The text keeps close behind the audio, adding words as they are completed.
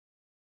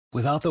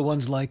Without the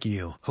ones like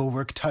you, who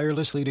work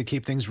tirelessly to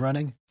keep things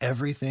running,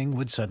 everything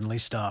would suddenly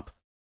stop.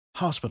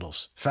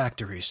 Hospitals,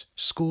 factories,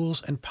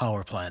 schools, and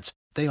power plants,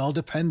 they all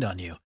depend on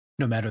you.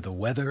 No matter the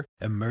weather,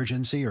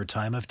 emergency, or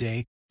time of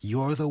day,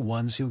 you're the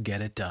ones who get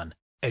it done.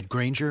 At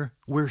Grainger,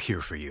 we're here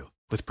for you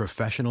with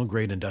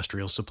professional-grade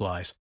industrial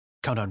supplies.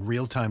 Count on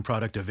real-time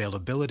product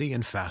availability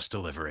and fast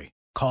delivery.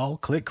 Call,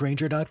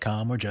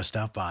 clickgrainger.com, or just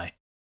stop by.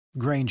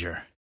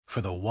 Grainger, for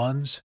the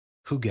ones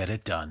who get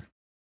it done.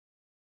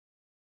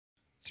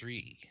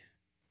 3,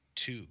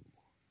 2,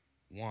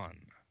 1.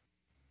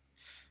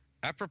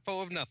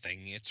 Apropos of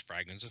nothing, it's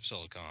Fragments of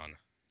Silicon.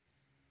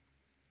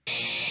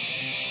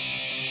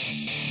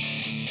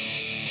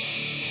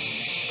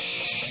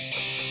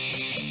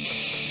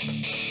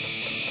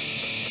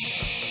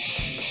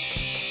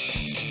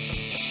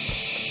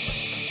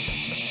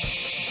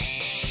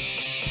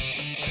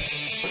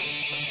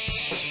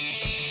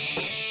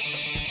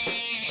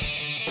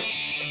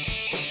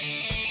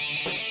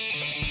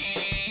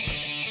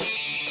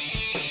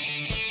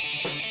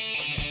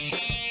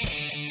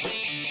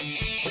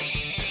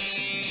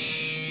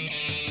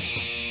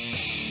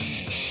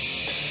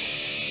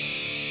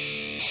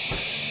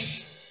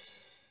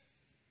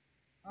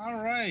 All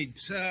right,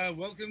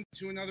 welcome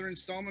to another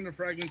installment of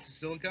Fragments of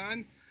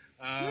Silicon.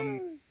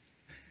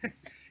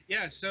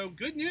 Yeah, so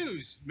good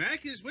news.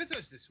 Mac is with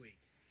us this week.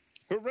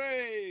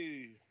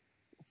 Hooray!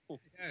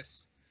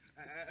 Yes,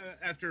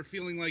 after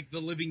feeling like the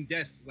living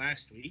death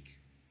last week.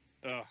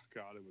 Oh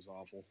God, it was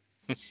awful.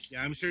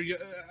 Yeah, I'm sure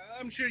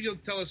you'll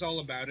tell us all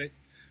about it.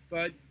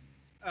 But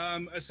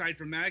aside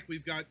from Mac,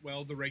 we've got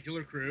the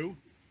regular crew,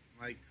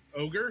 like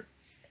Ogre,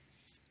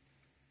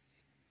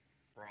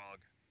 Frog.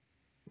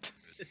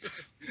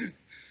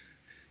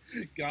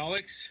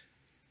 Golix,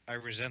 I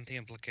resent the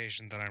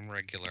implication that I'm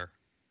regular.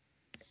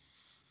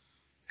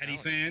 Petty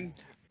Fan,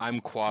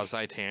 I'm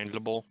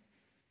quasi-tangible.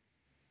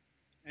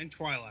 and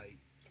Twilight.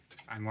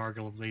 I'm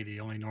arguably the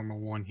only normal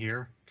one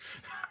here.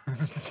 You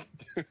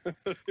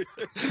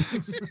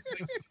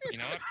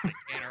know what? I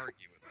can't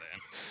argue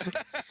with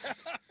that.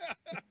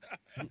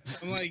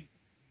 I'm like,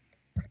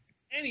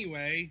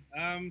 anyway,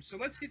 so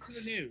let's get to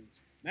the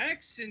news.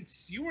 Max,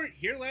 since you weren't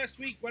here last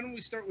week, why don't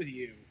we start with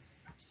you?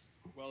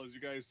 Well, as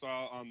you guys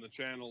saw on the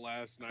channel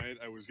last night,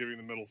 I was giving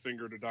the middle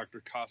finger to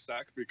Dr.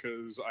 Cossack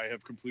because I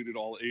have completed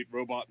all 8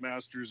 Robot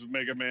Masters of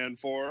Mega Man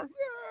 4.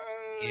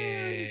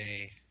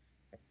 Yay.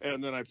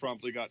 And then I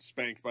promptly got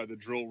spanked by the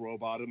drill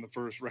robot in the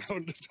first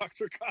round of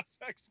Dr.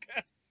 Cossack's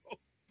castle.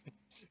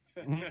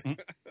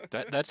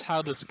 That's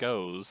how this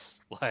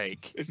goes.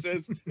 Like It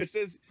says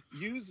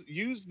use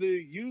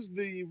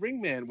the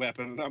ringman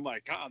weapon, and I'm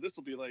like, this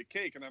will be like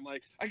cake, and I'm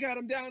like, I got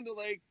him down to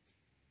like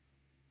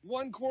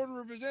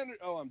 1/4 of his energy.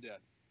 Oh, I'm dead.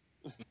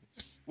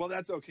 Well,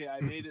 that's okay.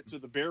 I made it to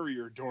the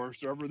barrier door,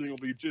 so everything will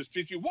be just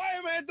peachy. Why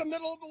am I at the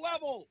middle of the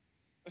level?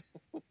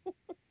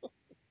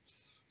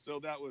 So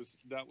that was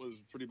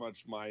pretty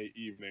much my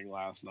evening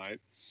last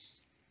night.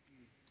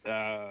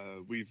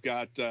 We've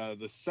got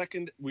the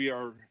second. We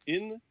are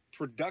in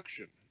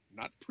production,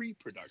 not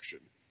pre-production,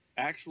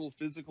 actual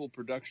physical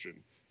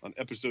production on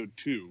episode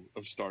 2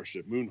 of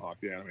Starship Moonhawk,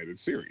 the animated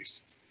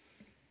series.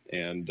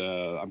 And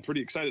I'm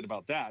pretty excited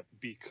about that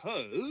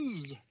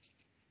because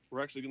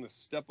we're actually going to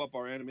step up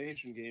our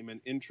animation game and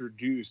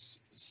introduce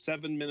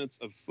 7 minutes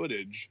of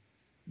footage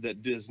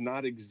that does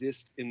not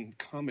exist in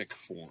comic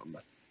form.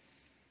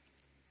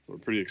 So we're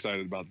pretty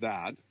excited about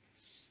that.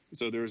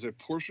 So there's a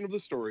portion of the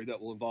story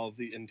that will involve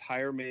the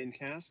entire main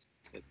cast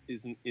that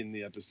isn't in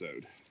the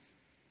episode.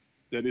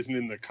 That isn't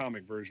in the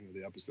comic version of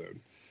the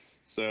episode.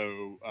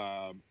 So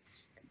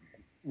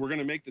we're going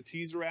to make the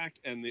teaser act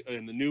and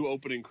the new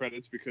opening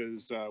credits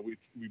because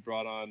we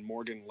brought on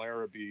Morgan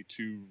Larrabee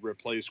to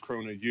replace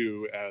Krona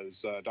Yu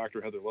as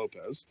Dr. Heather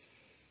Lopez.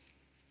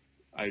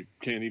 I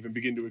can't even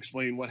begin to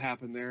explain what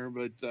happened there,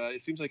 but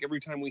it seems like every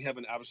time we have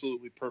an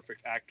absolutely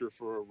perfect actor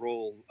for a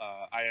role,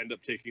 I end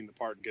up taking the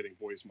part and getting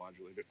voice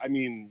modulated. I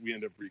mean, we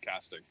end up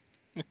recasting.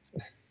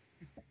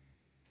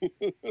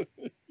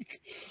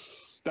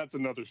 That's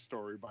another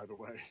story, by the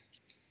way.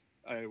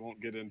 I won't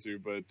get into,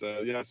 but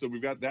yeah, so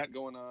we've got that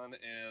going on,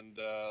 and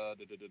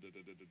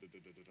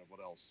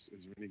what else?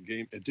 Is there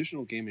any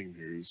additional gaming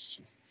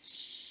news?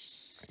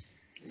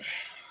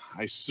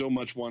 I so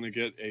much want to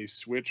get a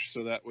Switch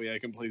so that way I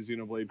can play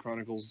Xenoblade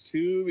Chronicles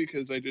 2,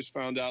 because I just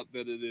found out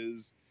that it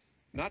is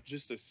not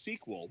just a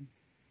sequel,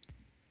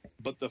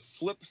 but the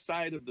flip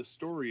side of the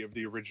story of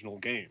the original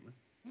game.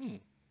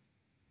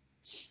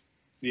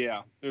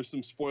 Yeah, there's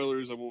some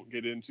spoilers I won't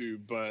get into,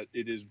 but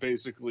it is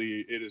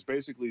basically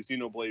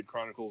Xenoblade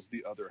Chronicles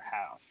the other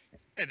half.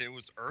 And it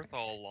was Earth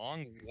all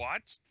along?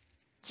 What?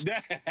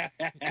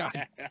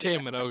 God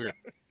damn it, Ogre.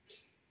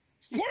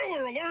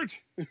 Spoiler alert!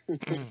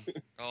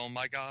 Oh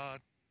my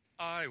god,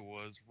 I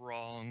was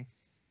wrong.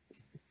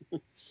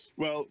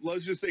 Well,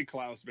 let's just say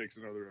Klaus makes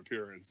another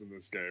appearance in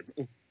this game.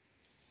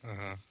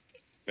 Uh-huh.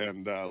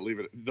 And leave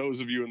it. Those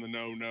of you in the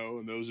know,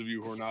 and those of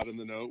you who are not in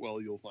the know, well,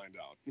 you'll find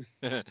out.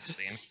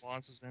 Santa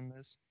Claus is in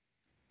this?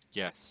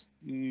 Yes.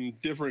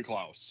 Different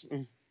Klaus.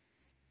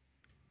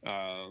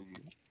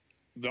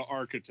 the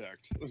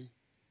architect,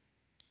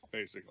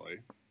 basically.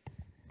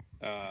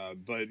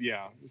 But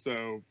yeah,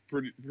 so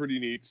pretty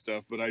neat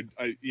stuff. But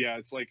yeah,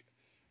 it's like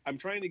I'm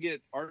trying to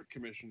get art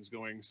commissions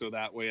going so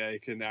that way I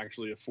can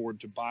actually afford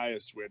to buy a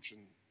Switch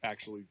and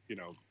actually,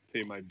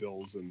 pay my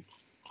bills and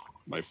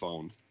my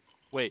phone.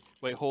 Wait,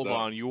 hold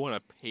on. You want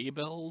to pay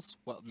bills?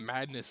 What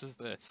madness is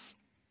this?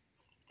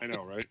 I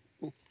know, right?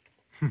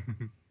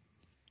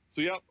 So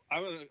yeah,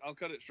 I'll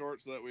cut it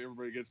short so that way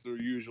everybody gets their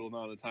usual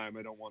amount of time.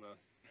 I don't want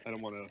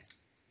to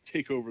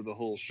take over the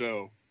whole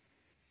show,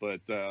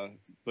 but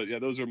yeah,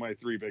 those are my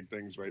three big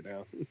things right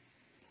now.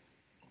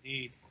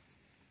 Indeed.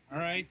 All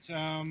right,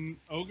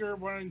 Ogre,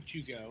 why don't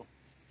you go?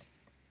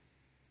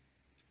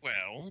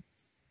 Well,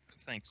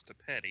 thanks to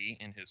Petty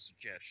and his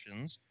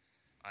suggestions,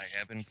 I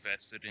have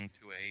invested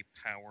into a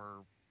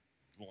power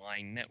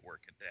line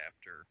network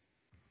adapter,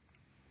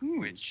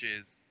 which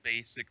is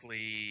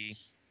basically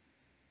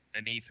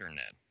an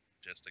Ethernet,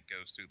 just it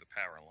goes through the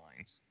power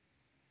lines.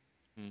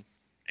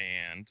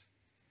 And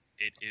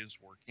it is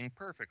working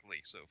perfectly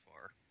so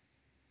far.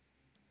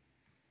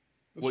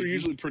 Those are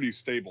usually pretty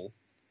stable.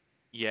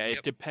 Yeah,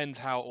 it depends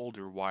how old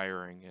your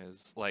wiring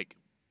is. Like,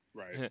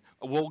 right.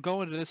 We'll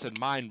go into this in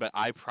mind, but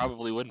I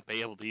probably wouldn't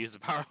be able to use a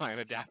power line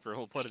adapter.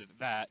 We'll put it at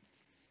that.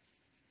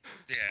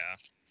 Yeah.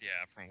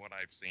 From what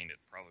I've seen, it'd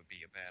probably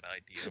be a bad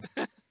idea.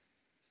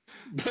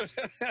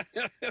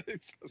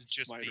 It's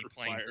just be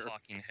playing fire.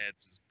 Talking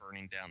Heads is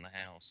burning down the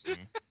house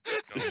and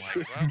going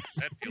like, well,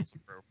 that feels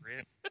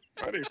appropriate.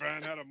 Buddy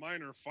fan had a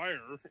minor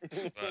fire.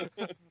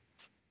 But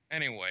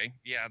anyway,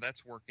 yeah,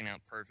 that's working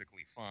out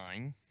perfectly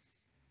fine.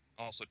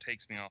 Also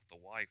takes me off the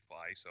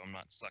Wi-Fi, so I'm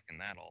not sucking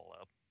that all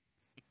up.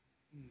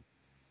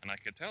 And I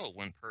could tell it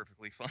went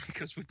perfectly fine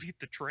because we beat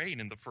the train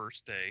in the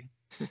first day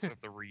of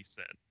the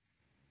reset.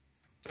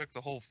 Took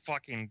the whole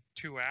fucking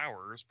 2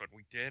 hours, but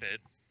we did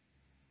it.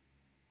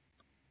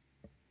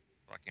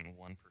 Fucking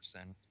 1%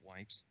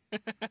 wipes.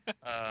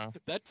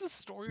 That's the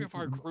story of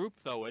our group,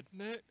 though,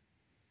 isn't it?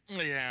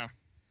 Yeah.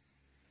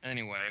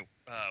 Anyway,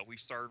 we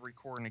started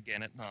recording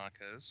again at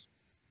Naka's.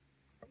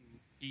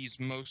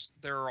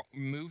 They're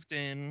moved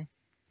in.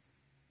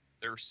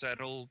 They're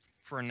settled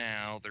for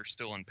now. They're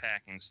still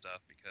unpacking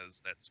stuff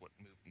because that's what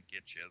moving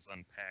gets you, is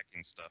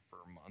unpacking stuff for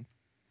a month.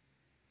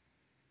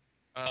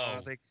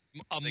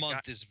 A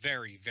month is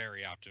very,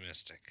 very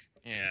optimistic.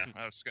 Yeah,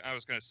 I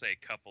was gonna say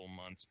a couple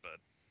months, but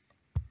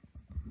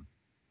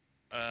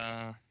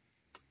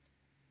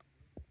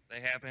they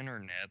have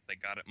internet. They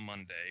got it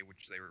Monday,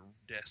 which they were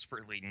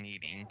desperately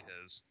needing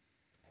because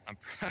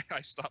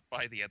I stopped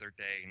by the other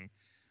day and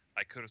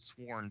I could have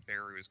sworn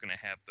Barry was gonna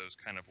have those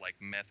kind of like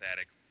meth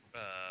addict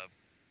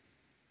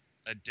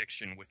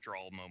addiction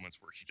withdrawal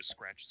moments where she just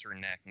scratches her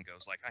neck and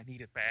goes like, "I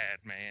need it bad,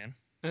 man."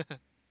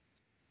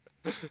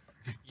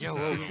 Yo,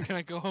 Ogre, can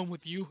I go home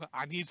with you?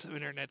 I need some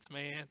internets,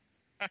 man.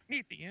 I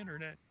need the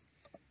internet.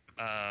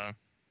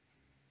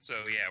 So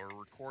yeah, we're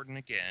recording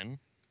again.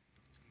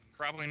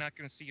 Probably not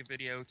going to see a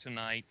video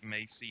tonight.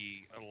 May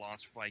see a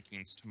Lost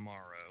Vikings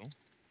tomorrow.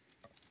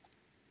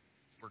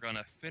 We're going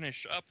to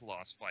finish up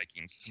Lost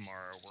Vikings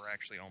tomorrow. We're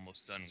actually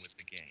almost done with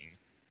the game.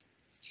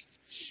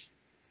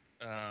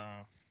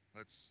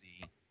 Let's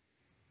see.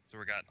 So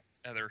we got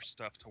other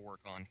stuff to work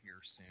on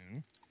here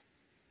soon,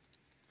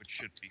 which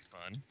should be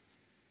fun.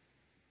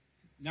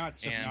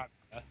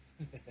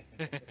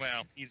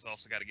 Well, he's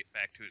also got to get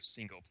back to his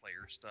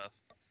single-player stuff.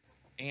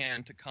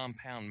 And to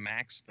compound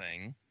Mac's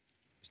thing,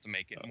 just to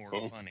make it more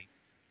funny,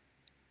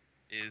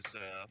 is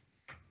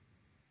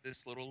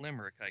this little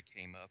limerick I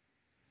came up.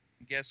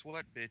 Guess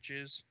what,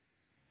 bitches?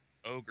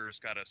 Ogre's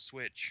got a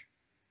Switch.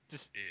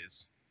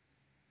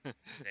 Damn,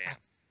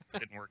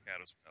 didn't work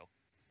out as well.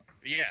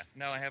 But yeah,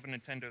 now I have a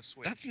Nintendo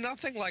Switch. That's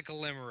nothing like a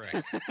limerick.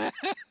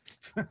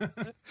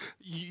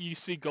 You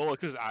see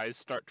Golix's eyes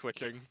start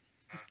twitching.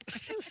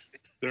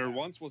 There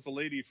once was a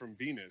lady from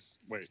Venus.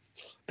 Wait.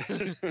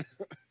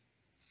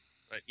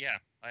 But yeah,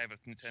 I have a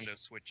Nintendo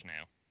Switch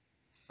now.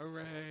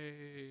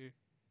 Hooray!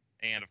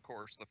 And of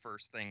course, the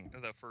first game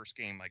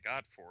I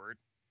got for it.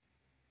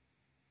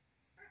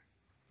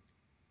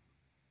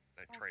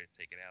 I try to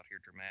take it out here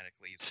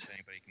dramatically so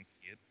anybody can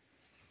see it.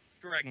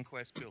 Dragon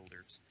Quest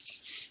Builders.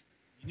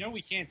 You know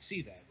we can't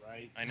see that,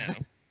 right? I know.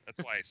 That's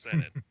why I said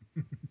it.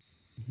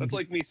 That's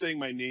like me saying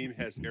my name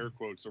has air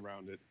quotes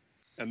around it,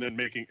 and then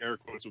making air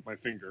quotes with my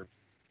finger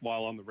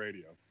while on the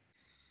radio.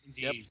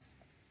 Indeed.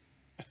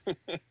 Yep.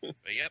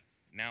 But yep,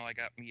 now I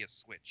got me a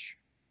Switch.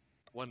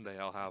 One day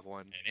I'll have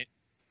one.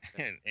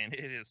 And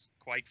it is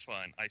quite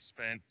fun. I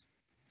spent,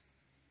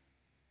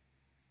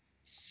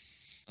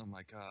 oh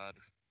my god,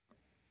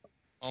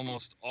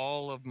 almost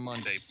all of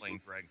Monday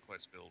playing Dragon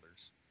Quest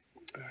Builders.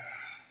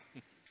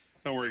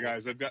 Don't worry,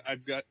 guys. I've got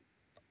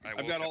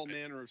all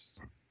manner of.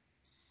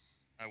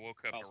 I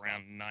woke up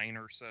around 9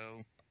 or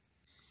so.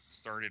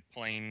 Started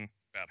playing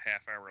about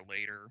half hour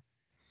later,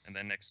 and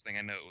then next thing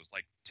I know, it was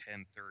like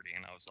 10:30,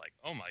 and I was like,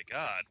 "Oh my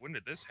god, when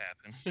did this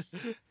happen?"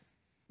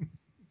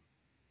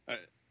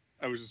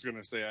 I was just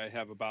gonna say I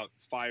have about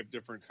 5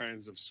 different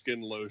kinds of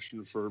skin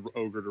lotion for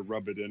Ogre to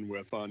rub it in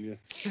with on you.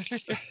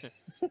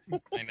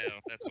 I know.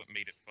 That's what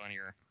made it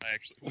funnier. I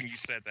actually, when you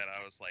said that,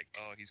 I was like,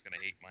 "Oh, he's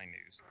gonna hate my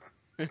news."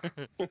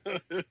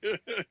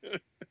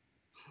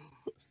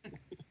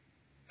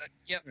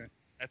 Yep.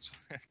 That's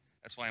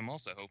that's why I'm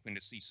also hoping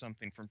to see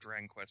something from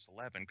Dragon Quest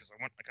XI because I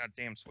want a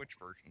goddamn Switch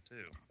version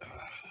too.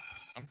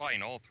 I'm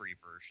buying all 3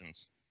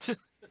 versions. I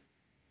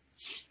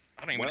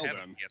don't even Well have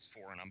then. a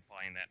PS4, and I'm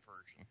buying that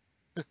version.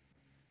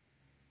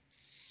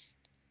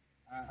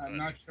 I'm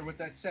not sure what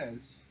that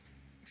says.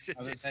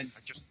 Other than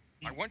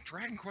I want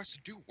Dragon Quest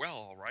to do well,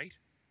 all right?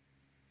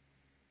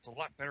 It's a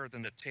lot better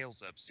than the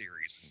Tales of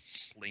series and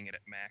sling it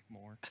at Mac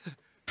more.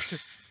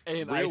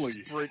 And Really?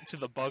 I sprint to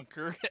the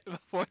bunker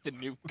before the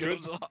nuke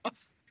goes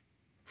off.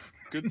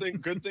 Good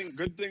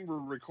thing we're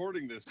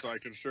recording this so I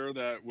can share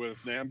that with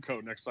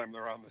Namco next time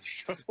they're on the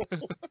show.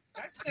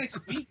 that's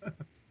next week.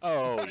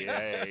 Oh,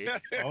 yay.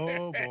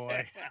 Oh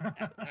boy.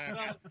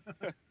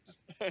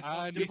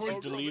 I need to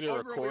delete a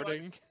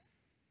recording.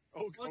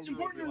 Well, it's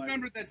important to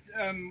remember that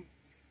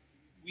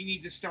we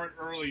need to start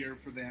earlier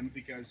for them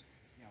because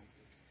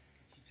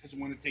he doesn't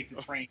want to take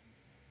the train.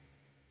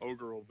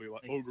 Ogre will be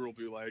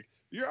like,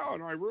 yeah,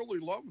 and I really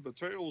love the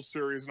Tales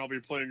series, and I'll be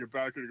playing it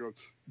back, and he goes,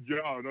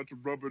 yeah, not to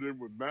rub it in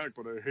with Mac,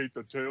 but I hate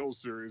the Tales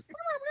series.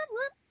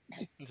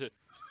 Hey,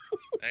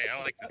 I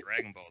like the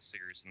Dragon Ball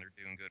series, and they're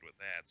doing good with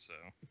that. So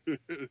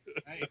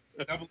Hey,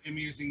 doubly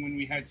amusing when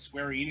we had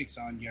Square Enix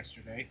on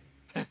yesterday.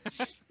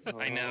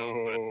 I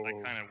know, but I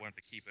kind of wanted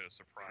to keep it a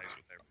surprise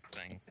with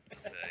everything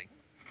today.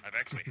 I've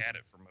actually had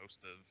it for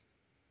most of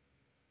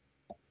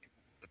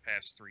the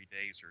past 3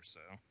 days or so.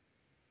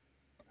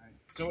 Right.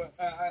 So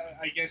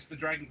I guess the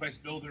Dragon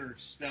Quest Builder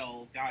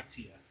spell got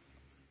to you.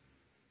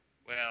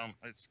 Well,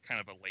 it's kind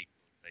of a late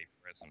birthday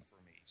present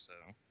for me, so.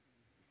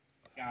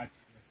 Got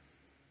you.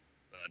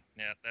 But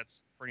yeah,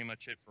 that's pretty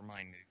much it for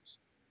my news.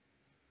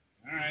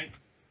 All right,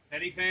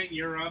 Teddy Fan,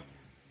 you're up.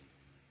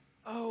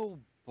 Oh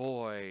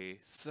boy.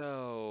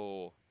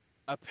 So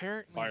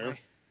apparently Fire?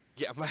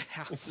 my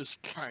house is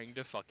trying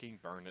to fucking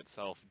burn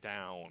itself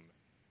down.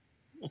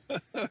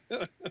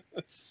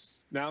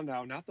 Now,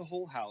 not the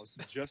whole house,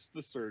 just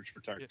the surge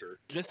protector.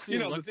 Just the The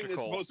thing electrical.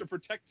 that's supposed to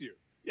protect you.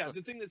 Yeah,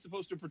 the thing that's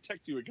supposed to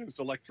protect you against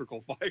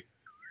electrical fire.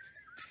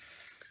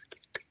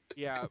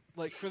 Yeah,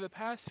 like for the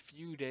past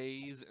few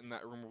days in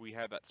that room where we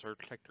had that surge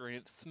protector in,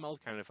 it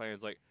smelled kind of funny.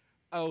 It's like,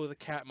 oh, the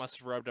cat must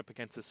have rubbed up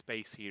against a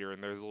space heater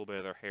and there's a little bit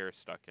of their hair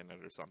stuck in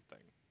it or something.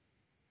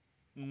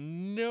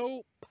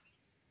 Nope.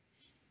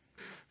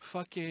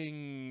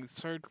 Fucking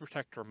surge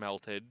protector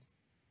melted.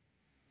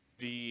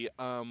 The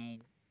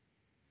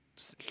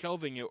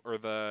shelving or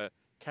the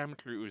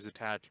cabinetry it was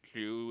attached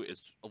to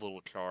is a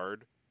little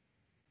charred.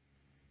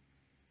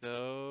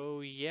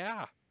 So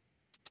yeah,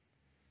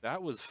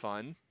 that was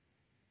fun.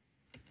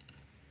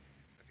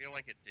 I feel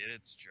like it did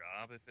its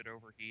job if it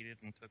overheated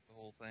and took the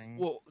whole thing.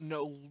 Well,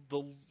 no,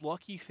 the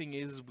lucky thing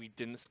is we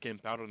didn't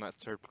skimp out on that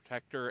surge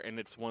protector, and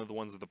it's one of the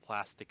ones with the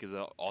plastic is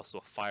also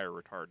a fire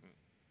retardant.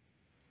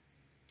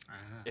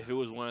 If it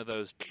was one of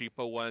those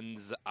cheapo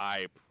ones,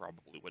 I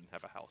probably wouldn't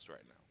have a house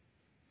right now.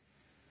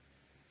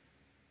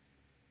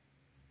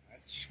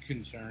 That's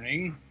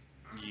concerning.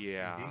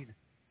 Yeah. Indeed.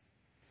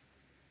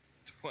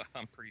 Well,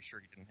 I'm pretty sure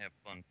he didn't have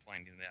fun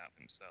finding it out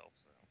himself,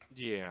 so.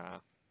 Yeah.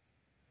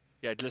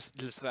 Yeah,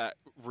 just that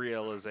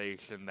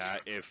realization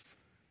that if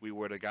we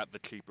would have got the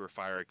cheaper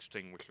fire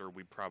extinguisher,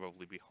 we'd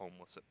probably be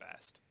homeless at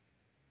best.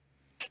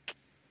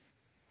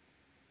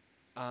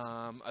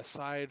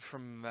 Aside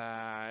from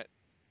that,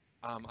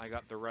 I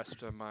got the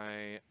rest of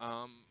my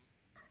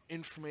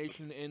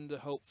information in to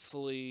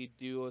hopefully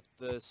deal with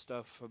the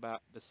stuff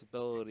about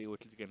disability,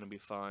 which is going to be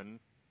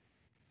fun.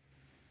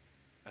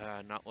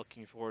 Not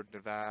looking forward to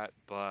that,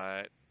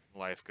 but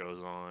life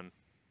goes on.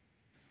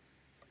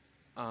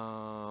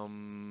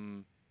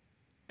 And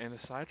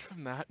aside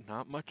from that,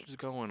 not much is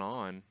going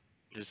on.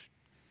 Just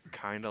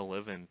kind of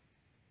living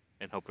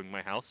and hoping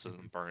my house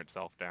doesn't burn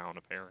itself down,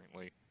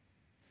 apparently.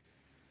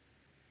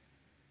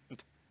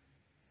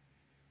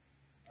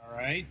 All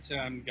right,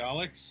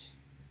 Galix.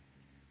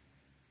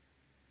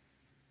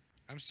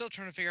 I'm still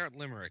trying to figure out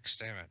limericks.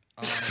 Damn it.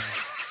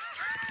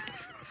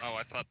 Oh,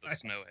 I thought the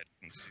snow had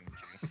consumed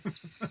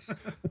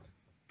you.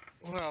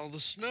 Well, the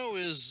snow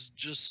is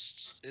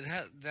just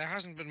there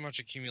hasn't been much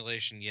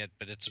accumulation yet,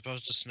 but it's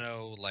supposed to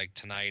snow like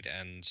tonight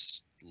and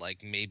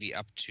like maybe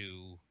up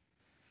to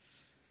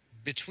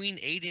between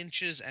 8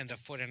 inches and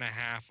 1.5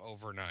 feet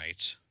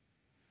overnight,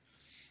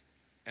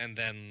 and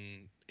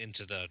then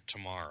into the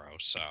tomorrow.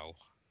 So,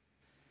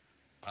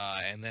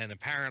 and then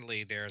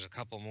apparently there's a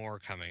couple more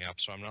coming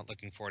up, so I'm not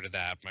looking forward to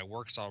that. My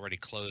work's already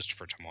closed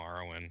for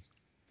tomorrow, and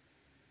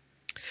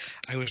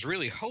I was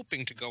really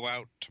hoping to go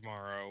out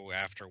tomorrow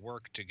after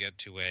work to get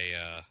to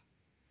a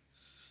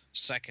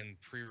second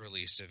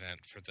pre-release event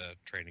for the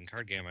trading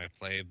card game I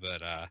play,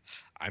 but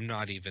I'm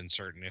not even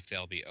certain if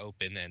they'll be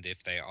open, and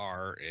if they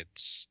are,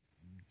 it's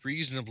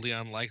reasonably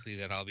unlikely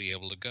that I'll be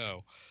able to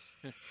go.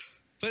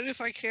 But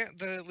if I can't,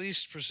 then at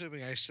least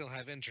presuming I still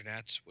have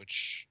internet,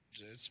 which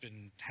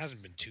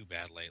hasn't been too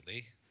bad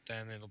lately,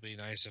 then it'll be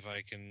nice if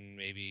I can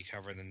maybe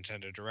cover the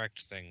Nintendo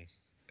Direct thing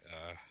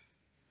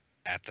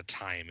at the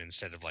time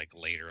instead of like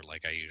later,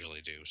 like I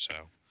usually do. So,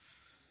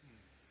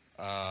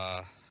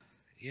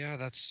 yeah,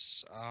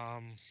 that's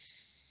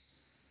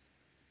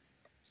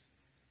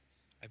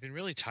I've been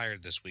really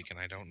tired this week, and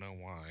I don't know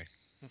why.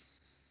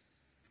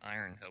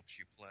 Iron helps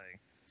you play.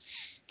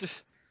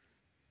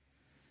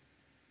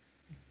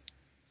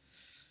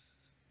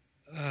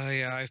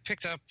 Yeah, I've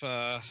picked up.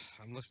 There's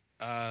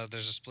a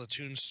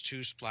Splatoon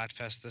 2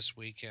 Splatfest this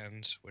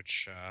weekend,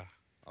 which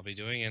I'll be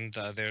doing, and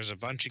there's a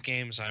bunch of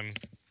games I'm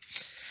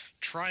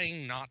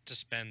trying not to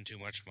spend too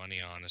much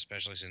money on,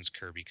 especially since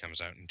Kirby comes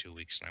out in 2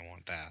 weeks, and I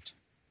want that.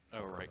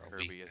 Oh, Or right, a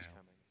Kirby week is now.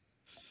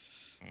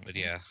 coming. But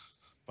yeah,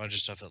 bunch of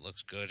stuff that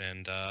looks good,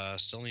 and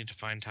still need to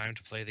find time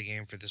to play the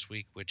game for this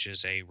week, which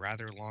is a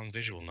rather long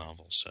visual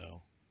novel.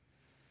 So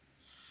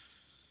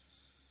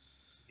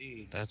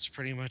Indeed. that's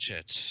pretty much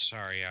it.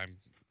 Sorry, I'm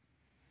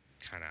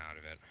kind of out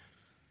of it.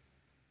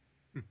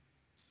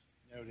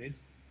 Noted.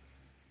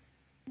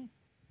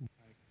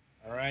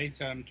 All right,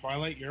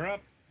 Twilight, you're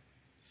up.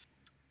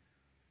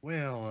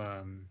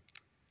 Well,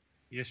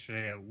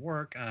 yesterday at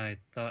work, I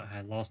thought I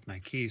had lost my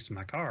keys to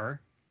my car.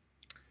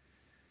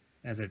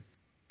 As it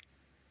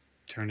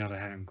turned out, I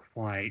hadn't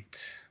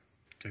quite.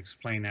 To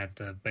explain that,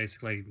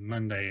 basically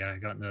Monday I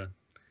got the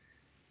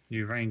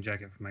new rain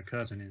jacket from my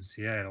cousin in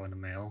Seattle in the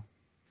mail,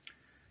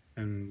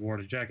 and wore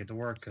the jacket to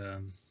work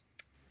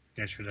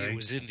yesterday. It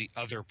was in the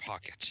other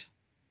pocket.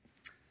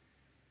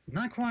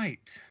 Not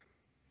quite.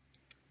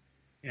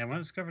 Yeah, when I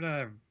discovered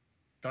I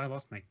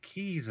lost my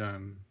keys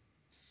during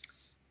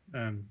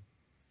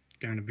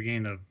the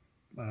beginning of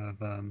our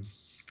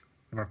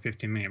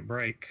 15-minute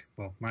break.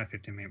 Well, my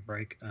 15-minute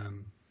break.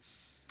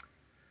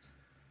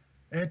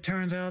 It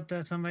turns out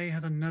that somebody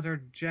has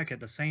another jacket,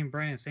 the same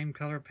brand, same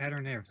color,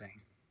 pattern,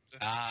 everything.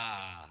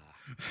 Ah.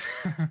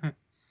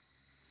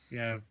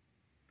 Yeah,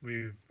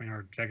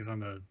 our jackets on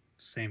the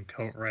same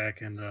coat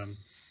rack, and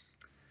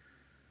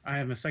I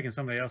had mistaken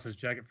somebody else's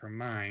jacket for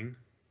mine,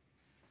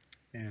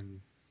 and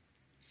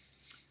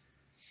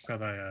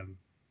because I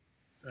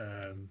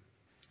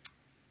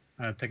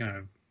had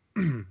taken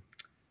I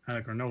had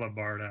a granola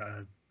bar that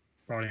I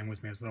brought in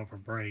with me as well for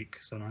break,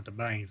 so I don't have to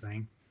buy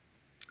anything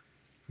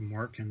from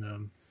work, and I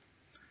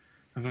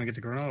was going to get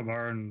the granola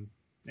bar, and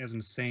it was in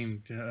the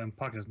same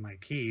pocket as my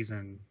keys,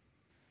 and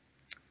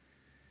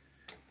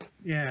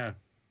yeah,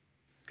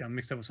 got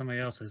mixed up with somebody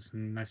else's,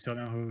 and I still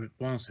don't know who it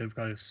belongs to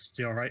because it's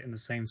still right in the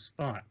same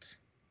spot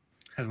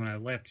as when I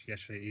left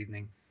yesterday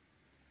evening.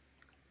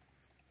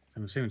 So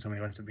I'm assuming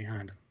somebody left it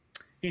behind.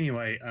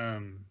 Anyway,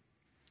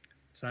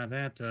 besides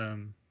that,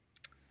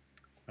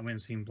 I went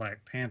and seen Black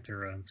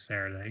Panther on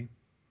Saturday.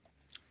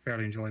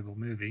 Fairly enjoyable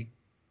movie.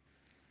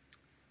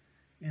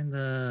 And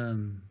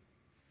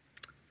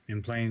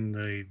been playing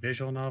the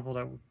visual novel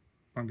that we're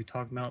going to be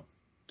talking about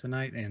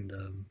tonight, and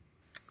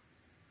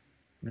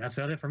that's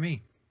about it for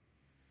me.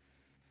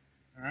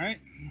 All right,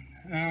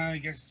 I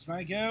guess it's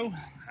my go.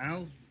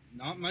 Well,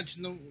 not much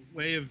in the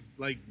way of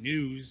like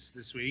news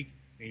this week.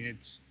 I mean,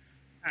 it's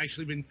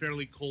actually been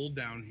fairly cold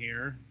down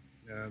here.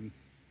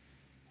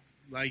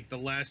 Like the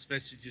last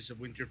vestiges of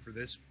winter for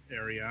this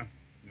area.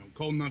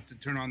 Cold enough to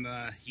turn on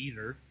the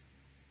heater.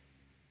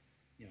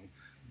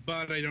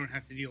 But I don't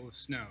have to deal with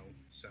snow.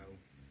 So,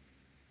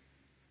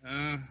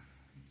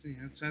 let's see.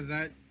 Outside of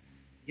that,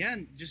 yeah,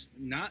 just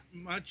not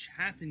much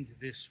happened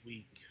this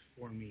week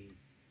for me.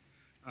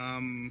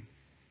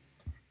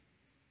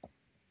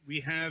 We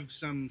have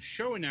some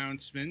show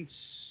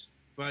announcements,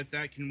 but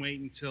that can wait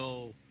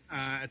until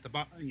at the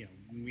bottom.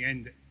 When we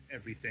end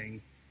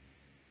everything.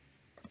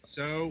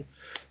 So,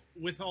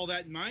 with all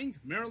that in mind,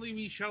 merrily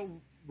we shall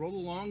roll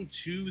along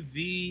to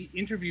the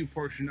interview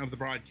portion of the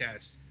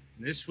broadcast.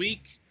 And this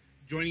week,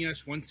 joining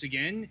us once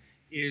again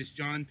is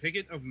John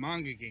Pickett of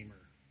Manga Gamer.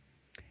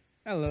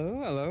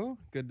 Hello.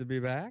 Good to be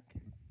back.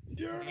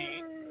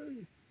 Yay!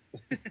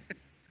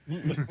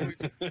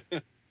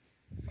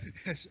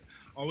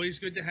 Always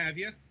good to have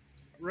you.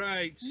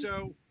 Right,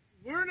 so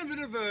we're in a bit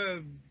of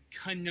a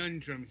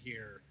conundrum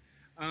here.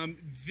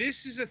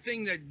 This is a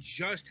thing that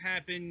just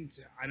happened,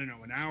 I don't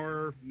know, an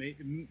hour,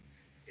 it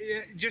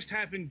just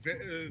happened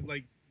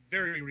like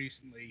very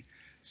recently.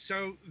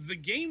 So the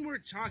game we're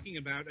talking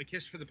about, A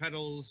Kiss for the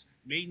Petals,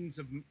 Maidens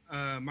of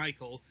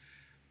Michael,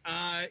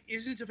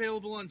 isn't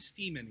available on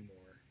Steam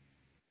anymore.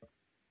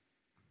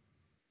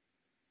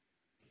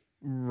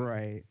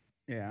 Right.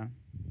 Yeah.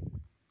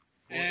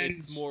 Well, And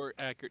it's more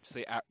accurate to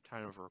say at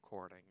time of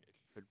recording. It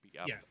should be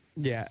up.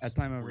 Yeah. At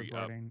time of Re-up.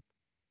 recording.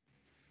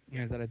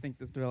 Is that I think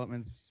this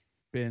development's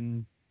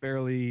been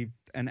barely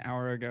an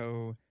hour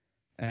ago,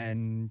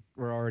 and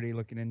we're already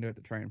looking into it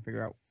to try and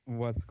figure out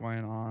what's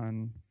going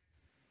on.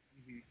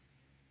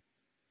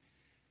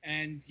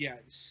 And yeah,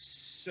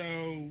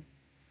 so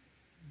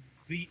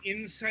the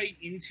insight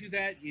into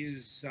that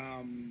is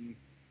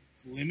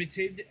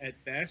limited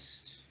at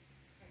best.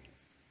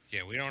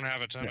 Yeah, we don't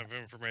have a ton of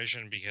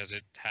information because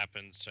it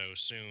happened so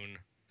soon.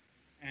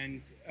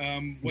 And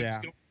and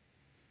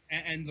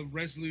the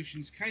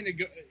resolution's kind of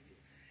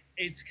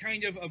it's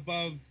kind of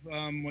above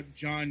what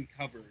John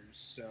covers.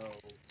 So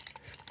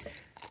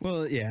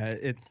Well, yeah,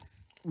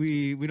 it's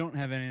we don't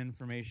have any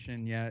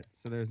information yet,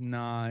 so there's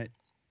not.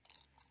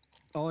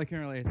 All I can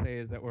really say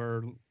is that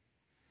we're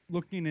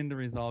looking into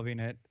resolving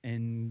it,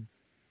 and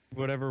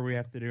whatever we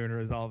have to do to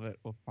resolve it,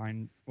 we'll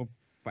find a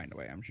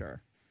way, I'm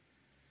sure.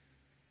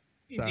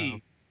 So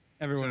Indeed.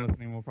 everyone So-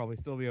 listening will probably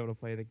still be able to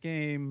play the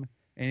game,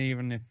 and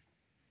even if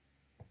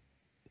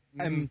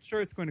I'm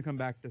sure it's going to come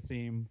back to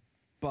Steam,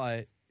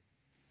 but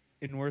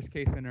in worst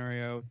case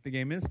scenario, the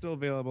game is still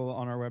available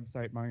on our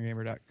website,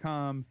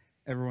 MongaGamer.com.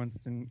 Everyone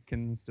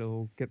can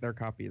still get their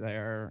copy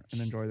there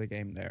and enjoy the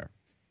game there.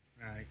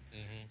 Right.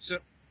 Mhm. So,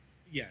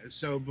 yeah.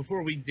 So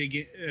before we dig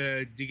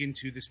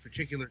into this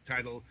particular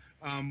title,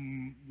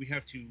 we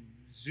have to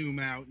zoom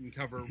out and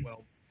cover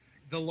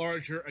the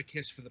larger A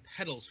Kiss for the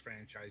Petals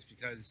franchise,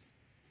 because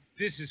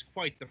this is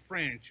quite the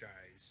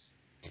franchise.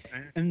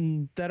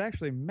 And that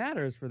actually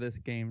matters for this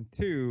game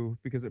too,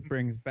 because it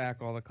brings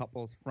back all the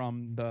couples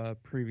from the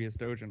previous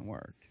Dojin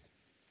works.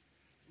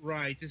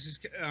 Right. This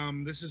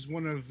is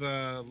one of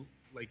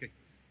like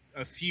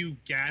a few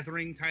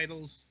gathering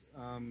titles.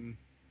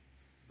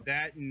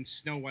 That and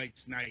Snow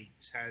White's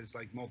Nights has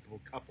like multiple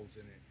couples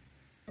in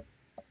it.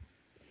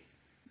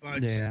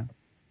 But Yeah.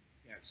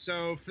 yeah.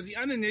 So for the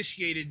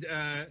uninitiated,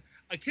 A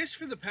Kiss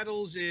for the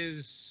Petals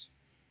is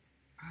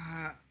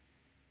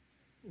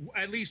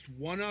at least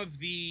one of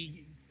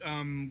the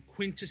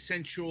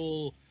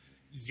quintessential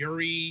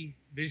Yuri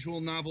visual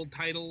novel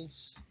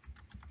titles.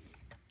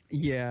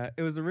 Yeah,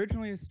 it was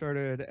originally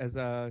started as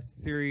a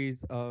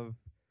series of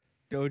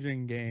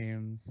Dojin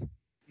games,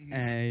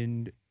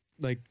 and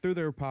like through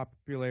their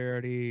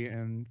popularity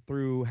and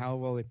through how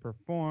well they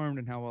performed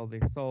and how well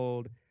they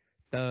sold,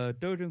 the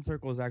Dojin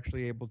Circle was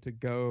actually able to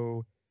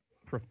go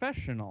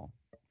professional,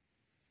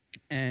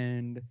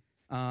 and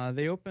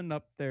they opened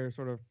up their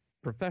sort of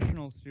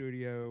professional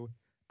studio,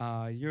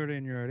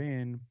 Yurin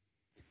Yurin,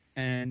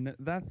 and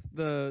that's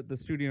the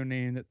studio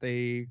name that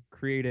they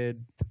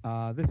created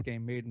this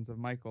game, Maidens of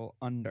Michael,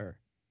 under.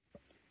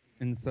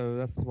 And so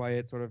that's why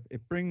it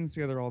brings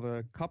together all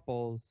the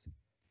couples,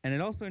 and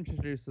it also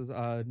introduces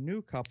a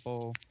new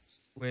couple,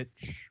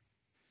 which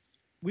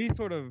we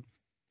sort of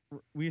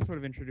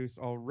introduced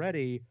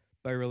already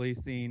by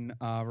releasing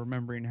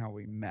Remembering How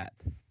We Met.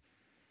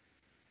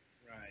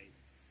 Right.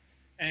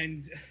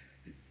 And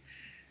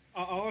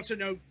I'll also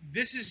note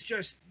this is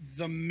just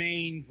the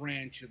main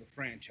branch of the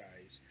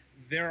franchise.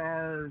 There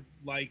are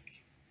like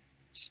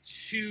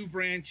two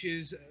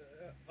branches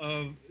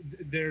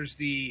there's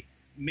the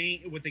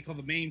main, what they call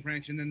the main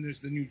branch, and then there's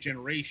the new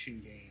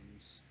generation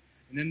games,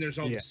 and then there's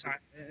all the side,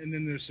 and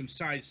then there's some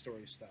side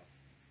story stuff.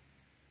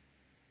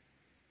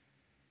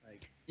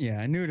 Like,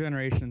 yeah, New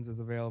Generations is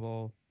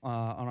available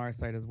on our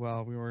site as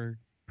well. We were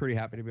pretty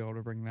happy to be able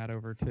to bring that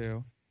over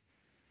too.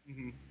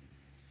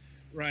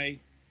 Right.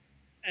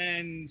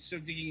 And so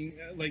digging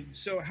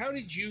so how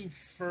did you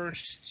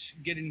first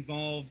get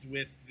involved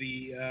with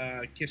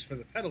the Kiss for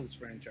the Petals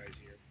franchise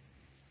here?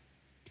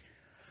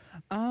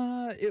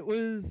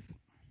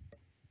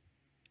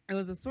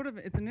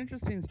 It's an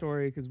interesting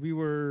story because we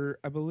were,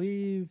 I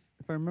believe,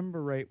 if I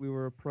remember right, we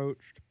were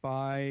approached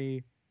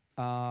by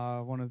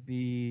one of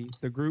the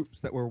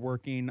groups that were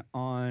working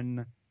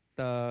on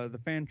the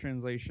fan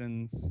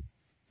translations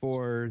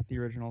for the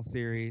original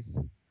series.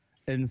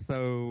 And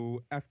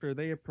so after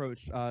they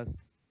approached us,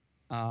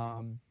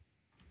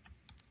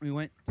 we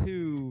went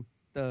to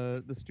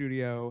the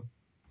studio,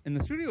 and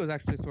the studio was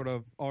actually sort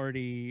of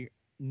already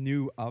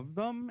knew of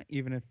them,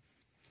 even if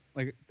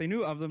like they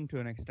knew of them to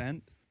an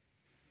extent.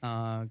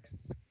 And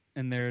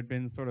there had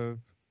been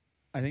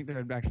I think there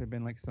had actually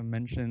been like some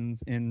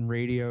mentions in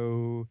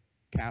radio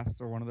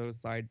casts or one of those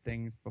side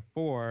things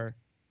before.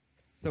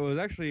 So it was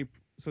actually,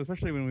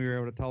 especially when we were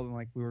able to tell them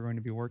like we were going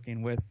to be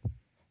working with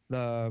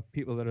the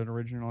people that had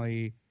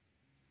originally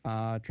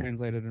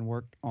translated and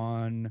worked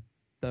on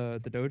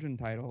the Dojin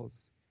titles,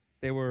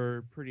 they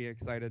were pretty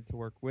excited to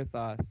work with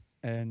us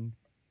and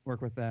work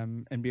with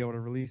them and be able to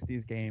release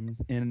these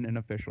games in an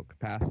official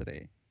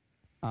capacity.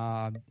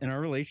 And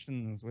our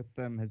relations with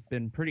them has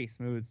been pretty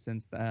smooth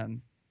since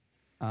then.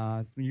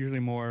 It's usually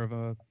more of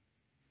a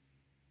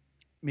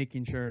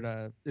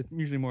it's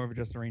usually more of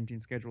just arranging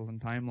schedules and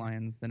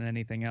timelines than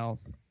anything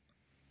else.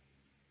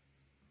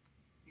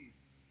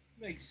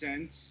 Makes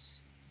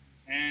sense.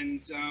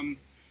 And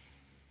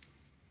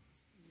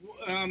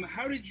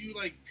how did you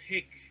like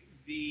pick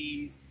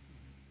the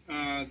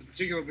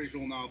particular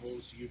visual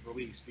novels you've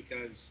released?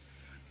 Because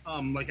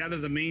like out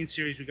of the main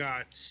series, we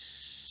got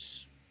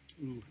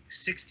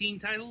 16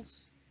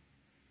 titles.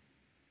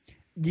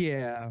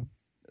 Yeah.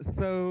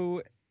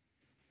 So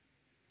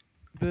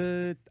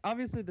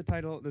obviously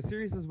the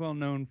series is well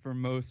known for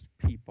most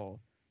people,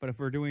 but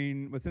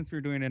since we're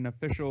doing an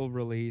official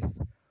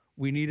release,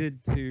 we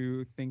needed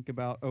to think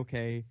about,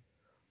 okay,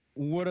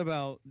 what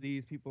about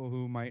these people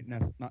who might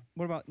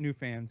what about new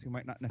fans who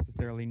might not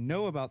necessarily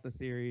know about the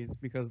series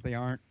because they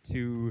aren't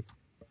too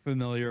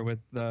familiar with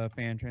the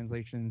fan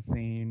translation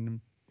scene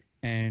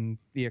and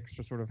the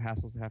extra sort of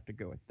hassles that have to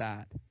go with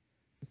that.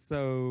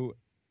 So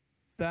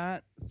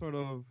that sort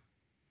of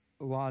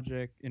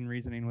logic and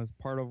reasoning was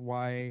part of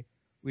why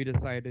we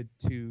decided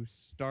to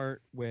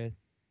start with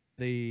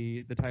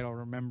the title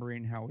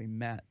 "Remembering How We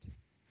Met,"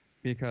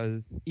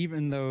 because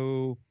even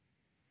though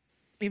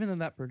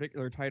that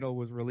particular title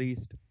was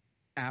released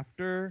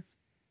after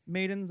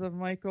Maidens of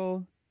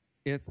Michael,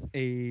 it's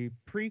a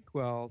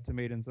prequel to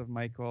Maidens of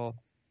Michael,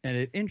 and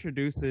it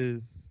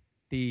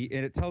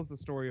tells the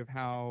story of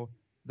how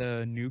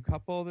the new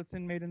couple that's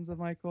in Maidens of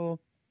Michael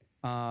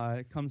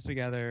comes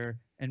together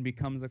and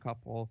becomes a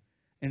couple.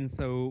 And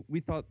so we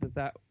thought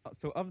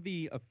so of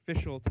the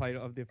official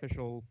title, of the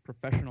official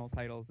professional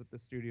titles that the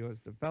studio has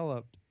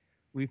developed,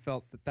 we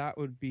felt that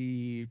would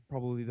be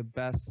probably the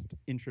best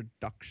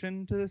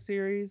introduction to the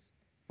series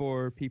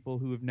for people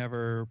who have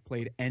never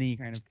played any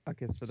kind of A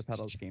Kiss for the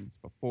Petals games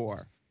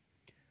before.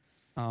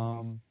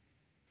 And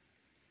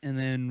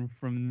then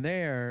from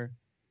there,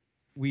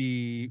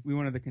 we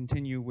wanted to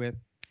continue with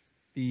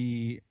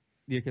the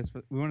A Kiss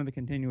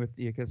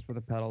for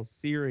the Petals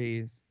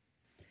series,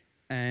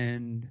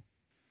 and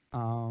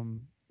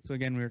so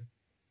again, we're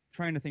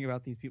trying to think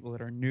about these people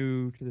that are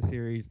new to the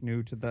series,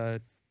 new to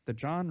the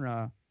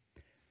genre,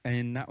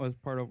 and that was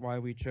part of why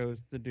we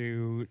chose to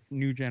do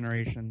New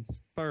Generations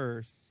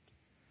first,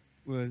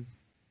 was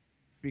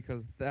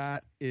because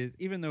that is,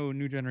 even though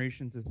New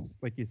Generations is,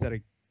 like you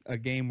said, a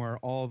game where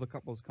all the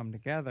couples come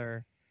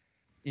together,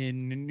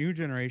 in New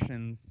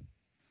Generations,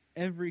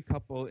 every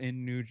couple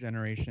in New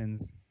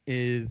Generations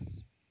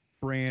is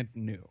brand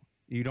new.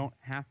 You don't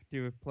have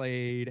to have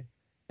played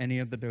any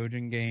of the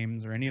Dojin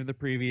games or any of the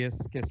previous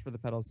Kiss for the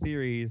Petals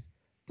series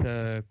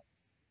to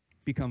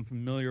become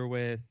familiar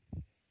with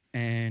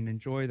and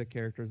enjoy the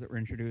characters that were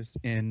introduced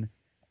in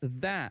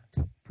that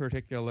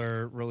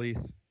particular release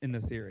in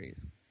the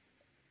series.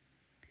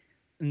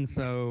 And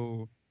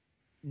so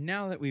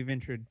now that we've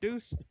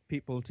introduced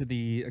people to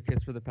the A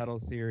Kiss for the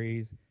Petals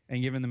series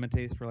and given them a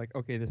taste for, like,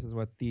 okay, this is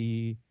what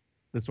the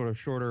sort of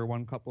shorter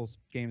one couples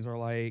games are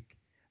like,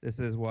 this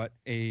is what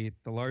the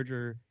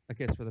larger A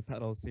Kiss for the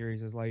Petals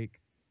series is like.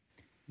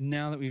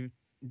 Now that we've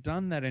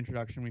done that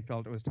introduction, we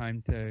felt it was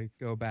time to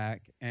go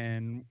back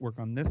and work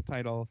on this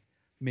title,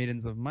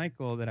 Maidens of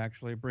Michael, that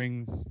actually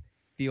brings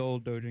the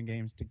old Dojin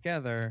games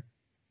together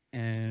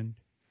and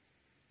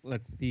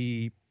lets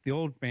the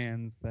old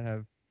fans that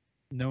have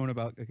known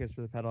about A Kiss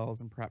for the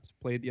Petals and perhaps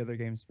played the other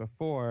games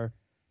before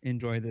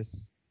enjoy this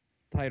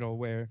title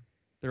where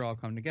they're all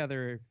come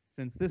together,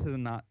 since this has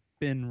not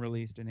been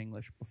released in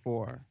English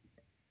before.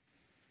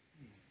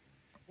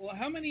 Well,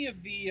 how many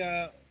of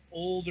the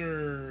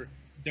older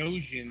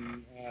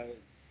Dojin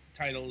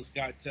titles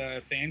got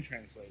fan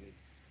translated?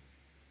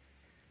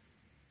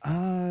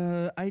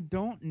 I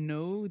don't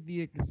know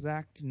the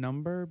exact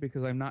number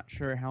because I'm not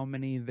sure how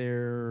many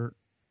there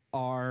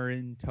are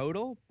in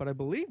total, but I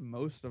believe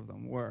most of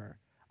them were.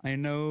 I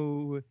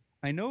know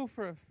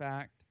for a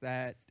fact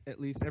that at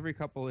least every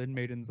couple in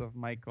Maidens of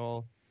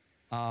Michael,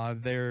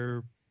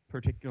 their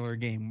particular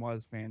game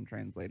was fan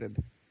translated.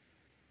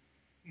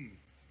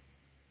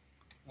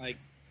 Like,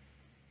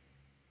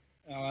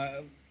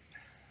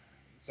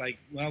 it's like,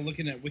 well,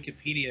 looking at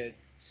Wikipedia,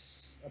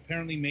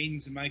 apparently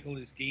Maidens of Michael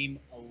is game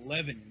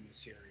 11 in the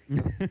series.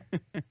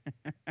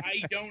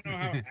 I don't know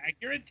how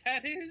accurate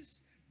that is,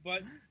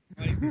 but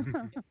like,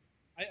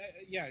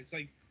 yeah, it's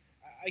like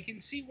I can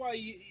see why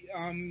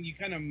you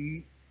kind of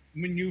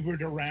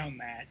maneuvered around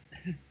that.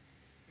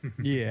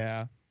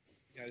 Yeah,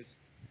 because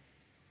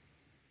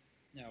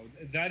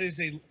that is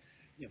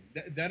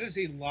that is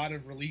a lot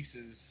of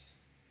releases.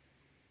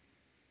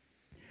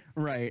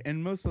 Right,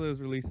 and most of those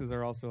releases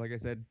are also, like I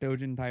said,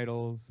 Dojin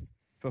titles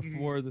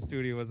before the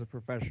studio was a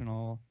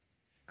professional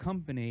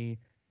company.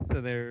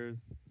 So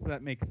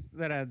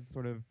that adds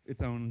sort of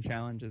its own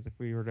challenges if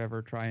we were to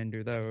ever try and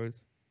do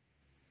those.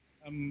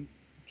 Can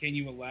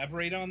you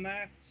elaborate on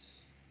that?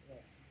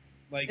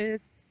 Like,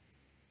 it's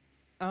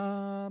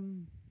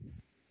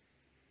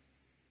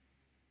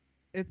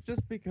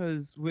just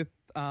because with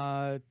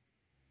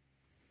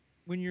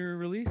when you're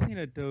releasing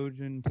a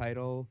Dojin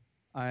title,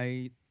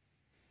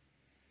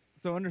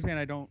 so understand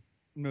I don't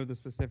know the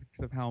specifics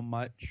of how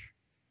much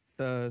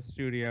the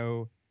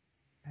studio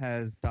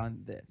has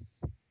done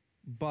this,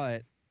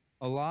 but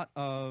a lot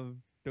of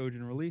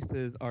Dojin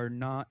releases are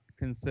not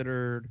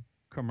considered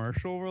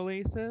commercial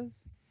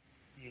releases.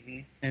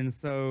 And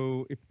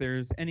so if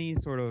there's any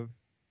sort of,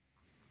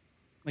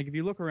 like, if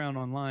you look around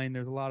online,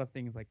 there's a lot of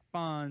things like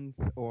fonts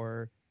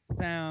or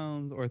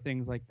sounds or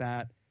things like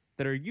that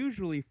that are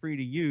usually free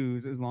to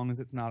use as long as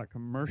it's not a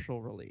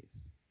commercial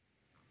release.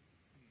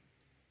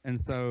 And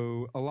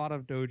so a lot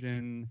of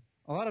Dojin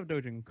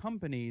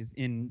companies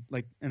and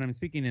I'm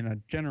speaking in a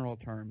general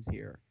terms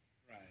here,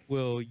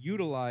 will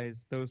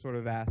utilize those sort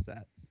of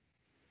assets,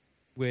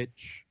 and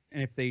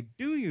if they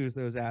do use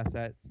those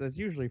assets, that's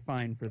usually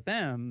fine for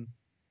them.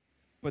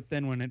 But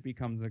then when it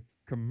becomes a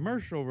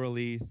commercial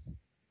release,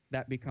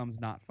 that becomes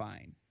not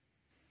fine.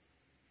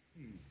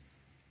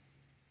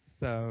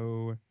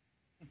 So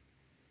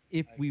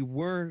if we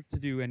were to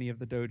do any of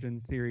the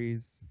Dojin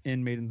series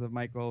in Maidens of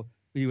Michael,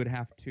 we would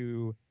have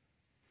to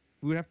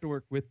we would have to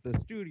work with the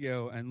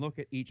studio and look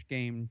at each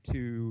game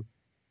to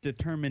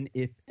determine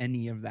if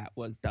any of that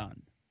was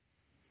done.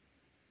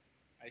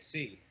 I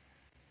see.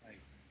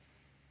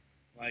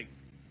 Like,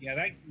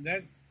 yeah,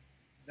 that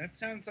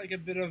sounds like a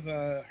bit of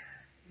a,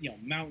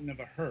 mountain of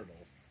a hurdle.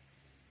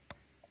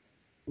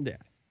 Yeah.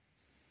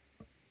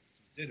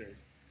 Considered.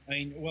 I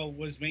mean, well,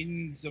 was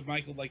Maidens of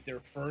Michael like their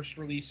first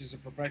release as a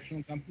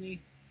professional company?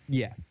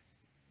 Yes.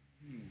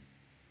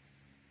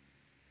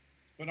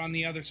 But on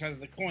the other side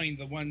of the coin,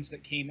 the ones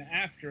that came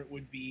after it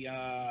would be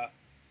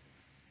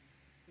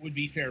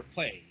fair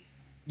play.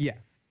 Yeah.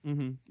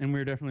 And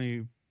we'll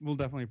definitely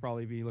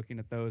probably be looking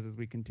at those as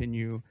we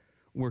continue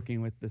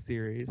working with the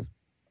series.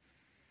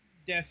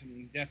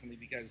 Definitely,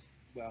 because,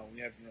 well,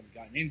 we haven't really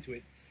gotten into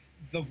it.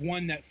 The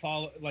one that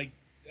followed, like,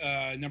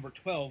 number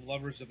 12,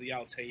 Lovers of the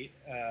Altair,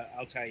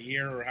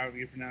 or however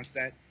you pronounce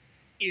that,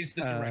 is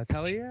the direct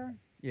Altair?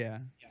 Yeah.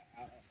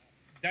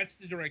 That's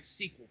the direct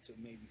sequel to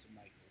Maidens of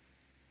Michael.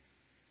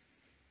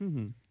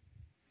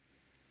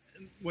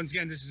 Once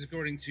again, this is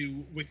according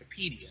to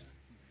Wikipedia.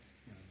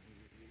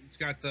 It's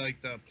got the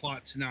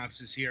plot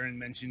synopsis here and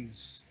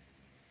mentions,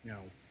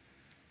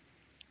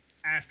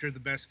 after the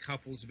best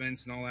couples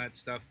events and all that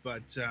stuff.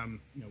 But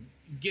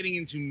getting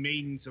into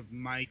Maidens of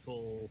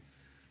Michael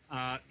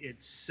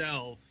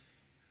itself,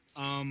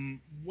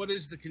 what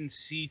is the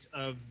conceit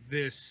of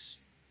this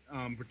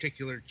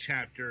particular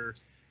chapter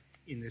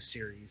in this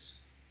series?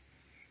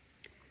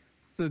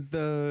 So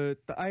the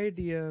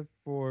idea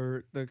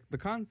for the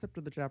concept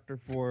of the chapter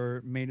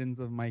for Maidens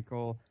of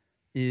Michael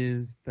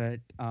is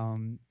that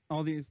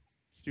all these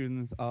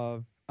students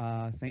of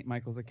St.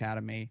 Michael's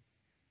Academy,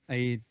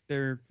 they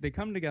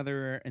come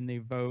together and they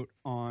vote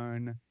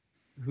on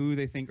who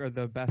they think are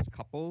the best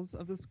couples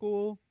of the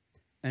school,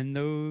 and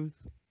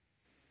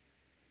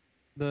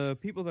the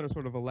people that are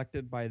sort of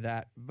elected by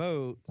that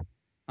vote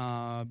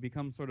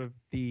become sort of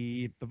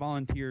the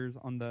volunteers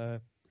on the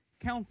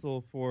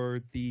council for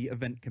the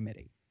event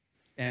committee.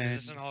 And is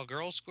this an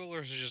all-girls school,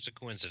 or is it just a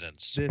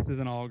coincidence? This is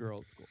an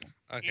all-girls school.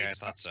 Okay, I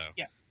thought so.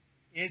 Yeah,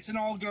 it's an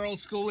all-girls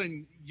school,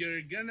 and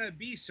you're gonna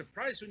be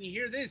surprised when you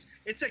hear this.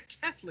 It's a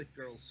Catholic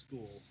girls'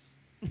 school.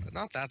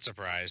 Not that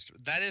surprised.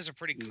 That is a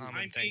pretty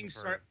common thing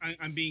for...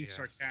 I'm being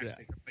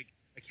sarcastic. Yeah. Like,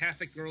 a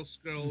Catholic girls'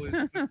 school is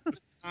one of the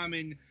most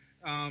common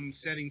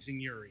settings in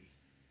Yuri.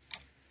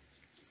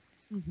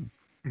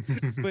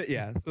 But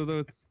yeah, so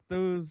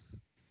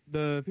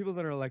the people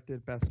that are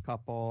elected best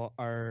couple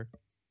are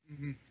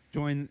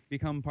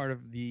become part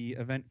of the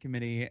event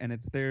committee, and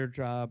it's their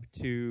job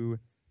to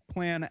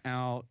plan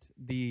out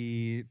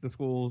the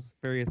school's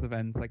various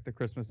events, like the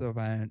Christmas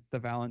event, the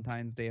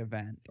Valentine's Day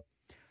event.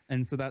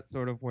 And so that's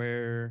sort of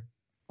where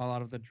a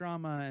lot of the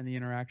drama and the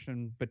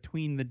interaction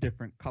between the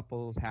different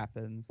couples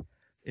happens,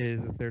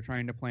 is they're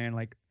trying to plan,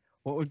 like,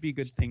 what would be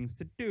good things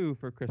to do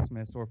for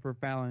Christmas or for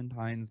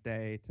Valentine's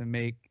Day to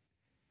make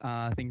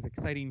things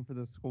exciting for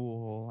the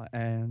school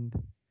and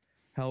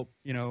help,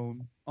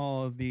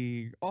 all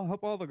the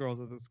girls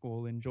of the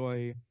school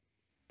enjoy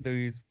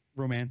these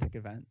romantic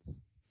events.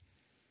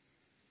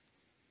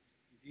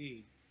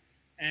 Indeed.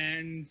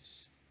 And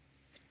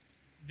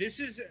this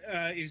is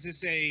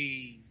this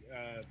a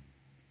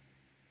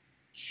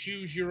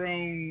choose your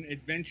own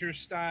adventure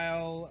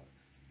style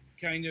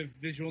kind of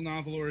visual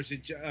novel, or is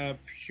it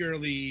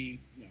purely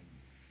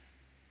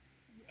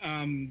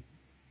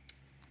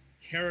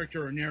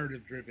character or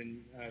narrative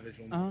driven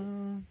visual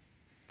novel?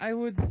 I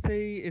would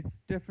say it's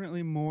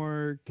definitely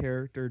more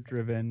character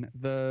driven.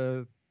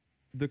 The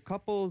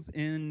couples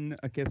in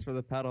A Kiss for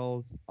the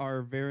Petals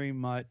are very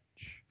much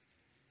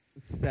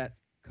set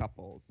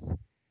couples.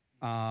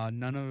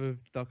 None of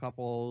the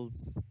couples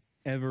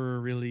ever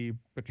really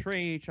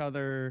betray each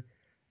other,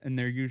 and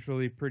they're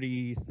usually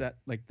pretty set.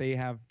 Like, they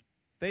have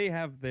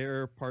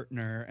their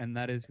partner, and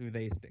that is who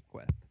they stick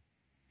with.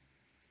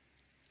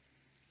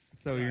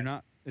 So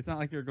right. It's not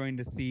like you're going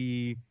to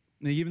see,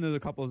 even though the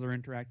couples are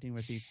interacting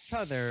with each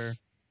other,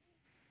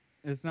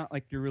 it's not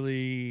like you're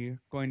really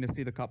going to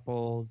see the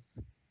couples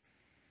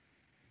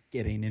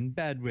getting in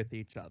bed with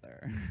each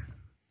other.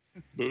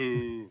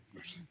 Boo.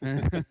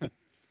 Yeah.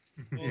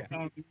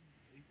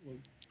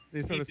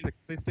 They sort of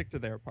stick to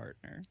their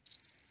partner.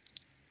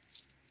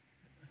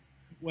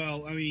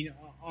 Well, I mean,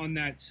 on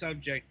that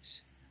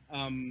subject,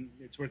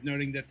 it's worth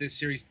noting that this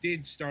series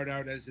did start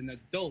out as an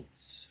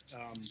adult's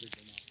visual novel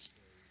series.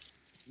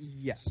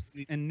 Yes,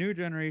 and New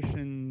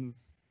Generations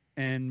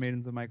and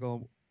Maidens of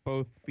Michael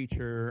both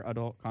feature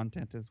adult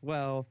content as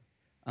well.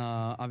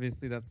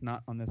 Obviously, that's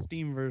not on the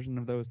Steam version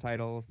of those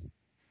titles,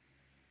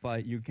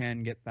 but you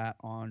can get that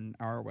on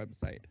our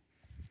website.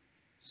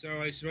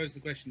 So I suppose the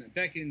question that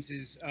beckons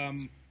is,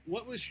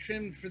 what was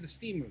trimmed for the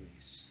Steam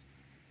release?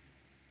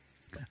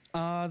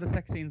 The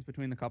sex scenes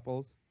between the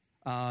couples.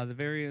 The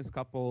various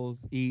couples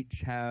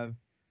each have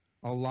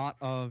a lot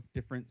of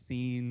different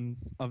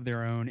scenes of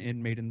their own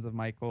in Maidens of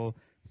Michael,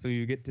 so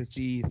you get to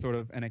see sort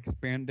of an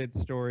expanded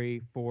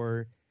story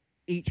for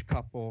each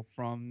couple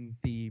from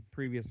the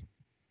previous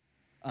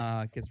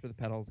Kiss for the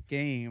Petals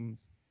games.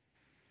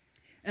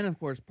 And of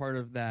course, part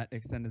of that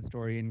extended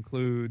story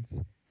includes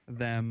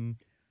them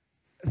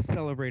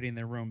celebrating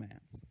their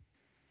romance.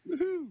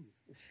 Woohoo!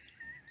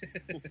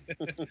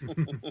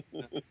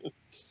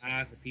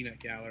 The peanut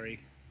gallery.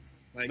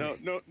 Like,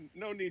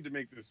 no need to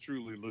make this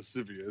truly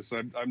lascivious.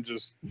 I'm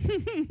just.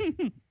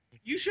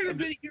 You should have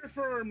been here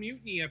for our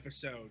mutiny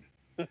episode.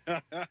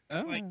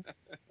 Like,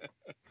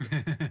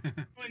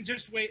 and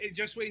just wait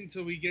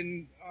until we get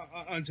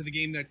onto the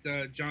game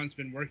that John's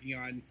been working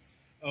on.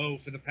 Oh,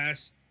 for the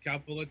past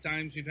couple of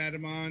times we've had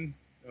him on.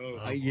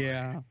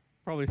 Yeah,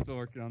 probably still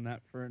working on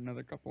that for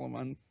another couple of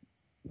months.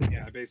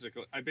 Yeah, I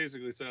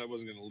basically said I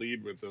wasn't going to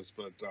lead with this,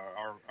 but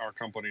our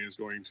company is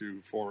going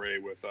to foray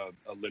with a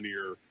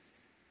linear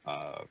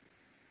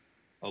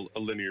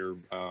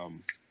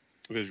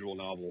visual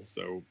novel.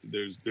 So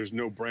there's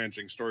no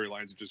branching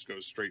storylines; it just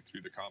goes straight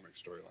through the comic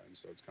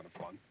storylines. So it's kind of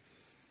fun.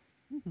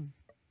 Mm-hmm.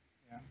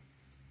 Yeah.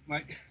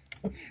 Like,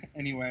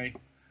 anyway.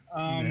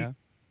 Yeah.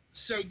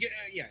 So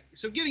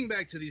getting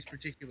back to these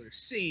particular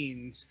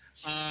scenes,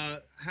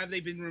 have they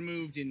been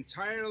removed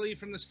entirely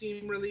from the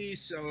Steam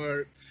release,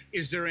 or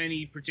is there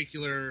any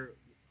particular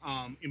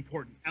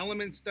important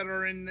elements that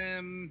are in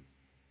them?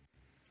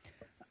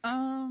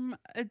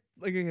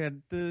 Like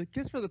again, the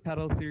Kiss for the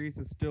Pedal series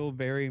is still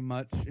very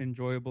much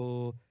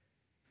enjoyable,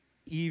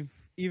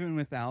 even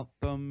without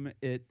them.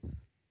 It's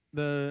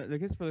the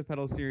Kiss for the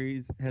Pedal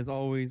series has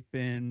always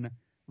been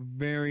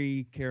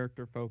very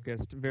character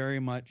focused, very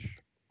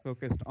much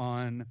focused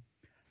on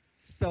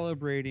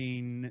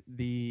celebrating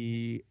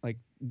the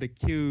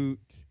cute,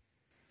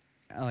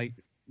 like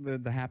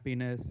the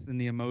happiness and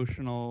the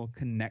emotional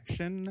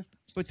connection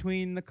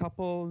between the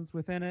couples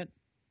within it.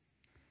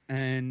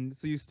 And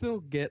so you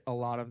still get a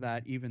lot of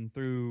that even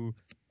through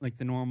like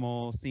the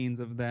normal scenes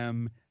of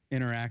them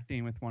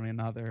interacting with one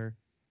another.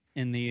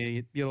 In the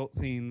adult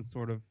scenes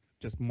sort of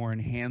just more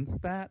enhance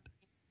that.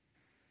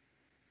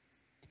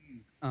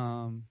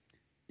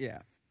 Yeah.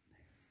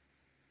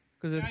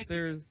 Because if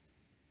there's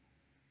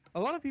a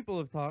lot of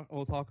people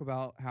will talk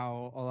about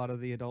how a lot of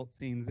the adult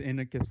scenes in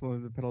a Kiss for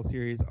the Pedal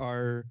series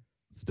are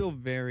still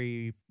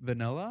very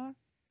vanilla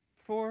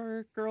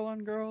for girl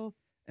on girl,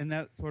 and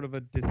that's sort of a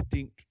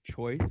distinct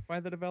choice by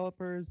the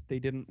developers. They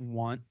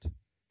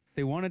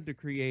wanted to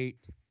create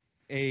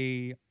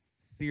a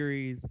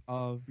series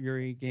of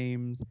Yuri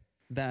games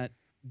that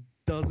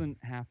doesn't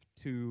have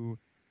to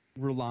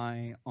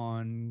rely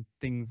on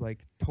things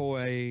like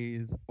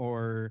toys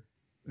or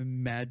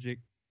magic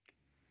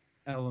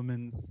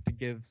elements to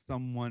give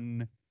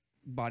someone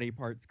body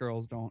parts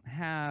girls don't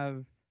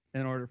have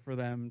in order for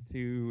them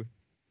to,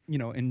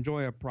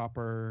 enjoy a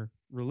proper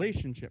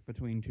relationship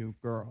between two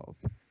girls.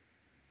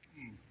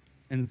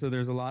 And so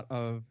there's a lot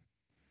of,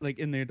 like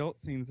in the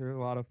adult scenes, there's a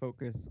lot of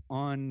focus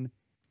on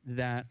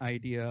that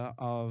idea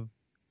of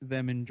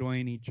them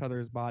enjoying each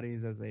other's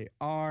bodies as they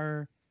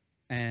are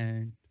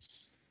and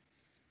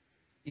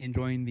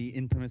enjoying the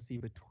intimacy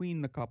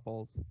between the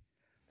couples.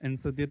 And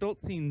so the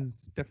adult scenes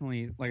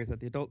definitely, like I said,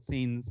 the adult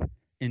scenes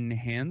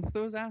enhance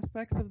those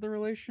aspects of the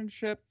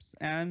relationships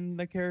and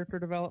the character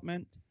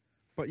development,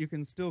 but you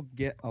can still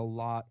get a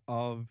lot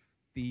of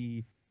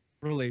the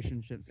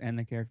relationships and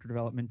the character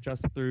development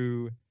just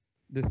through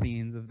the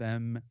scenes of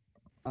them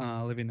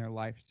living their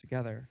lives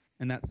together.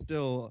 And that's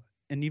still,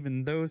 and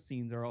even those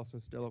scenes are also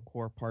still a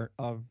core part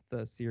of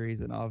the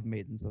series and of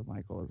Maidens of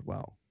Michael as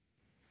well.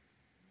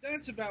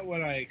 That's about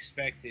what I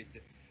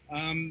expected.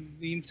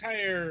 The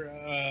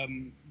entire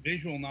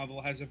visual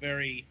novel has a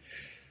very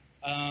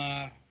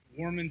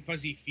warm and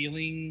fuzzy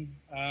feeling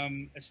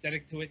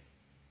aesthetic to it.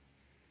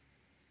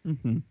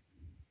 Mm-hmm.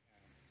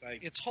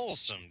 It's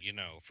wholesome,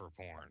 for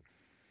porn.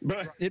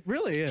 But it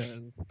really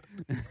is.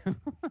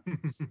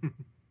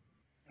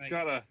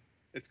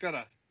 It's got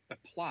a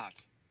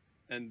plot,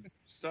 and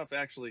stuff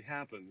actually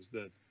happens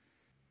that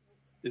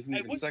isn't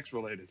even sex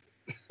related.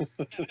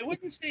 I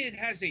wouldn't say it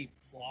has a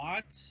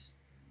plot.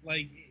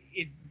 Like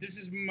this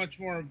is much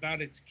more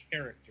about its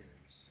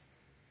characters.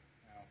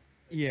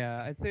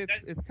 Yeah, I'd say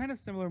it's kind of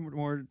similar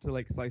more to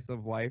like slice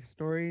of life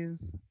stories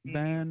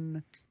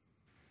than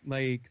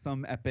like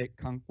some epic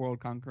world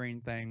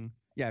conquering thing.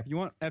 Yeah, if you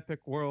want epic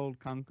world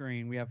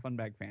conquering, we have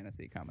Funbag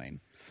Fantasy coming.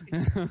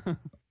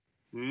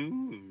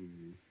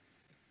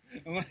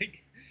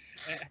 Like,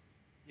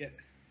 yeah,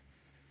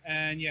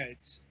 and yeah,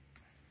 it's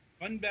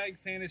Funbag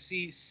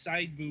Fantasy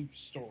Side Boob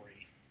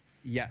Story.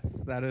 Yes,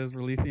 that is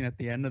releasing at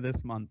the end of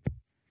this month.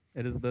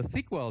 It is the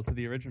sequel to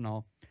the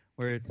original,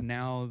 where it's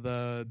now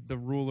the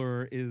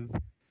ruler is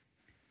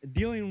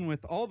dealing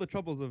with all the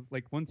troubles of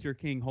like once you're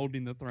king,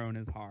 holding the throne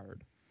is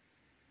hard.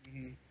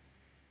 Mm-hmm.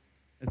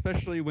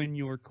 Especially when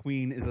your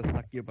queen is a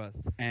succubus,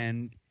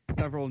 and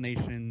several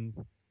nations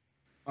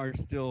are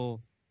still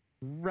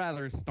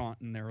rather staunch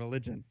in their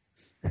religion.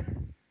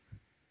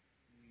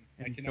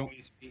 I can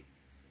always be.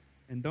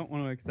 And don't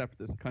want to accept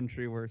this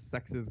country where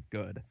sex is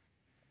good.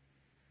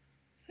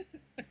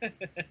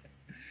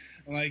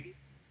 Like,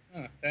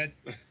 that.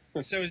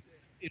 So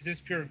is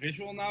this pure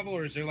visual novel,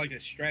 or is there like a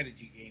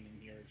strategy game in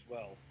here as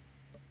well?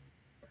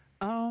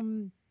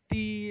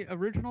 The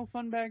original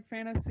Funbag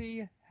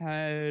Fantasy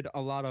had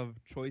a lot of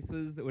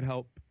choices that would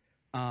help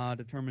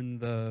determine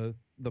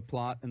the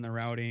plot and the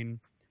routing.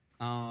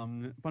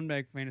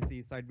 Funbag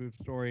Fantasy Side Boob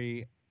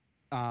Story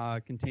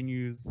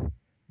continues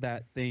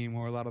that theme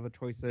where a lot of the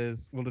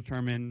choices will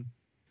determine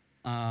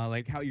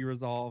like how you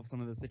resolve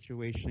some of the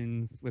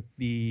situations with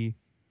the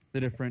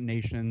different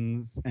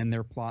nations and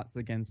their plots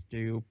against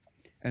you.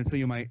 And so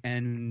you might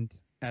end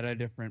at a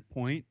different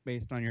point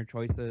based on your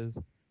choices,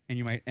 and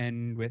you might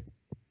end with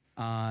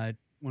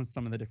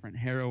some of the different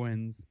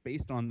heroines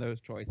based on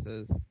those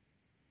choices.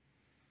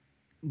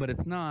 But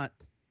it's not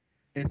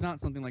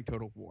something like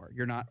Total War.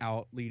 You're not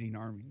out leading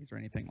armies or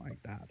anything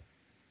like that.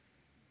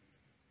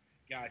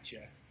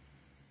 Gotcha.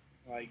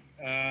 Like,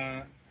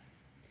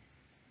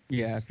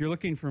 yeah, if you're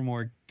looking for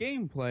more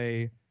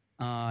gameplay,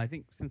 I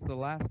think since the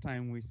last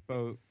time we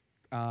spoke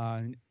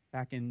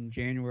back in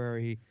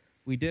January,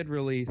 we did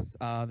release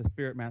the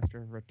Spirit Master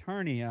of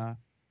Returnia,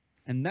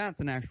 and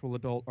that's an actual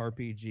adult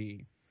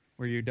RPG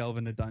where you delve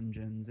into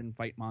dungeons and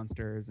fight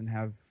monsters and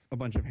have a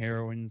bunch of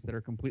heroines that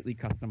are completely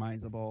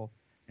customizable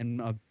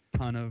and a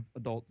ton of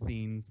adult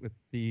scenes with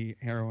the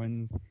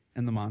heroines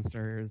and the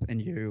monsters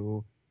and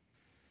you.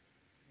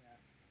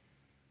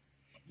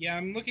 Yeah,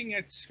 I'm looking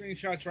at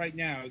screenshots right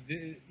now.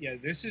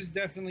 This is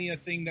definitely a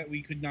thing that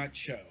we could not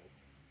show.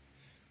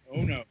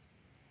 Oh no.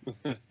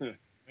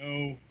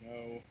 No.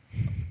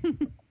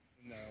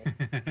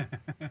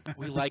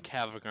 We like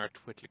having our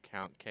Twitch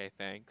account, okay,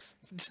 thanks.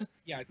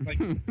 Yeah, it's like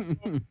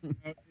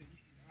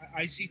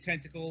I see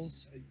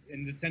tentacles,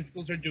 and the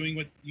tentacles are doing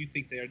what you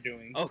think they are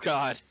doing. Oh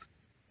god.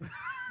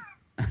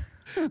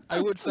 I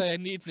would say I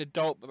need an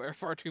adult, but there are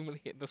far too many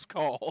in this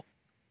call.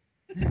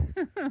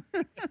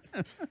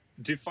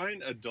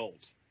 Define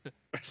adult.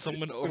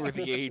 Someone over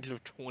the age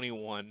of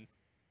 21.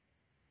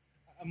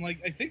 I'm like,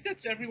 I think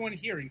that's everyone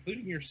here,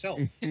 including yourself.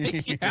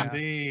 Yeah.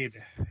 Indeed.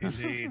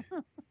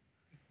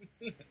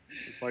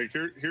 It's like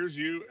here's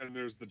you, and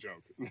there's the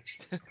joke.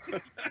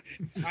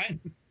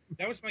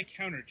 That was my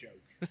counter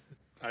joke.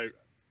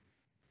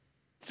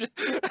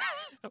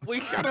 We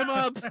shut him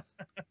up.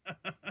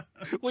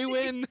 We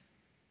win.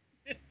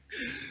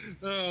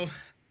 Oh,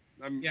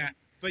 yeah,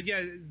 but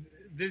yeah,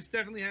 this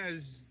definitely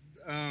has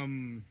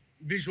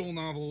visual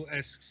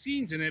novel-esque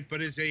scenes in it,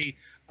 but it's a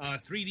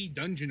 3D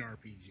dungeon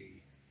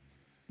RPG.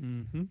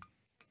 Mm-hmm.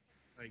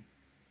 Like,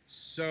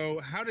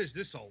 so how does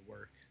this all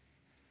work?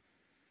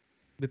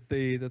 With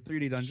the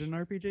 3D dungeon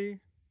RPG?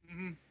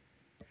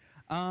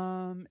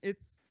 Mm-hmm.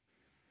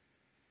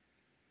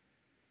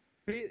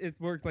 It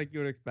works like you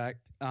would expect.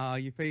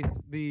 You face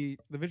the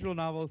visual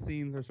novel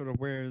scenes are sort of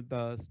where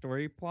the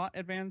story plot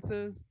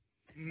advances,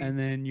 and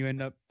then you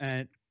end up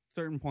at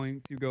certain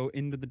points. You go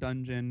into the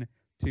dungeon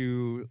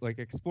to like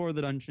explore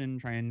the dungeon,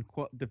 try and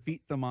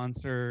defeat the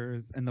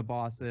monsters and the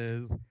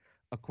bosses,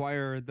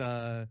 acquire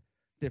the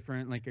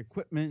different like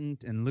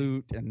equipment and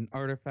loot and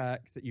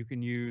artifacts that you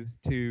can use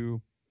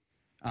to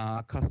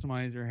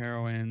customize your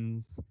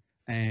heroines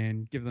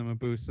and give them a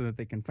boost so that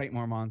they can fight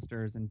more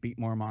monsters and beat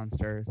more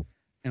monsters.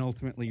 And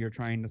ultimately, you're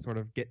trying to sort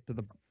of get to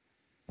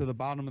the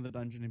bottom of the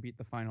dungeon and beat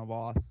the final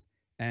boss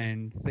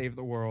and save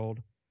the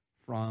world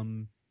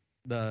from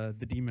the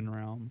demon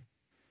realm.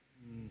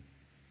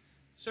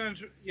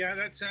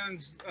 That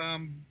sounds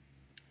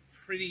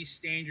pretty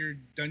standard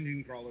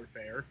dungeon crawler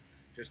fare.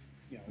 Just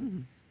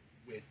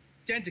with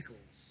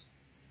tentacles,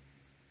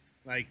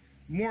 like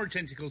more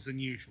tentacles than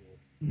usual.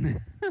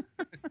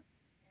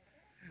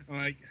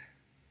 Like,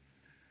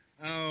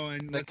 oh,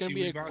 and that can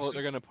be a quote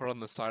they're gonna put on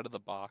the side of the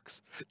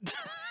box.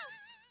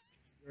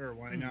 Sure,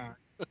 why not?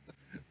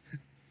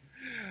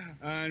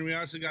 And we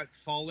also got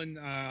Fallen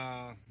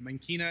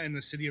Mankina in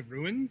the City of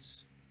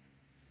Ruins.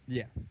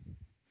 Yes.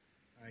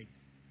 Like,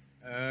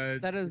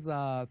 that's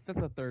a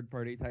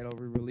third-party title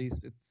we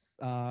released. It's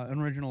an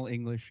original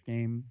English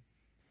game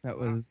that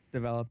was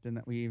developed and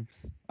that we've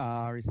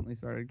recently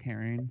started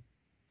carrying.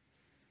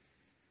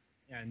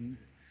 And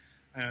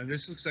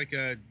this looks like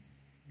a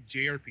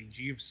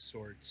JRPG of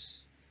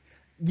sorts.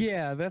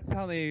 Yeah, that's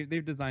how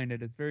they've designed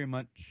it. It's very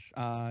much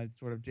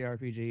sort of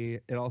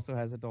JRPG. It also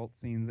has adult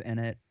scenes in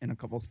it and a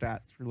couple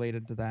stats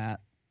related to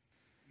that.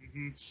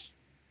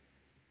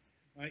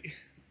 Like,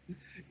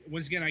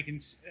 once again, I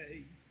can.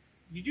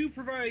 You do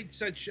provide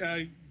such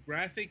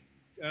graphic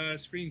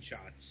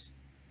screenshots.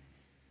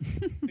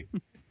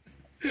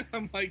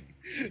 I'm like,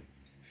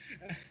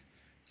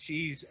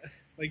 geez,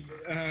 like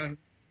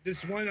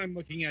this one I'm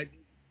looking at.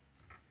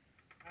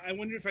 I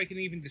wonder if I can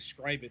even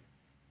describe it.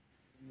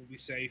 We'll be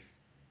safe.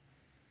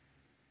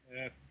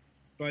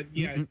 But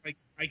yeah, like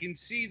I can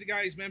see the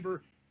guy's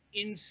member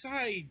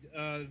inside,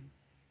 the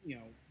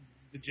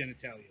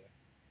genitalia.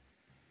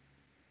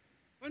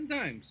 Fun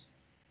times.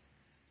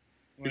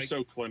 You're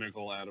so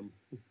clinical, Adam.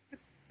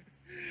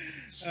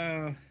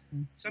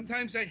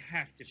 Sometimes I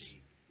have to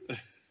be.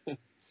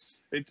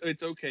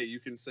 It's okay. You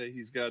can say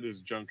he's got his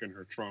junk in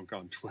her trunk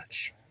on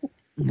Twitch.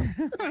 No.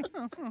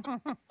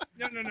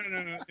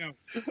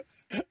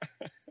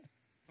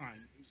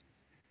 Fine.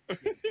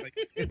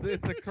 Like,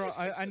 it's a cross.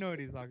 I know what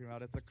he's talking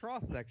about. It's a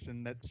cross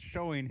section that's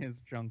showing his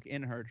junk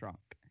in her trunk.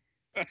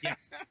 Yeah,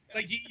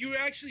 like you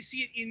actually see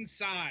it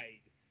inside.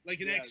 like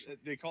an It's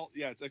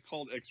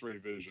called X-ray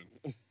vision.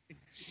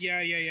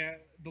 Yeah.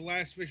 The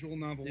last visual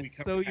novel we It's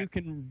covered. so you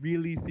can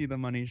really see the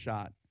money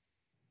shot.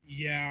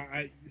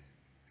 Yeah,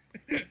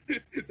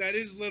 that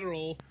is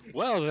literal.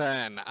 Well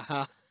then,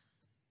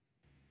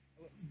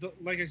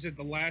 Like I said,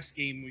 the last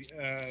game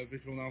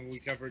visual novel we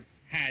covered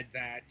had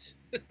that.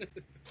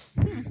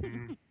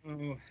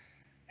 Oh,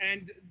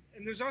 and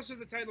there's also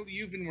the title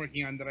you've been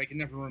working on that I can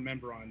never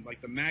remember on,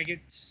 like the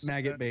maggots.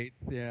 Maggot baits,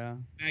 yeah.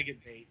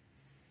 Maggot bait.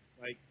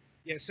 Like,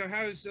 yeah. So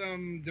how's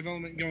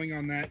development going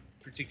on that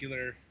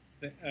particular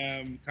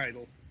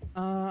title?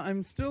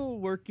 I'm still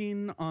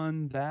working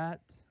on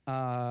that.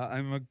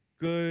 I'm a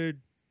good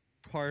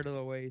part of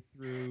the way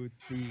through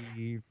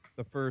the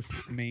first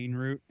main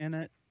route in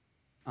it.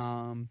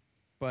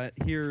 But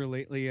here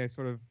lately, I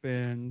sort of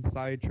been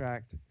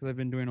sidetracked because I've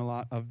been doing a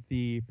lot of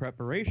the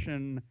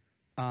preparation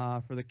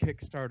for the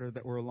Kickstarter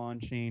that we're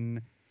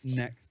launching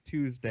next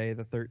Tuesday,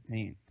 the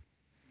 13th.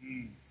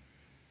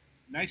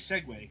 Nice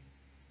segue.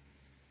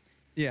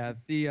 Yeah,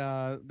 the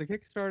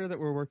Kickstarter that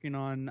we're working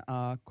on,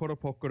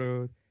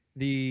 Koropokoro,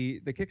 the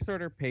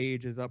Kickstarter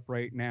page is up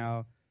right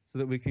now so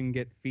that we can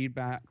get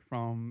feedback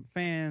from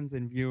fans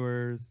and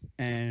viewers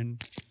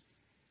and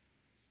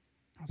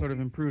sort of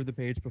improve the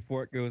page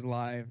before it goes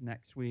live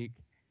next week.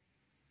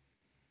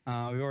 We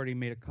already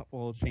made a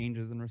couple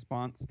changes in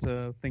response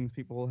to things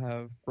people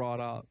have brought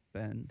up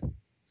and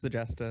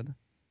suggested.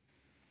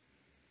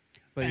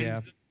 But yeah,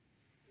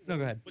 no,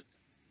 go ahead.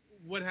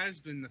 What has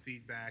been the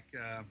feedback?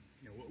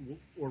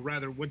 Or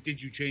rather, what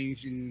did you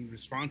change in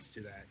response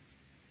to that?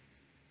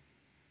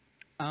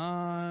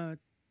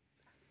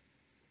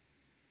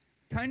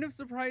 Kind of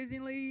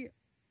surprisingly,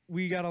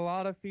 we got a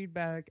lot of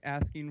feedback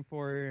asking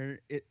for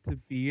it to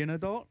be an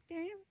adult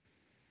game.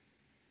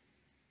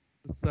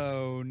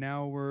 So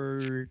now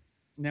we're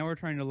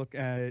trying to look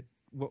at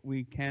what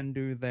we can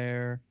do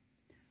there.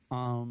 We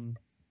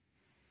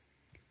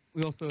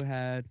also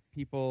had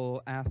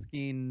people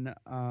asking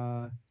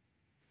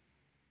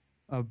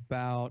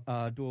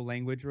about dual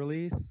language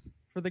release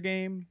for the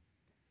game,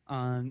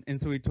 and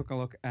so we took a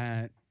look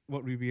at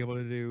what we'd be able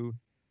to do.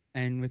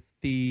 And with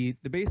the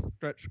base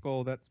stretch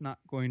goal, that's not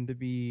going to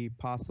be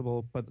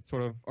possible, but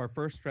sort of our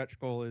first stretch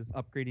goal is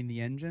upgrading the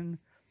engine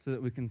so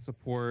that we can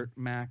support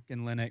Mac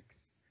and Linux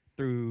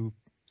through,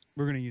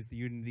 we're going to use the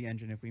Unity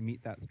engine if we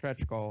meet that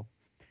stretch goal.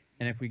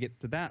 And if we get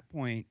to that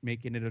point,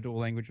 making it a dual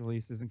language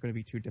release isn't going to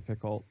be too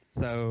difficult.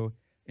 So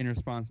in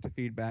response to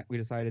feedback, we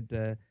decided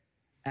to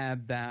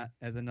add that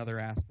as another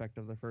aspect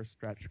of the first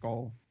stretch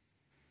goal.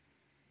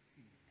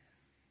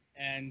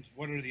 And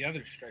what are the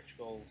other stretch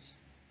goals?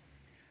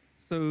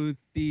 So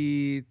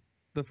the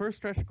first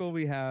stretch goal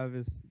we have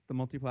is the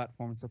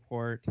multi-platform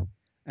support,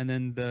 and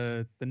then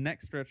the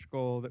next stretch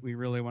goal that we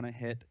really want to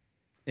hit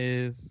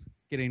is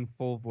getting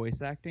full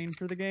voice acting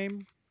for the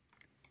game.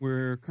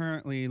 We're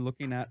currently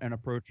looking at and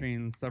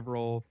approaching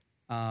several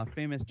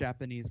famous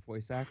Japanese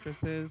voice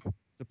actresses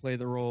to play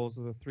the roles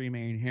of the three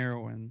main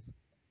heroines,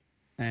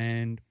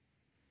 and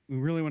we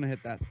really want to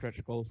hit that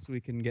stretch goal so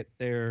we can get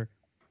their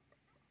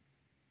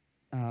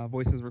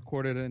voices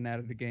recorded and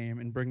added to the game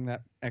and bring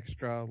that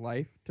extra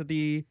life to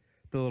the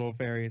little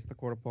fairies, the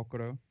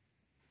Koropokoro.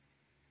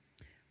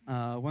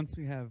 Once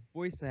we have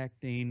voice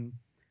acting,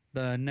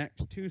 the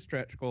next two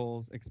stretch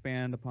goals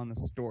expand upon the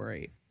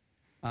story.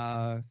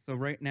 So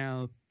right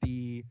now,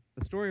 the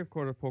story of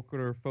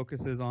Koropokoro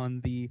focuses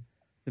on the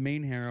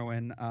main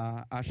heroine,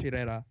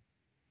 Ashirera,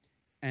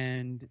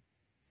 and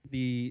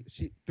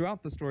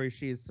throughout the story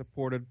she is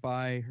supported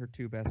by her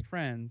two best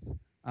friends,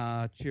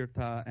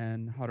 Chirta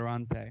and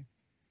Haruante.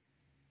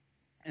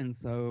 And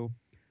so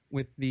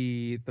with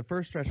the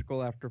first stretch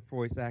goal after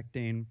voice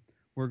acting,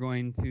 we're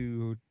going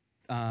to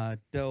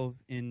delve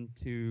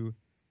into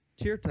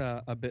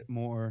Chirta a bit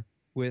more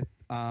with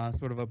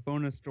sort of a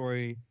bonus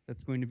story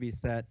that's going to be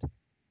set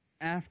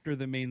after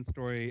the main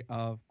story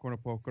of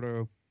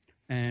Koropokoro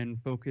and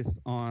focus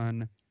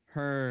on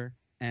her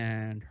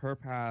and her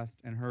past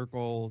and her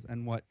goals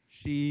and what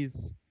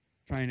she's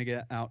trying to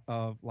get out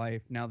of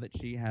life now that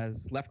she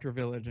has left her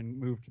village and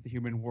moved to the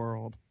human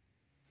world.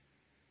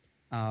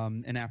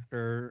 And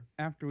after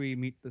we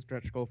meet the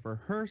stretch goal for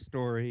her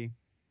story,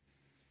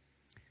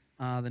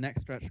 the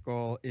next stretch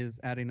goal is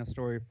adding a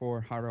story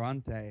for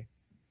Haruante,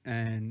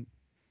 and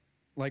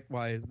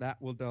likewise that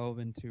will delve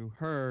into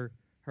her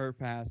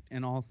past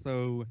and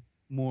also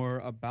more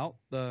about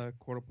the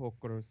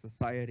Koropokoro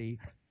society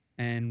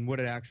and what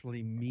it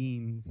actually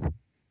means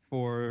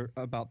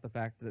about the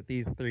fact that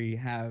these three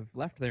have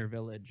left their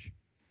village,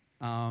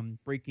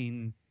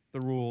 breaking the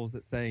rules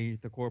that say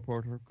the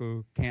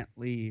Koropokoro can't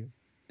leave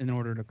in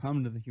order to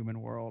come to the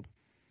human world.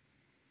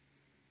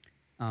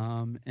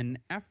 And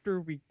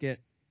after we get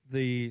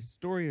the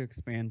story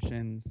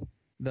expansions,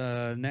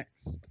 the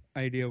next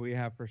idea we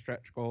have for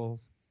stretch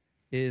goals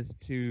is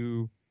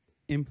to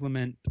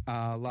implement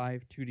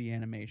live 2D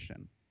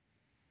animation.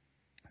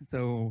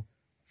 So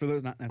for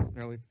those not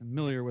necessarily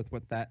familiar with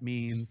what that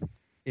means,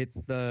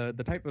 it's the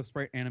type of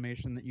sprite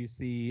animation that you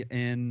see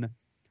in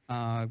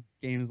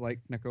games like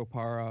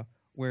Nekopara,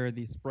 where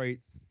the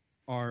sprites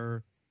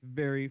are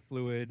very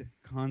fluid,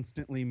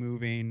 constantly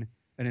moving,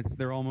 and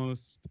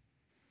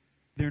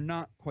they're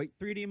not quite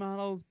 3D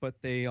models, but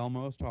they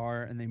almost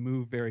are, and they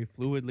move very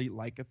fluidly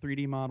like a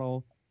 3D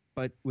model,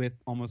 but with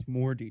almost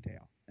more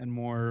detail and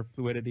more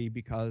fluidity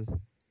because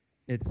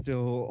it's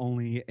still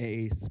only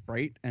a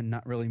sprite and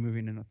not really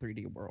moving in a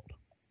 3D world.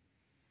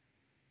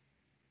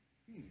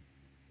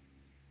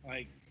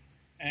 Like,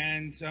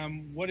 and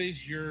what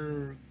is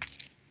your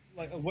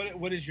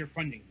what is your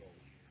funding goal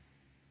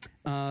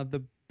here?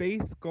 The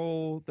base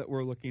goal that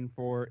we're looking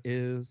for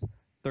is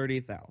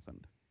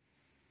 30,000.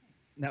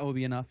 That will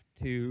be enough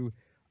to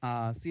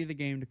see the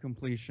game to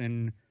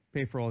completion,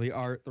 pay for all the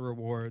art, the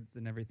rewards,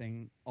 and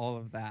everything, all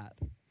of that.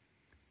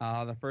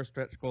 The first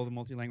stretch goal, the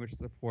multi-language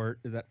support,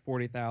 is at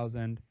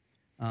 40,000.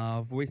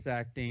 Voice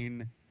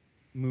acting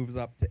moves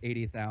up to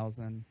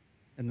 80,000,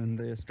 and then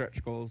the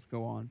stretch goals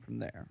go on from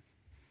there.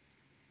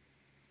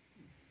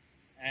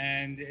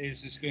 And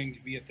is this going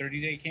to be a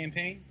 30-day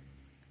campaign?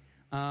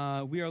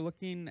 We are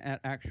looking at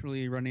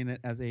actually running it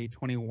as a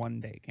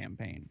 21-day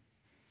campaign.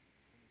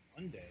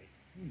 1 day.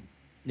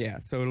 Yeah,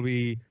 so it'll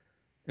be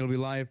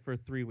live for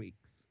 3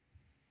 weeks.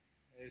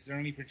 Is there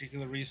any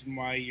particular reason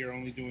why you're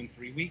only doing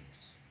 3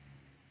 weeks?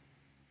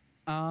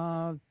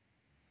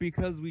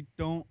 Because we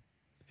don't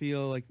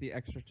feel like the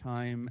extra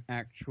time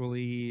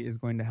actually is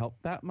going to help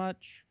that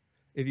much.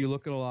 If you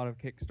look at a lot of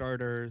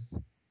Kickstarters,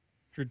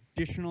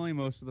 traditionally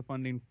most of the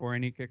funding for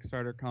any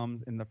Kickstarter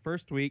comes in the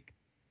first week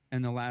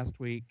and the last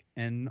week,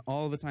 and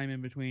all the time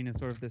in between is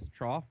sort of this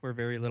trough where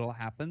very little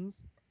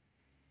happens.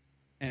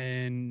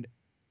 And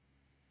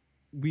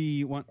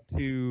we want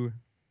to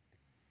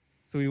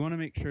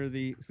make sure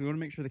the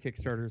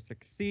Kickstarter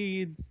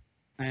succeeds,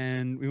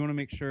 and we want to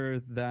make sure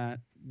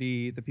that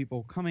the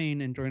people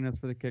coming and joining us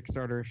for the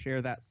Kickstarter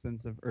share that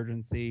sense of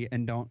urgency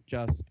and don't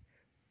just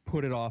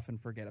put it off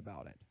and forget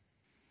about it.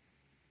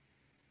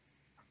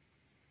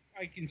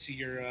 I can see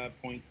your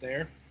point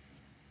there,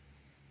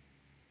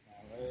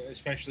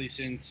 especially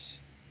since,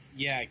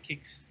 yeah,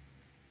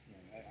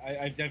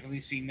 I've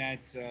definitely seen that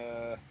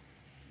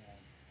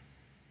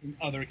in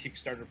other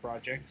Kickstarter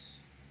projects.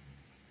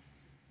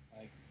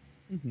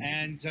 Mm-hmm.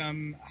 And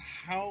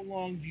how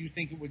long do you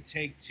think it would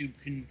take to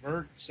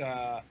convert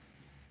Koro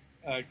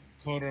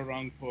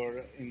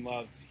Rangpur in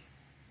Love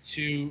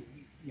to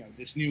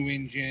this new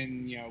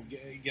engine?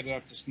 Get it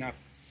up to snuff.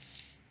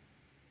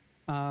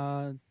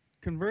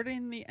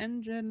 Converting the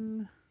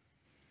engine,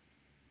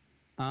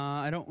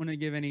 I don't want to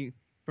give any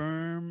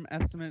firm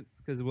estimates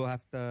because we'll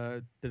have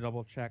to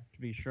double check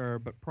to be sure,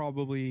 but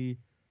probably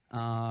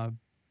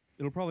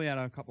it'll probably add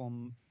a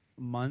couple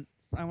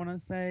months, I want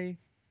to say.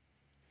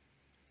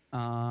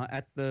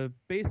 At the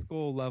base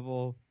goal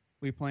level,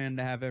 we plan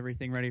to have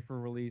everything ready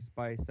for release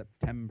by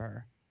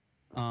September.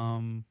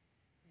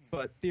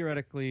 But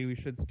theoretically, we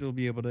should still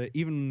be able to,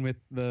 even with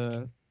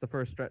the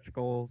first stretch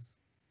goals,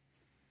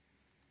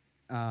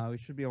 we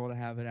should be able to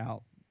have it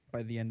out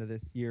by the end of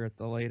this year at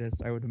the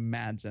latest, I would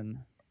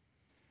imagine.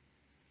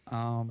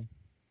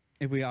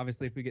 If we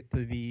get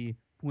to the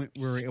point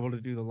where we're able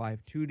to do the live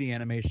 2D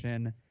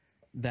animation,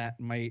 that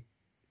might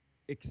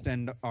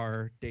extend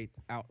our dates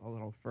out a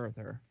little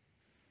further.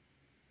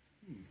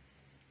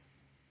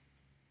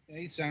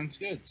 Hey, sounds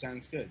good.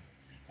 Sounds good.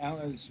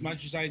 As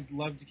much as I'd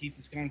love to keep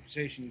this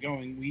conversation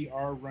going, we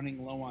are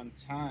running low on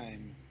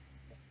time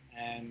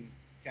and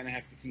kind of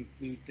have to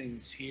conclude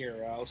things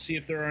here. I'll see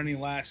if there are any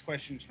last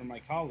questions from my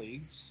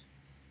colleagues.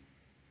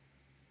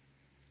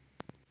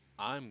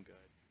 I'm good.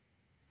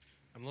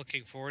 I'm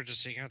looking forward to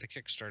seeing how the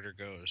Kickstarter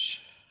goes.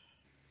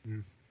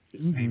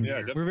 Mm-hmm.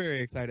 Yeah, we're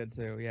very excited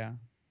too. Yeah.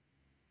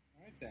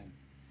 All right then.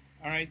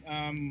 All right.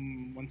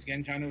 Once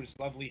again, John, it was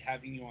lovely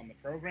having you on the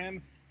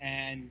program,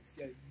 and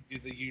do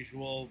the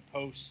usual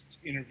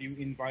post-interview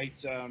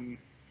invite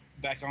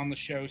back on the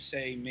show,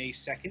 say May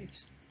 2nd.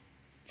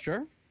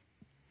 Sure.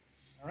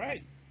 All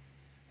right.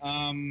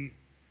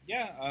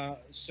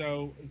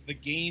 So the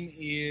game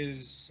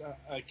is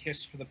A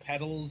Kiss for the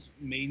Petals,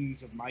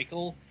 Maidens of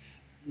Michael.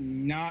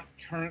 Not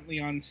currently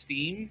on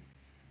Steam,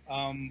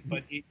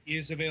 but it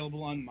is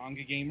available on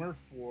Manga Gamer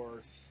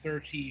for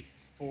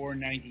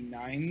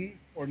 $34.99,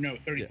 or no,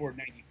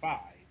 $34.95.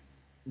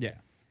 Yeah,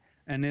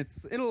 and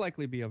it'll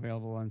likely be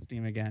available on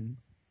Steam again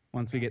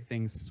once we get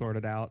things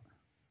sorted out.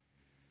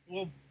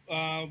 We'll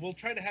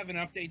try to have an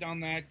update on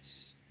that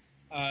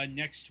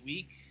next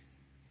week.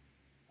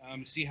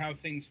 See how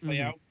things play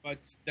out, but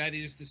that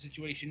is the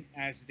situation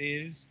as it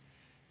is.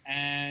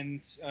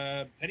 And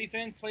Petty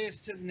Fan, play us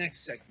to the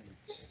next segment.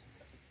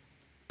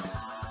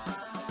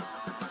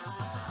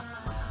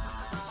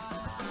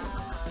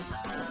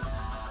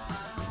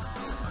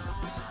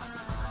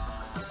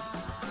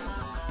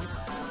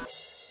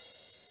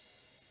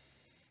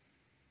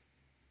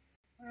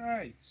 All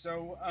right,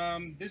 so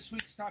this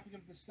week's topic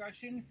of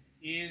discussion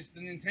is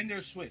the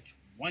Nintendo Switch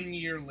 1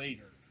 year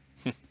later.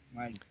 What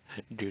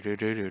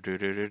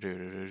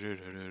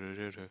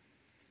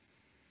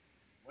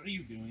are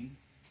you doing?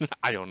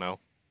 I don't know.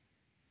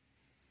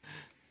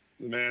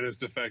 The man is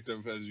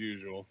defective as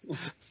usual.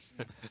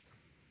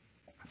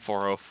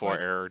 404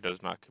 error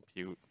does not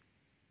compute.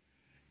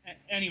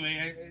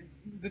 Anyway,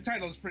 the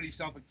title is pretty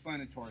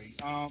self-explanatory.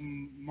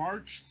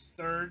 March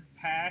 3rd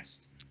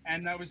passed,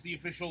 and that was the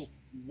official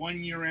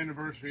 1-year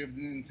anniversary of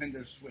the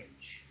Nintendo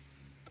Switch.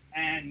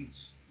 And,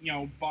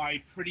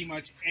 by pretty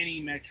much any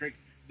metric,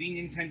 the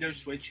Nintendo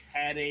Switch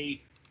had an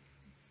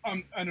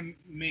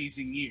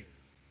amazing year.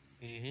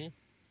 Mm-hmm.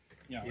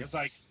 It's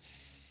like,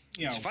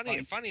 it's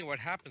funny what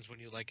happens when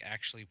you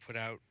actually put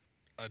out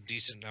a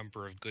decent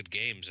number of good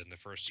games in the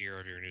first year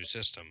of your new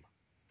system.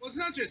 Well, it's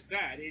not just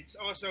that. It's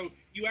also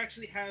you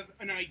actually have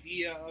an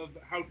idea of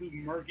how to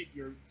market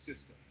your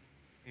system,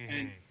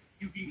 and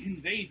you can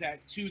convey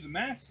that to the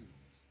masses.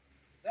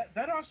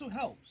 That also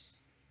helps,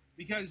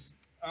 because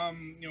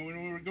when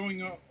we were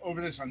going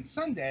over this on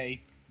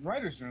Sunday,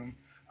 writers' room,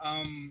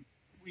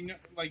 we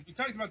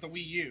talked about the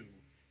Wii U,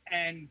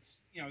 and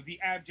the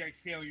abject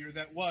failure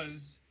that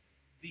was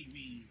the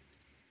Wii U,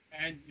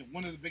 and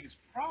one of the biggest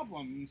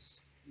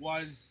problems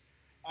was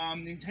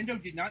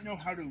Nintendo did not know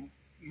how to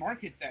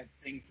market that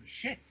thing for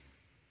shit.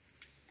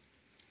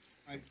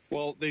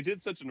 Well, they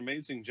did such an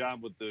amazing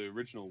job with the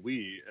original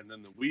Wii, and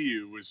then the Wii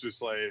U was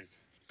just like,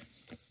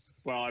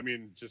 well, I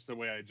mean, just the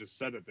way I just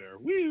said it there,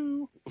 Wii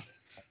U.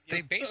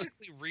 They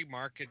basically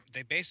marketed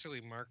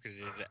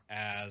it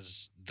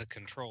as the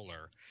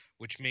controller,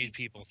 which made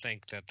people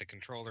think that the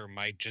controller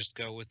might just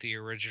go with the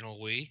original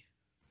Wii.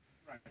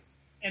 Right,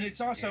 and it's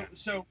also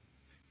so.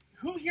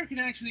 Who here can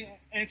actually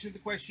answer the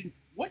question?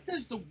 What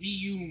does the Wii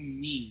U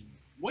mean?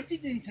 What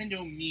did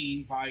Nintendo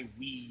mean by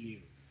Wii U?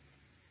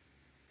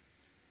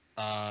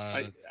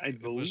 I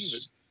believe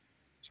it.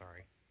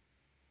 Sorry.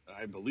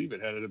 I believe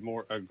it had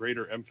a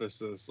greater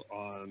emphasis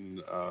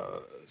on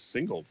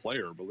single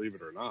player. Believe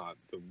it or not,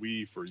 the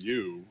Wii for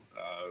You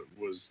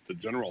was the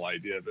general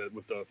idea that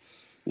with the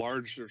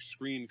larger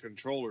screen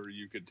controller,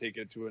 you could take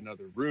it to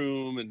another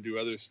room and do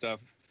other stuff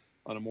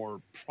on a more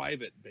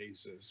private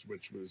basis,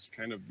 which was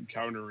kind of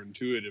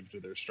counterintuitive to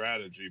their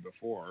strategy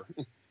before.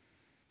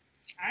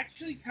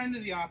 Actually, kind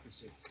of the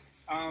opposite.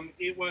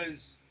 It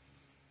was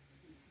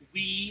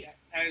we,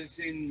 as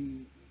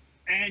in,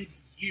 and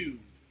you,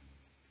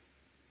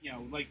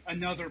 like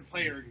another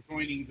player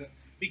joining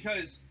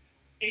because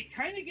it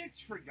kind of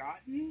gets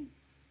forgotten,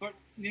 but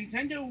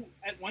Nintendo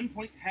at one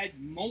point had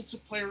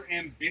multiplayer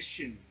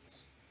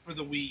ambitions for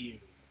the Wii U,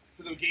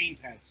 for the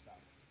gamepad stuff.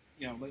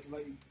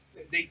 Like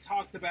they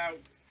talked about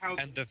how.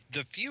 And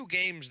the few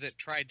games that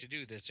tried to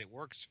do this, it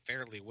works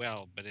fairly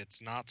well, but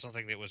it's not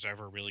something that was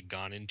ever really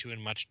gone into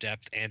in much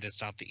depth, and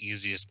it's not the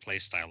easiest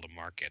playstyle to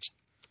market.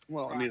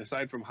 Well, I mean,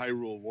 aside from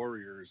Hyrule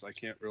Warriors, I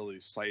can't really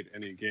cite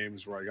any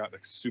games where I got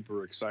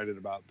super excited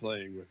about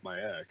playing with my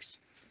ex.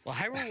 Well,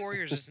 Hyrule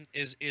Warriors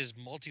is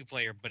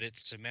multiplayer, but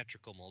it's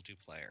symmetrical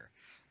multiplayer.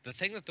 The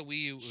thing that the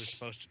Wii U was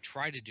supposed to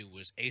try to do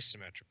was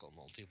asymmetrical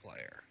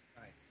multiplayer.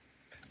 Right.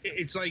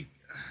 It's like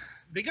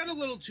they got a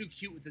little too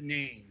cute with the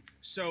name.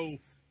 So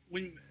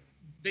when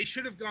they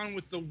should have gone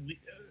with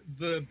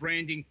the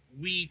branding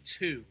Wii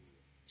 2,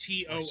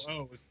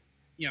 TOO.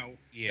 Yeah,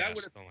 that would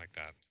something like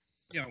that.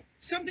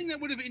 Something that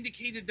would have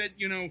indicated that,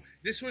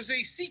 this was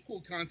a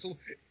sequel console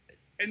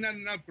and not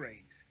an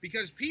upgrade.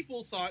 Because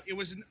people thought it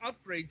was an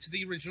upgrade to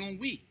the original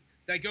Wii.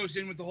 That goes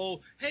in with the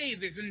whole, hey,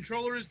 the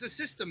controller is the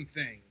system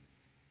thing.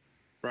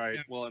 Right.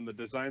 Yeah. Well, and the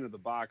design of the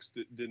box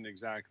didn't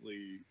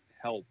exactly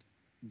help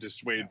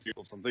dissuade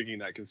people from thinking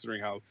that,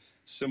 considering how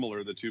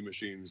similar the two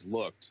machines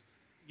looked.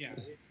 Yeah.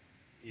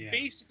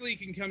 Basically, it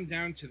can come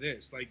down to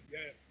this. Like,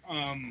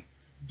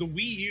 the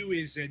Wii U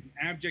is an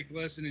abject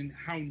lesson in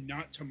how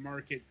not to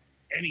market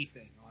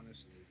anything,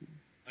 honestly.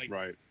 Like,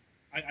 right.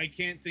 I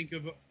can't think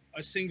of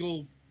a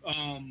single,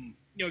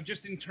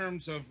 just in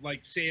terms of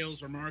like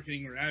sales or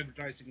marketing or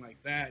advertising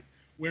like that,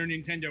 where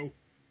Nintendo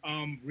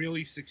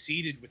really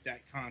succeeded with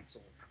that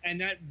console. And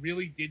that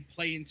really did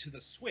play into the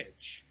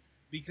Switch,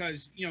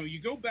 because, you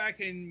go back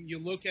and you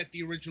look at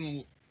the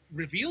original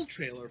reveal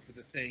trailer for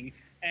the thing,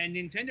 and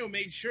Nintendo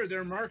made sure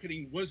their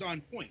marketing was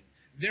on point.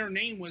 Their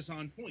name was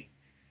on point.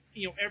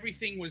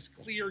 Everything was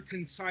clear,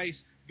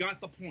 concise,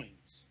 got the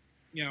points.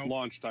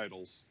 Launch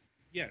titles.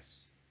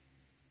 Yes.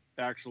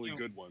 Actually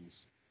good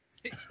ones.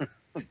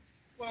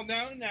 Well,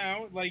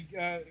 now, like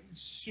New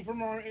Super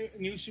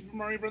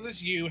Mario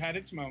Brothers U had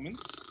its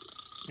moments.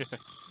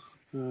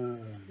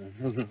 I'm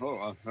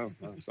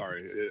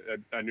sorry.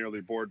 I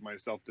nearly bored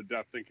myself to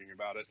death thinking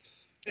about it.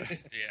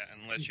 Yeah,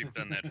 unless you've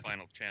done that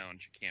final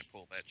challenge, you can't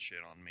pull that shit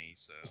on me,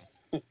 so.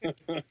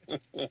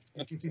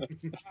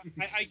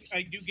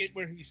 I do get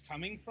where he's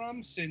coming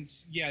from,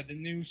 since, the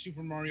new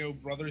Super Mario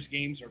Brothers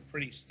games are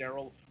pretty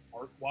sterile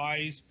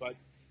art-wise, but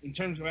in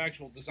terms of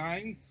actual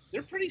design,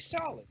 they're pretty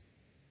solid.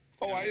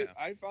 Oh,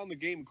 I found the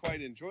game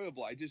quite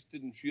enjoyable. I just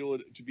didn't feel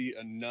it to be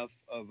enough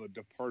of a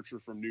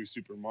departure from New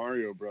Super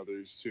Mario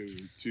Brothers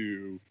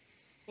to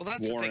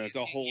warrant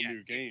a whole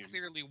new game. It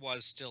clearly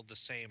was still the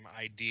same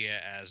idea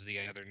as the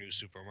other new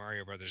Super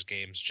Mario Brothers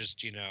games,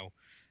 just,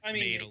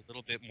 made a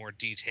little bit more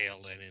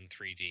detail and in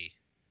 3D.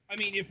 I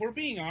mean, if we're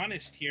being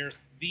honest here,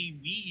 the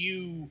Wii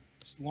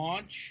U's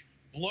launch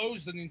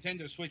blows the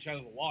Nintendo Switch out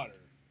of the water.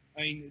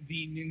 I mean,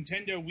 the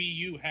Nintendo Wii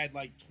U had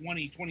like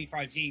 20,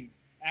 25 games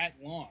at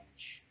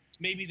launch.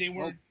 Maybe they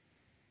weren't.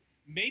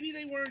 Maybe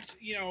they weren't.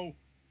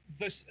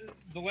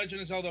 The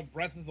Legend of Zelda: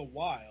 Breath of the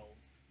Wild,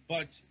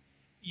 but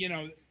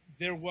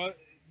there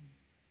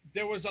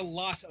was a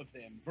lot of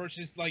them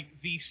versus like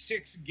the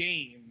 6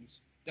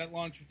 games that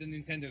launched with the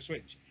Nintendo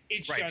Switch.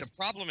 It's right. Just, the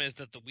problem is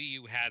that the Wii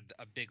U had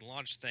a big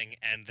launch thing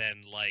and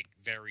then like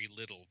very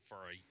little for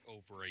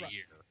over a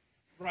year.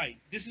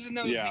 Right. This is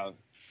another. Yeah.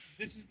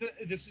 This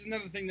is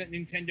another thing that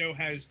Nintendo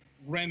has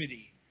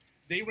remedied.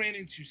 They ran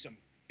into some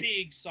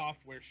big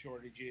software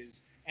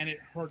shortages, and it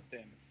hurt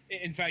them.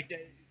 In fact,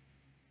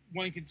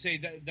 one could say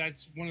that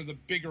that's one of the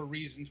bigger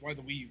reasons why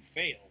the Wii U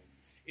failed,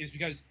 is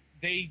because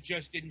they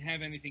just didn't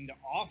have anything to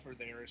offer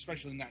there,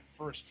 especially in that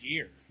first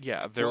year.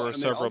 Yeah, there were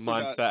several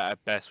months that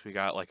at best we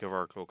got like a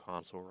virtual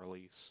console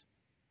release.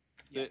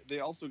 They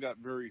also got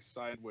very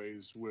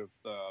sideways with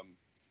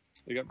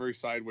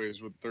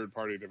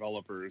third-party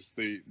developers.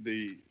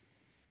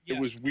 It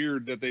was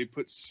weird that they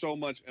put so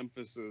much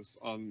emphasis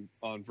on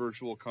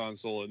virtual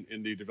console and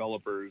indie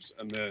developers,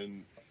 and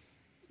then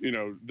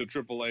the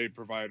AAA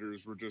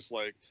providers were just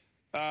like,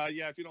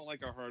 yeah, if you don't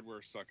like our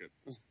hardware, suck it.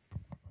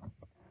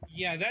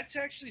 Yeah, that's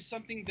actually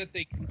something that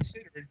they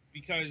considered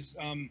because,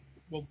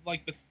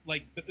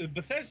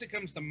 Bethesda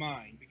comes to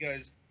mind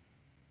because,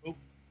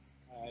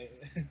 I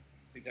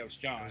think that was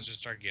John. It was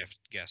just our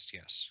guest,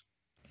 yes.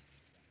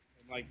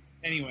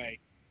 Anyway,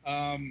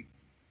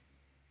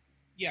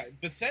 yeah,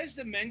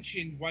 Bethesda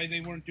mentioned why they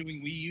weren't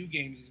doing Wii U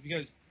games is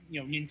because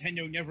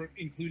Nintendo never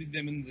included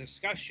them in the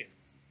discussion,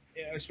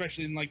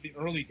 especially in like the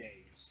early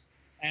days,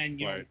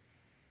 and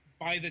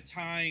by the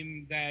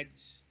time that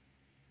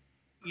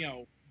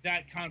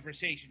that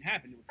conversation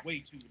happened, it was way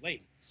too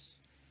late.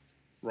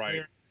 Right.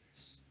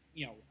 Whereas,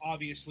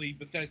 obviously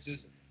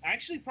Bethesda's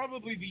actually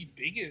probably the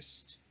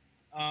biggest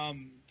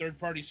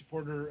third-party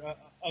supporter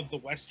of the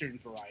Western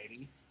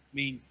variety. I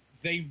mean,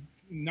 they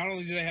not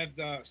only do they have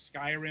the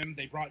Skyrim,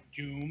 they brought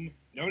Doom.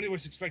 Nobody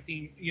was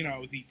expecting,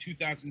 the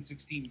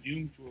 2016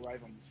 Doom to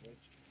arrive on the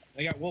Switch.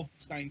 They got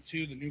Wolfenstein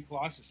 2, the new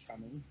Colossus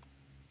coming.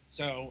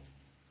 So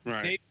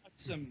they've got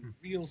some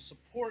real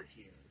support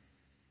here.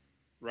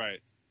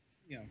 Right.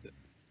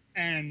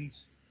 And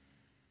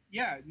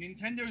yeah,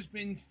 Nintendo's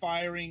been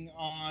firing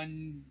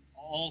on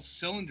all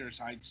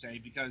cylinders, I'd say,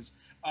 because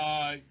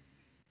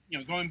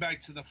going back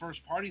to the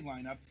first party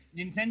lineup,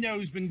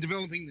 Nintendo's been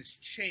developing this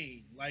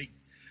chain.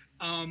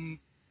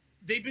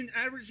 They've been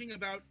averaging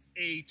about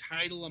a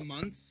title a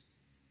month,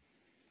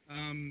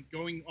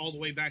 going all the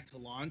way back to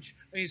launch.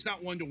 I mean, it's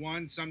not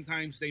 1-to-1.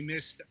 Sometimes they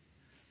missed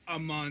a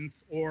month,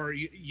 or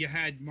you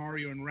had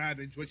Mario and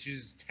Rabbids, which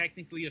is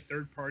technically a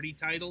third-party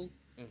title,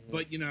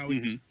 but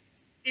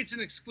it's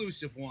an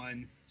exclusive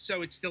one,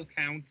 so it still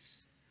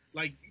counts.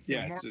 Mario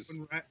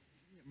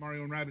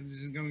and Rabbids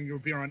isn't going to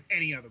appear on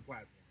any other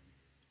platform.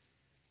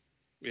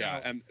 Yeah,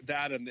 and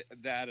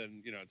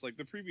it's like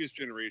the previous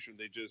generation.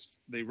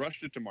 They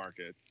rushed it to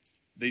market.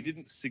 They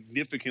didn't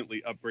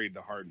significantly upgrade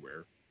the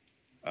hardware.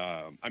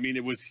 I mean,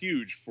 it was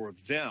huge for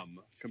them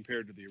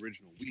compared to the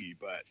original Wii,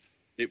 but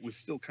it was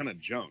still kind of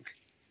junk.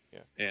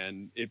 Yeah,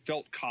 and it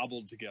felt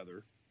cobbled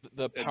together.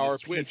 The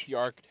PowerPC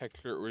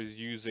architecture it was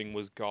using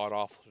was god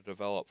awful to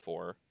develop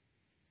for.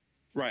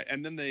 Right,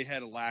 and then they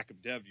had a lack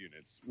of dev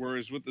units.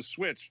 Whereas with the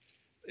Switch,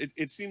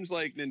 it seems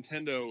like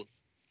Nintendo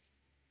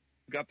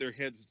got their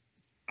heads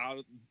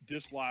out,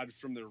 dislodged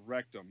from their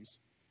rectums,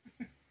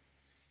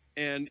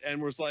 and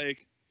was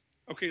like,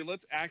 okay,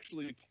 let's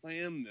actually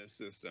plan this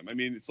system. I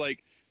mean, it's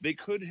like they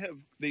could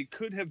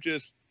have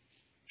just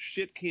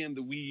shit canned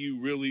the Wii U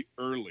really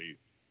early,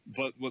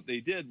 but what they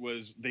did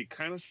was they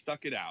kind of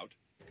stuck it out,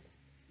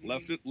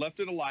 left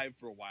it alive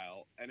for a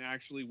while, and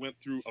actually went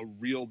through a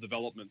real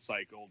development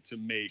cycle to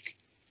make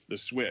the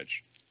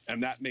Switch,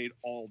 and that made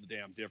all the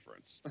damn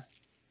difference.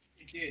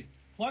 It did.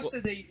 Plus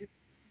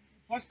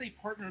they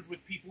partnered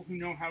with people who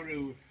know how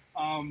to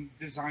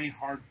design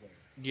hardware.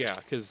 Yeah,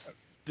 because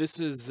this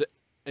is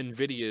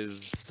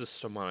NVIDIA's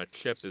system on a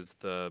chip is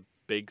the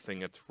big thing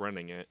that's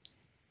running it,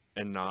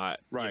 and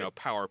not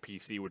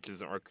PowerPC, which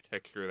is an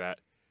architecture that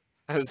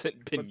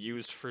hasn't been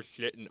used for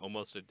shit in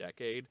almost a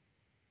decade.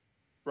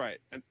 Right,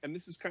 and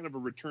this is kind of a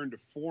return to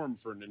form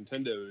for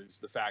Nintendo, is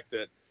the fact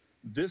that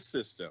this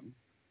system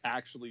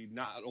actually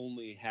not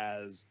only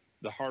has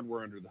the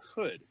hardware under the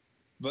hood,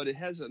 but it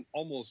has an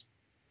almost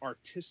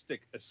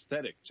artistic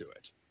aesthetic to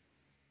it.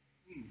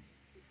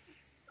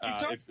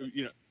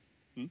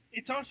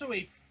 It's also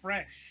a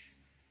fresh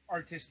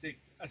artistic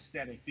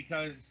aesthetic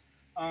because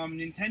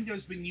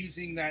Nintendo's been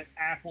using that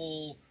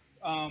Apple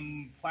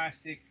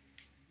plastic,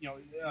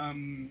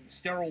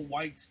 sterile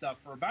white stuff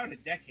for about a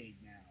decade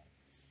now.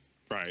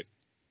 Right.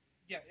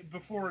 Yeah,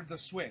 before the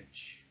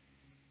Switch.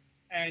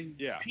 And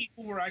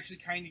people were actually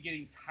kind of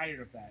getting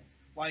tired of that.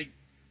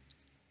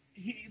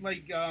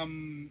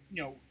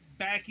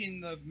 Back in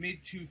the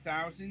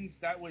mid-2000s,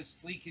 that was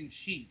sleek and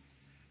chic.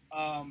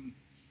 In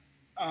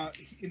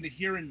the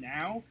here and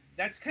now,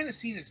 that's kind of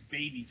seen as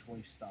baby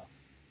toy stuff.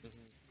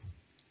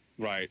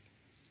 Right.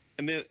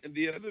 And then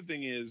the other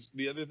thing is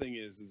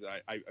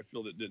I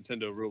feel that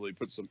Nintendo really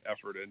put some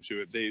effort into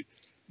it.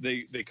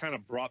 They kind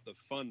of brought the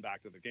fun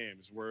back to the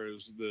games,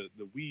 whereas the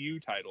Wii U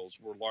titles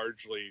were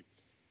largely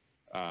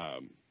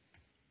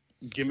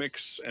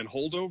gimmicks and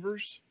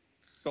holdovers.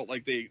 Felt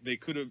like they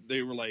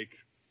were like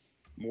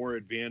more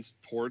advanced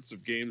ports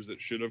of games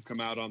that should have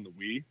come out on the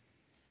Wii.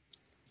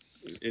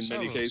 In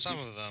many cases, some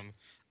of them.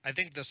 I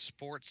think the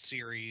sports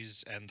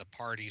series and the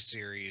party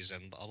series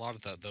and a lot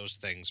of those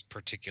things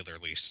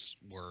particularly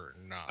were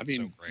not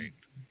so great.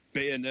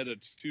 Bayonetta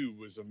 2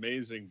 was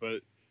amazing, but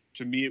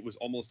to me it was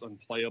almost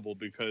unplayable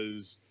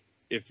because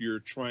if you're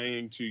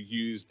trying to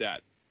use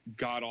that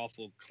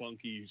god-awful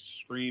clunky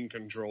screen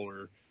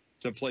controller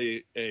to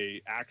play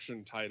a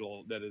action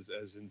title that is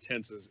as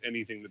intense as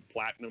anything that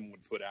Platinum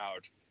would put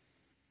out,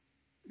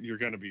 you're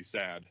going to be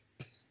sad.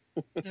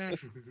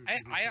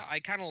 I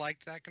kind of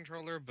liked that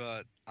controller,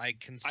 but I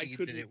concede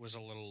that it was a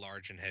little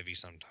large and heavy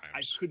sometimes.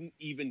 I couldn't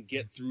even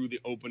get through the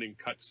opening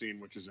cutscene,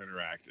 which is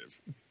interactive.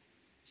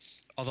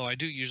 Although I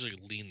do usually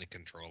lean the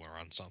controller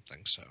on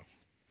something, so...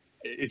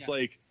 It's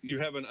like you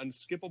have an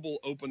unskippable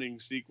opening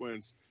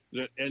sequence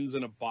that ends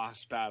in a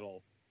boss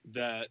battle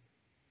that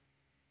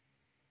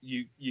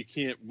you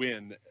can't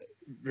win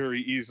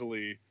very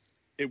easily.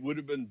 It would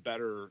have been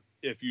better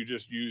if you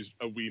just used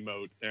a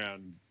Wiimote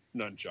and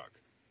nunchuck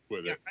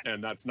with it,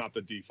 and that's not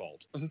the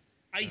default.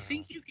 I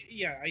think you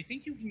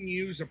can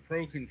use a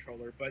Pro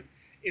controller, but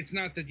it's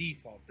not the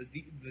default.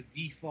 The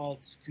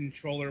default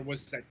controller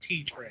was that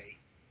T-Tray.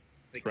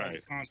 They call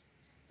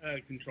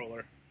it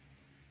controller.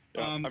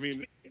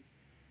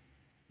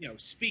 Yeah,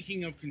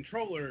 Speaking of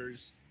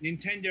controllers,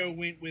 Nintendo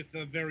went with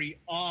a very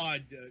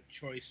odd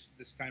choice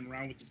this time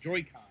around with the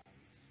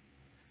Joy-Cons.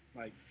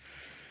 I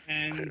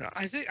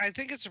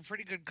think it's a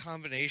pretty good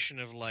combination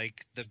of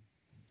like the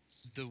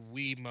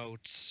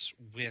Wiimotes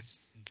with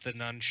the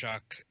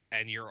nunchuck,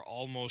 and you're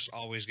almost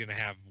always going to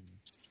have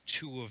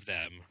two of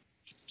them.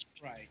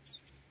 Right.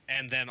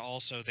 And then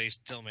also they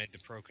still made the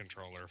Pro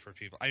controller for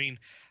people. I mean,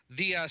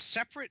 the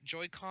separate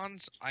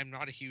Joy-Cons I'm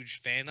not a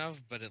huge fan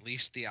of, but at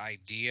least the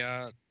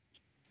idea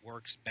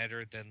works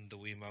better than the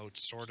Wiimotes,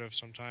 sort of,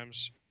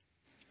 sometimes.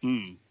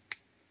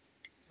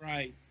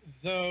 Right.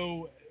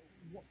 Though,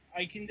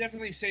 I can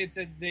definitely say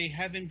that they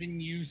haven't been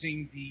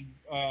using the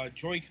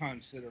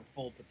Joy-Cons to their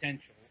full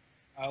potential.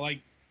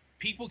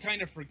 People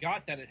kind of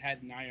forgot that it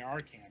had an IR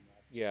camera.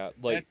 Yeah,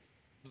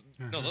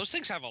 No, those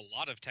things have a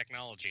lot of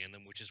technology in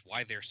them, which is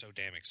why they're so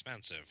damn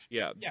expensive.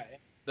 Yeah,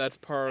 that's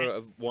part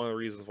of one of the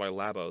reasons why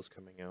Labo's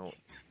coming out.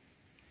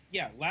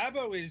 Yeah,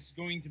 Labo is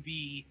going to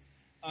be,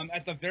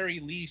 at the very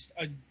least,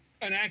 an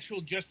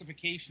actual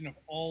justification of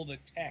all the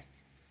tech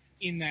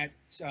in that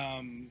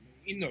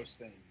in those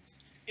things.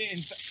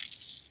 And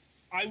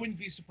I wouldn't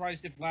be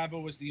surprised if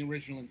Labo was the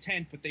original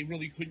intent, but they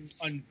really couldn't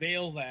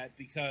unveil that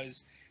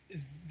because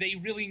they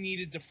really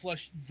needed to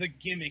flush the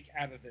gimmick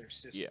out of their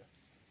system.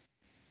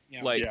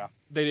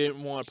 They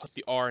didn't want to put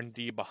the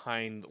R&D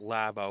behind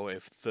Labo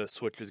if the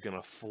Switch is going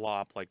to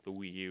flop like the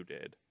Wii U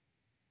did.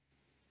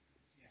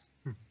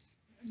 Yeah.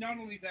 Not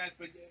only that,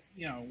 but,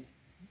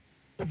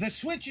 the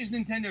Switch is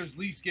Nintendo's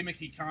least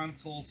gimmicky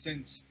console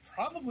since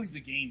probably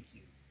the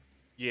GameCube.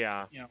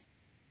 Yeah.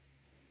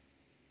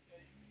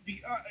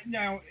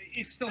 Now,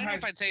 it still has... I don't know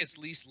if I'd say it's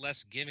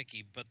less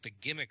gimmicky, but the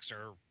gimmicks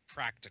are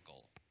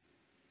practical.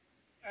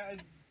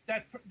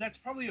 That's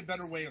probably a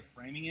better way of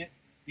framing it,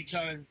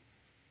 because,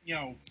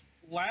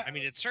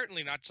 it's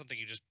certainly not something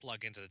you just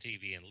plug into the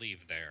TV and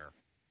leave there.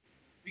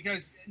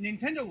 Because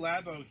Nintendo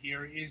Labo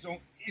here is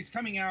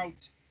coming out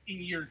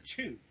in year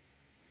 2,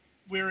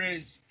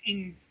 whereas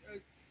in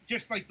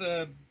just like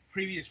the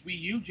previous Wii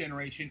U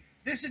generation,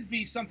 this would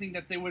be something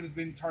that they would have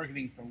been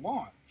targeting for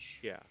launch.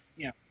 Yeah.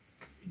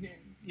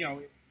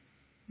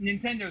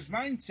 Nintendo's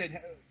mindset,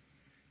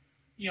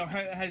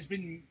 has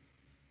been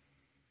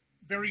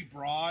very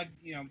broad.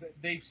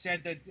 They've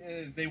said that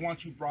they want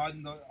to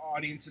broaden the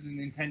audience of the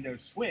Nintendo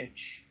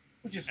Switch,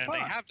 which is fine. And they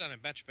have done a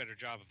much better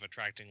job of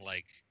attracting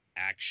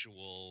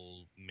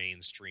actual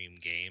mainstream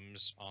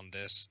games on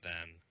this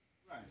than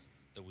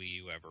the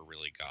Wii U ever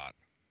really got.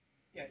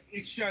 Yeah,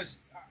 it's just,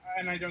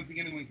 and I don't think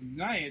anyone can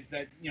deny it,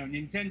 that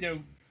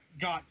Nintendo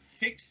got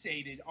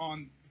fixated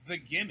on the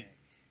gimmick.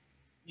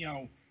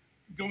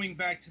 Going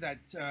back to that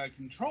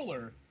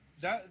controller,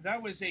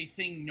 that was a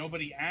thing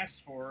nobody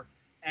asked for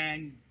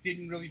and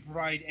didn't really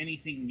provide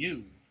anything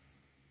new.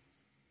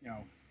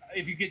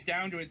 If you get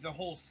down to it, the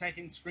whole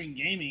second screen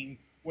gaming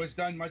was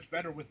done much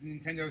better with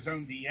Nintendo's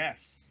own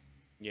DS.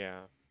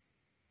 Yeah.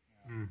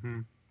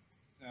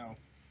 So,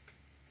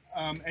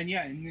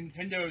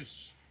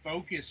 Nintendo's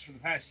focus for the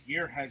past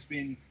year has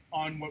been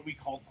on what we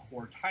call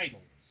core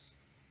titles.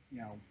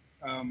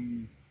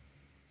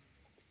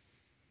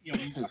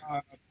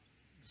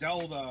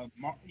 Zelda.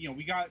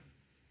 We got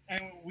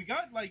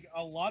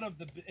a lot of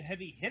the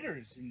heavy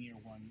hitters in year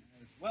 1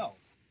 as well.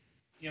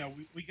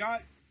 We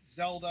got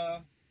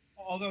Zelda,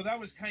 although that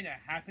was kind of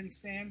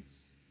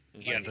happenstance.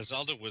 Yeah, the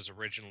Zelda was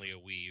originally a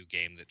Wii U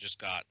game that just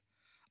got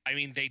I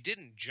mean, they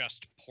didn't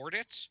just port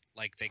it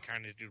like they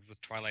kind of did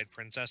with Twilight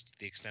Princess, to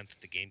the extent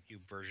that the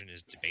GameCube version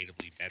is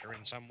debatably better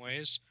in some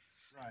ways.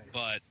 Right.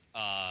 But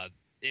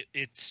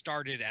it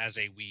started as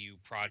a Wii U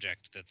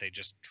project that they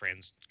just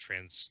trans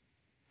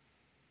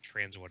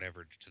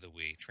whatever to the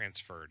Wii.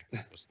 Transferred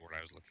was the word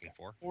I was looking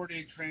for.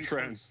 Ported,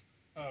 transferred,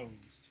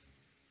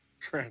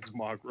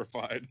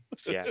 Transmogrified.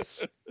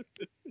 Yes.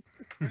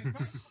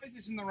 Transmogrified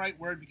isn't the right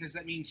word because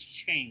that means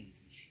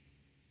change.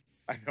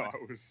 I know.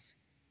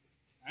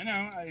 I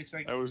know. It's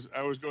like I was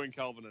going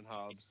Calvin and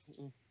Hobbes.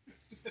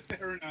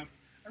 fair enough.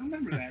 I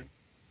remember that.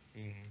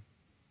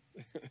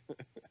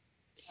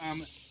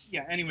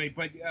 Yeah. Anyway,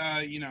 but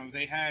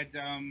they had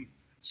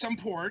some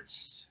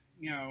ports.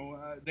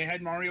 They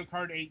had Mario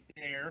Kart 8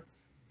 there,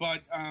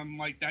 but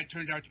that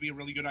turned out to be a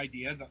really good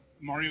idea. The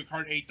Mario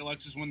Kart 8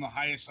 Deluxe is one of the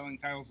highest selling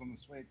titles on the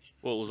Switch.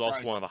 Well, it was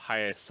also one of the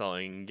highest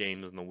selling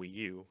games in the Wii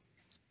U.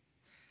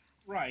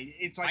 Right.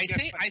 It's like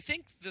I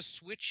think the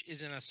Switch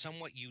is in a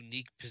somewhat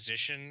unique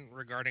position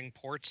regarding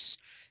ports,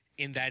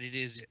 in that it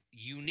is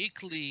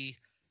uniquely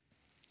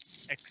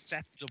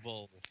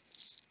acceptable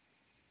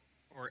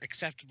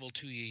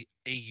to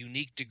a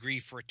unique degree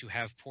for it to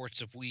have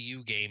ports of Wii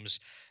U games,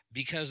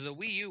 because the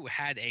Wii U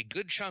had a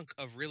good chunk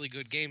of really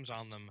good games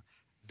on them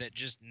that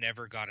just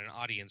never got an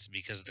audience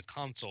because the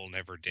console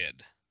never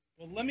did.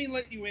 Well, let me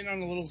let you in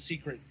on a little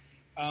secret.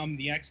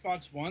 The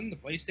Xbox One, the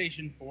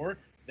PlayStation 4,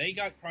 they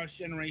got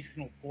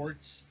cross-generational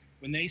ports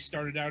when they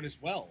started out as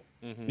well.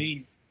 Mm-hmm. I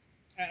mean,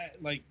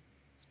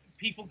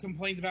 people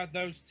complained about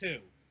those too.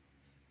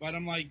 But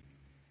I'm like,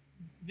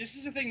 this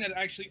is a thing that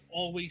actually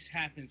always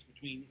happens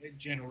between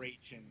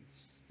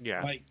generations.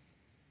 Yeah.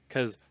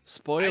 Because,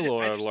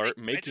 spoiler alert,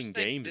 I making just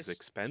think games this- is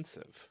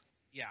expensive.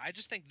 Yeah, I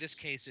just think this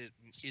case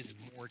is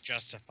more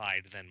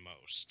justified than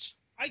most.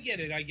 I get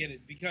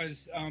it,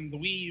 because the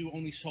Wii U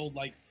only sold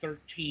like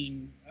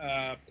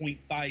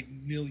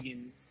 13.5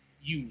 million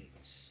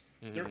units.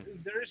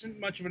 Mm-hmm. There isn't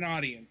much of an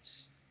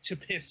audience to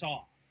piss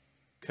off.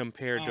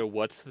 Compared to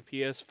what's the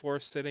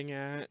PS4 sitting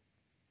at?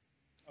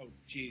 Oh,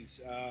 geez.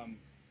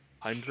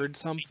 100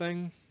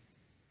 something?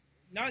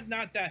 Not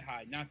that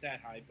high,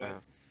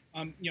 but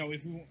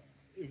if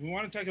we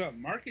want to talk about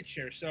market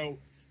share, so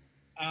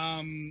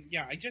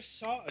I just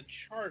saw a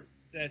chart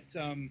that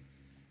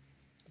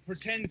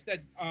pretends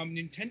that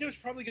Nintendo is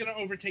probably going to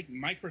overtake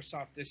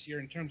Microsoft this year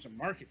in terms of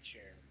market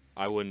share.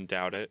 I wouldn't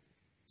doubt it.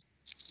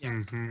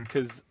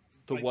 Because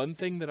the one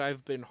thing that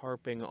I've been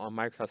harping on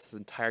Microsoft's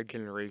entire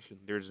generation,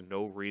 there's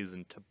no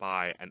reason to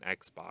buy an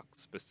Xbox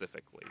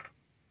specifically.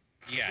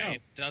 Yeah, No.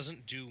 It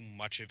doesn't do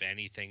much of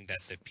anything that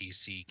the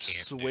PC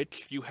can't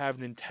Switch, you have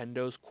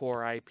Nintendo's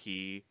core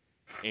IP,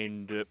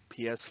 and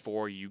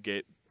PS4, you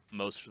get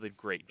most of the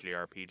great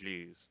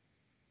JRPGs.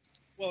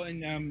 Well,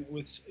 and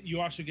you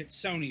also get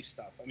Sony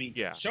stuff. I mean,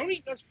 Yeah.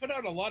 Sony does put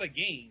out a lot of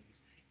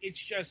games. It's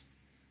just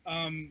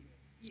Sony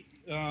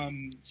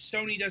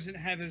doesn't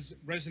have as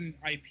resident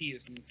IP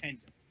as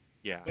Nintendo.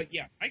 Yeah. But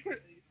yeah,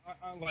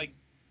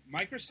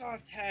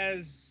 Microsoft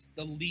has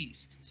the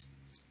least,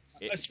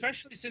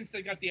 especially since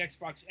they got the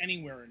Xbox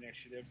Anywhere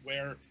initiative,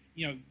 where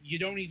you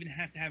don't even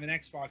have to have an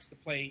Xbox to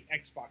play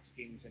Xbox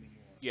games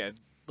anymore. Yeah,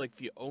 like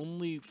the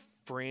only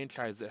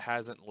franchise that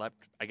hasn't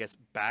leapt, I guess,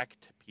 back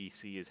to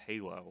PC is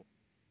Halo.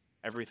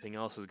 Everything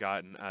else has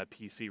gotten a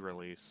PC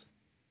release.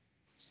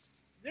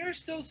 There are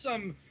still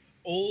some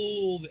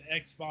old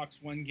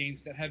Xbox One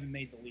games that haven't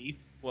made the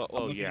leap.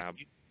 Well, yeah.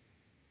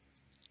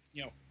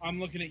 I'm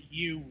looking at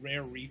you,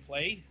 Rare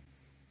Replay.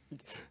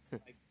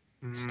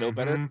 Still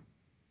better?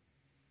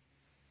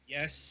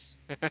 Yes.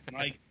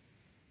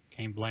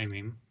 Can't blame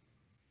him.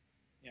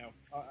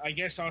 I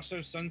guess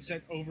also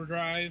Sunset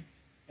Overdrive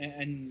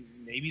and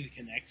maybe the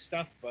Kinect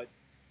stuff, but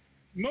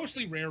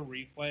mostly Rare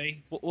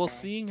Replay. Well,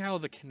 seeing how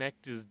the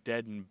Kinect is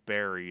dead and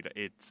buried,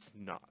 it's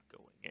not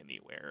going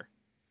anywhere.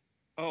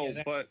 Oh,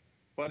 Yeah,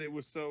 but it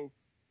was so.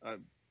 It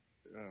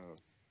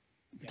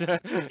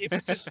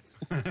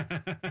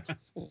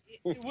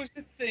was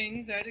a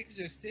thing that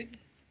existed.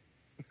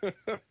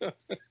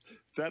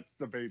 That's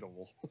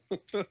debatable.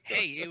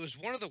 Hey, it was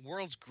one of the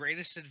world's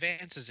greatest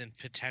advances in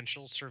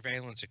potential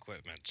surveillance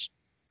equipment.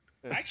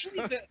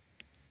 Actually, the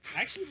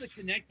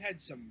Kinect had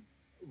some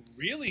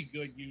really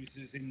good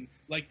uses in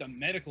the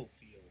medical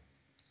field.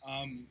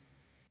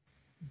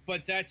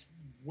 But that's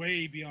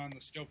way beyond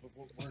the scope of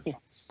what we're talking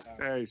about.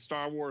 Hey,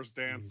 Star Wars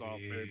dance-off,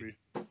 baby.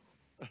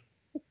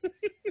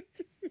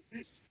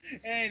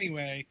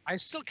 Anyway, I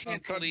still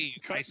can't believe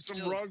cut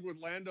some rug with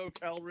Lando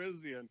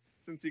Calrissian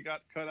since he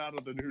got cut out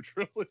of the new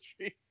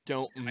trilogy.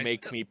 Don't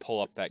make me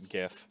pull up that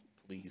GIF,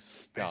 please.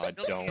 God, I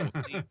still don't. can't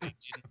believe they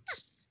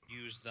didn't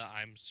use the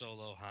 "I'm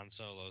Solo Han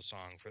Solo"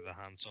 song for the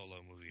Han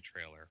Solo movie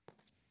trailer.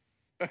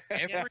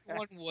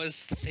 Everyone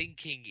was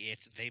thinking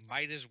it. They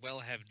might as well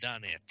have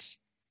done it.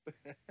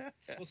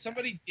 well,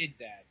 somebody did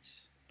that.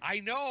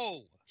 I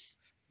know.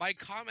 My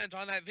comment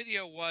on that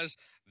video was,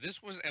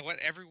 this was what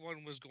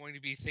everyone was going to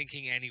be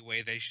thinking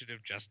anyway. They should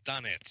have just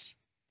done it.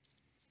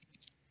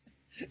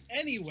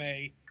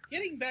 Anyway,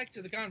 getting back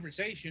to the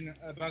conversation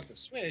about the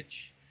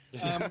Switch,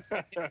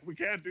 We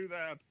can't do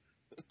that.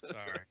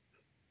 Sorry.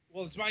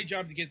 Well, it's my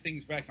job to get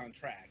things back on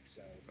track.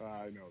 So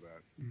I know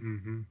that.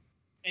 Mm-hmm.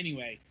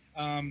 anyway,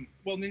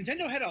 well,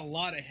 Nintendo had a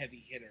lot of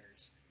heavy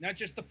hitters. Not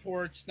just the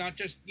ports, not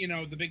just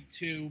the big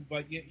two,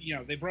 but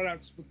they brought out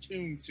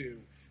Splatoon 2.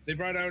 They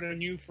brought out a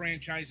new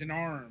franchise in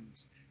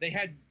ARMS. They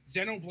had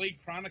Xenoblade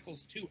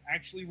Chronicles 2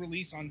 actually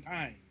release on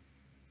time.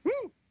 Woo!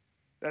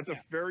 That's a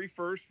very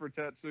first for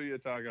Tetsuya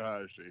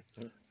Takahashi.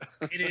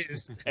 It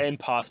is. And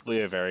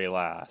possibly a very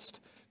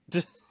last.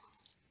 I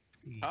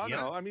don't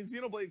know. I mean,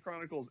 Xenoblade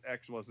Chronicles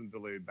X wasn't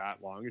delayed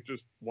that long. It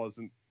just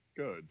wasn't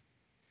good.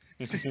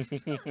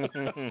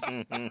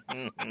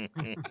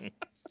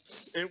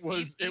 It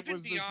was Even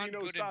the beyond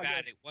good Xenosaga. and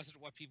bad, it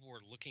wasn't what people were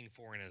looking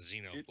for in a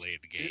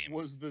Xenoblade game. It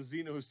was the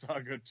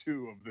Xenosaga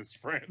 2 of this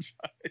franchise.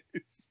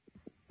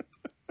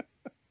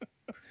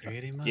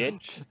 Pretty much.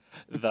 Get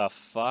the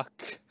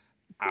fuck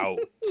out.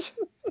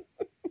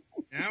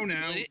 Now.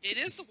 Well, it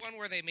is the one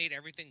where they made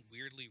everything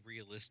weirdly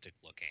realistic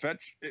looking.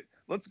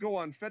 Let's go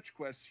on fetch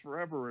quests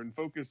forever and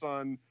focus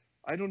on.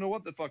 I don't know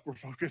what the fuck we're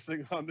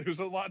focusing on. There's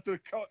a lot to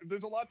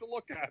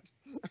look at.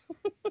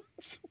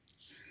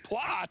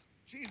 Plot.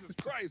 Jesus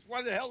Christ!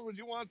 Why the hell would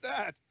you want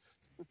that?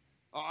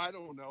 I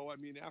don't know. I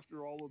mean,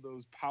 after all of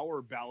those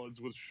power ballads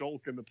with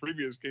Shulk in the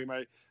previous game,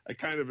 I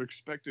kind of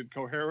expected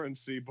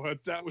coherency, but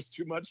that was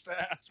too much to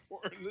ask for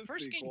in this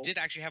First sequel. game did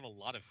actually have a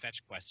lot of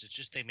fetch quests. It's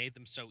just they made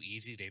them so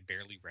easy they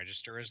barely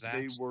register as that.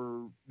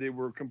 They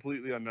were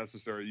completely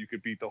unnecessary. You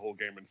could beat the whole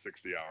game in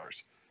 60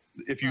 hours.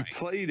 If you Right.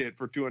 played it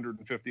for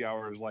 250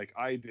 hours like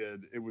I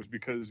did, it was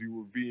because you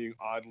were being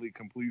oddly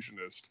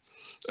completionist.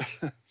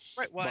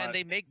 Right. Well, But-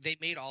 and they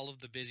made all of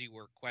the busy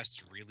work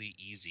quests really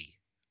easy.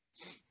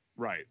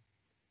 Right.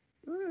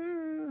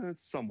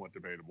 It's somewhat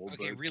debatable.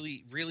 Okay, but,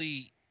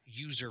 really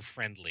user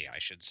friendly, I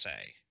should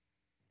say.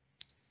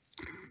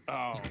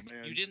 oh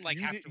man, You didn't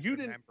have to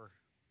remember.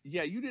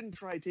 Yeah, you didn't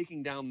try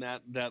taking down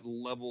that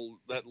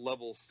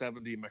level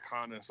 70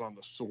 Mechanis on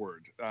the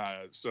sword.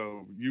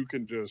 So you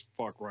can just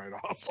fuck right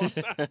off on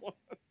that one.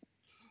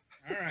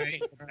 All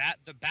right.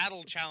 The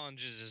battle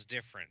challenges is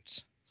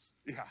different.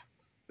 Yeah,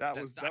 that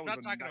was. I'm not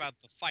a talking nice- about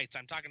the fights.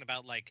 I'm talking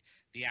about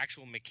the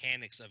actual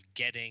mechanics of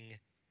getting,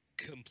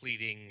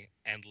 completing,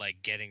 and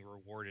getting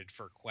rewarded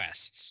for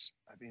quests.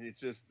 I mean, it's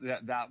just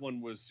that one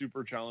was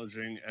super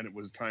challenging, and it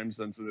was time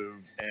sensitive,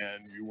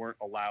 and you weren't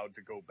allowed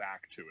to go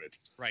back to it.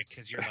 Right,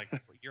 because you're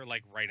you're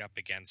right up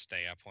against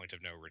a point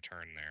of no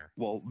return there.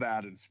 Well,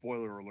 that and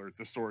spoiler alert,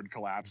 the sword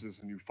collapses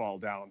and you fall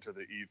down to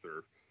the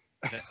ether.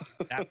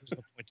 That was the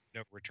point of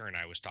no return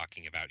I was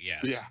talking about.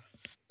 Yes. Yeah.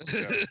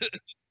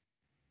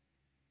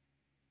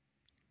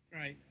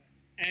 Right.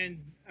 And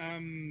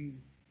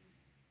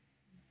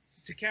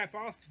to cap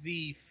off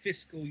the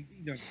fiscal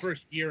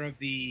first year of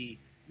the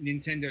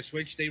Nintendo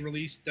Switch, they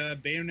released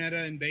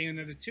Bayonetta and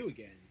Bayonetta 2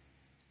 again.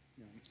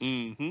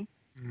 Mm-hmm.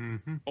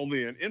 Mm-hmm.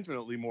 Only an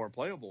infinitely more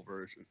playable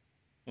version.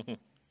 I'm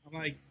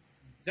like,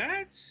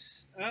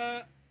 that's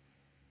I'm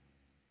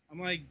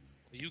like,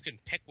 You can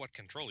pick what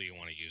controller you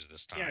want to use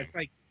this time. yeah, it's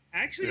like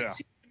actually Yeah. it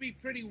seems to be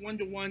pretty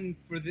 1-to-1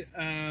 for the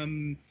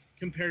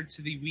compared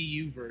to the Wii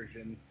U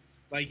version.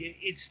 Like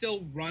it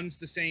still runs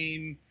the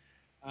same,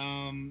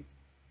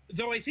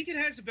 though I think it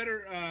has a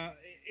better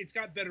it's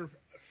got better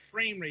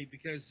frame rate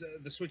because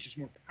the Switch is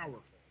more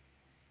powerful.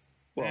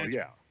 Well, That's-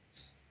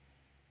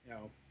 yeah.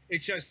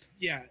 It's just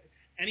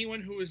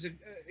anyone who was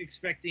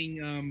expecting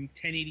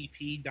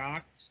 1080p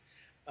docked,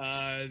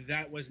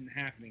 that wasn't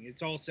happening.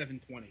 It's all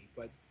 720.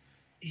 But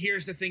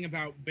here's the thing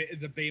about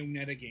the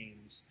Bayonetta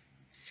games: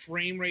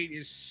 frame rate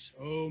is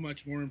so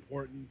much more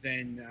important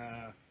than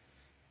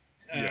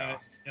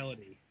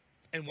fidelity.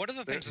 And one of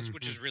the things the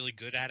Switch is really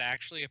good at,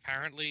 actually,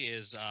 apparently,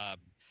 is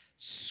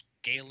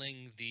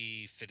scaling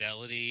the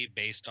fidelity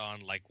based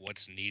on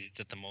what's needed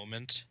at the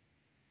moment.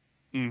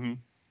 Mm-hmm.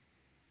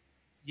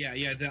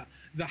 Yeah.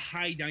 The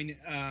high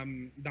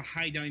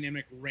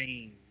dynamic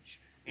range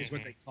is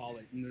what they call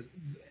it,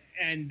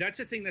 and that's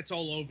a thing that's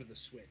all over the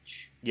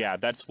Switch. Yeah,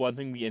 that's one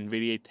thing the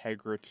NVIDIA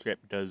Tegra chip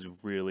does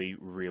really,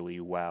 really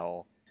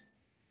well.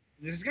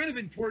 This is kind of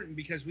important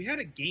because we had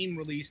a game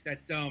release that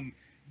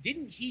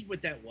didn't heed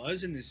what that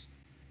was and is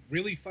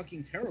really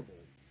fucking terrible,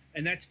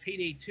 and that's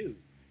Payday 2.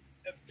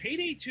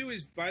 Payday 2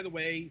 is, by the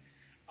way,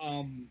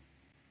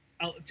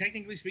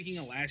 technically speaking,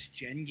 a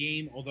last-gen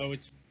game, although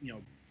it's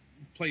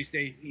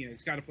PlayStation.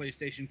 It's got a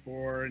PlayStation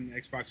 4 and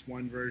Xbox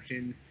One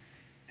version,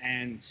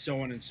 and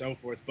so on and so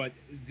forth. But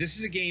this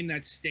is a game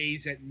that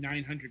stays at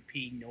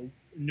 900p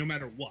no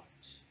matter what,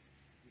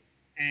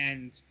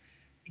 and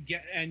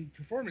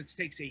performance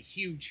takes a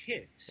huge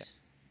hit. Yeah.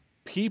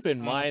 Keep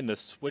in mind the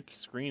Switch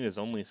screen is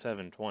only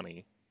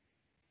 720.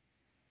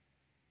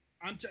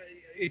 I'm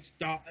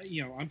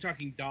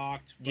talking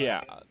docked. But,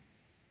 Yeah.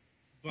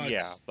 but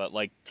Yeah, but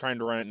trying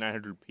to run at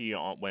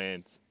 900p when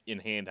it's in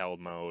handheld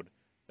mode,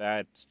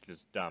 that's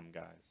just dumb,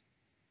 guys.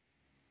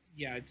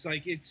 yeah,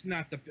 it's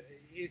not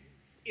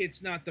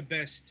the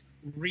best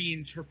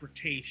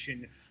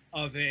reinterpretation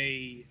of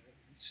a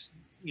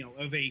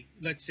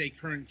let's say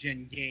current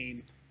gen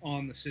game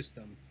on the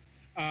system.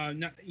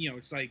 not,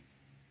 it's like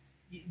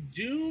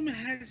Doom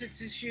has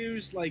its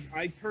issues. Like,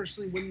 I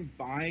personally wouldn't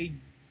buy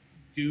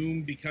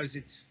Doom because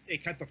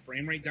it cut the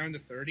frame rate down to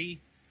 30,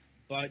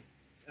 but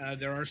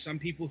there are some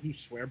people who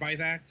swear by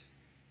that.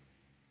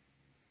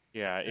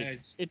 Yeah,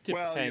 it depends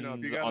well,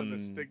 if you got on an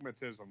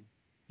astigmatism.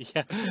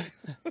 Yeah.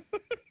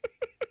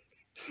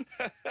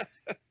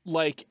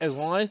 Like, as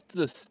long as it's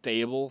a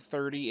stable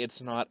 30,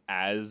 it's not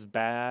as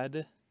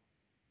bad.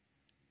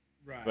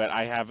 Right. But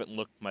I haven't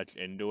looked much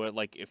into it.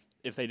 Like,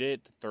 if they did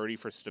it to 30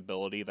 for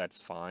stability, that's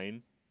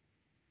fine.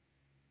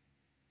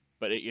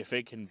 But if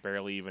it can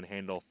barely even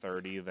handle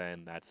 30,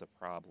 then that's a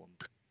problem.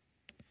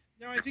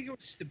 No, I think it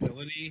was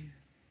stability.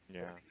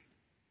 Yeah.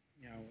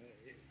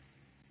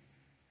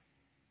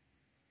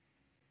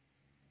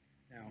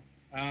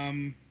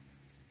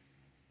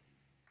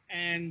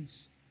 And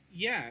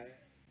yeah.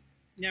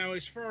 Now,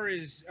 as far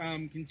as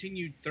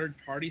continued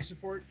third-party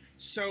support,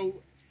 so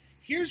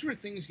here's where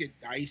things get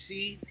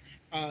dicey.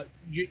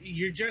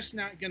 You're just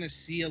not going to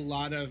see a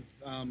lot of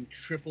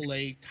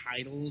AAA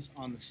titles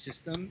on the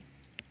system,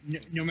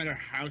 no matter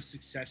how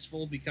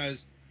successful,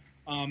 because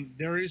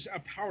there is a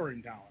power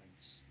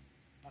imbalance.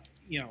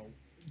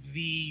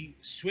 The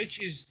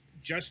Switch is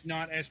just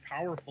not as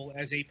powerful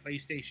as a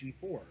PlayStation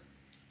 4.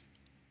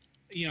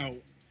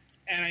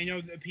 And I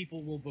know that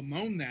people will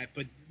bemoan that,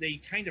 but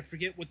they kind of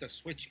forget what the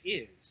Switch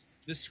is.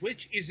 The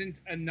Switch isn't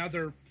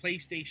another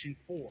PlayStation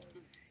 4.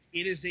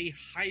 It is a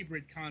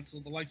hybrid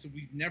console, the likes of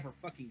we've never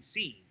fucking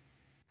seen.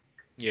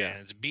 Yeah.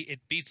 It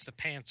beats the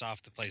pants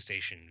off the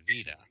PlayStation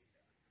Vita.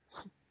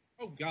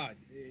 Oh, God.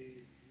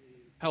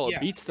 Hell, it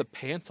beats the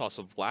pants off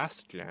of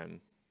last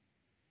gen.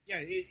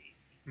 Yeah,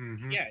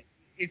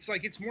 it's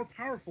like it's more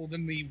powerful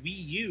than the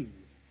Wii U,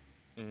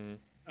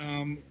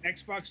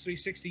 Xbox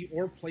 360,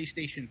 or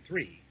PlayStation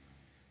 3.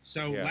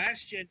 So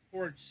last gen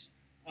ports,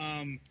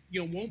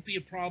 won't be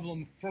a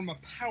problem from a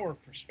power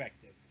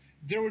perspective.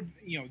 There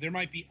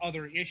might be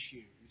other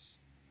issues.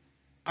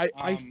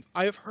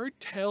 I've heard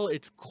tell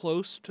it's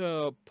close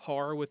to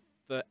par with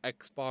the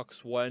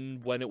Xbox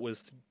One when it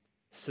was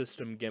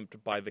system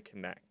gimped by the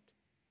Kinect.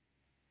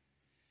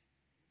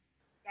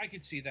 I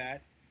could see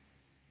that.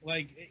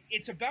 Like,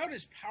 it's about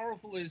as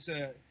powerful as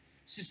a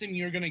system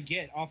you're going to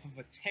get off of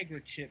a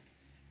Tegra chip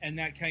and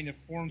that kind of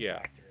form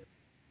factor.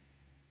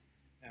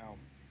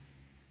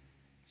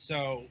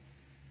 So,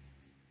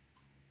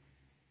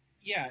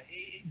 yeah,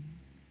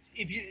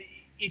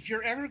 if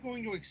you're ever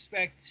going to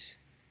expect,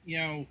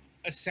 the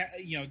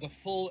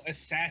full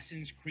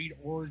Assassin's Creed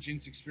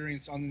Origins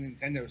experience on the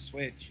Nintendo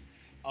Switch,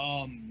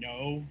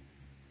 no.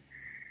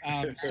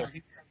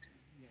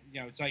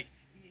 It's like,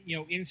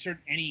 insert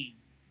any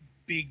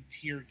big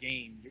tier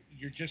game.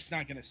 You're just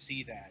not going to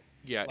see that.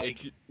 Yeah,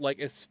 it's like,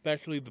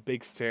 especially the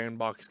big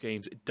sandbox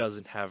games, it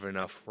doesn't have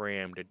enough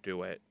RAM to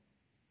do it.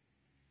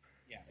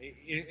 Yeah,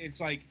 it's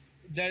like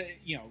that.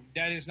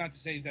 That is not to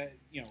say that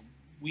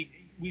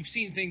we've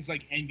seen things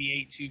like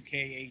NBA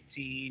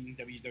 2K18,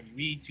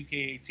 WWE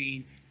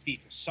 2K18, FIFA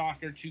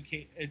Soccer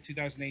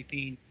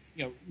 2018.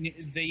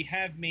 They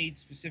have made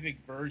specific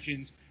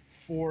versions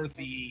for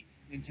the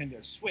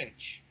Nintendo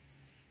Switch,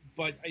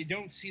 but I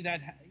don't see that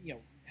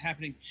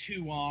happening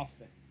too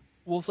often.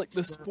 Well, it's like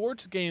the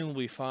sports game will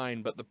be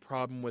fine, but the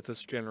problem with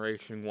this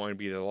generation going to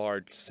be the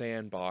large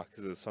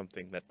sandboxes is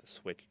something that the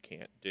Switch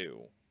can't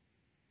do.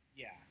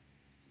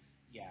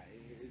 Yeah,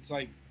 it's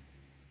like,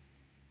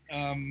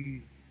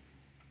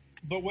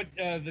 but what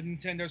the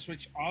Nintendo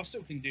Switch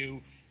also can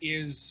do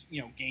is,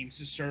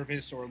 games as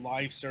service or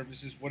live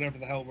services, whatever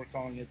the hell we're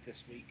calling it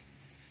this week.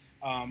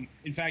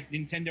 In fact,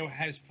 Nintendo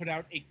has put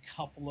out a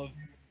couple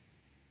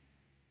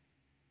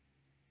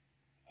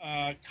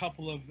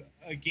of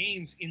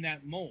games in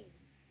that mold.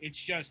 It's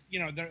just,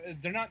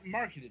 they're not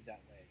marketed that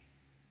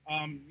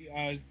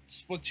way.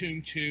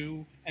 Splatoon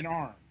 2 and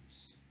ARMS.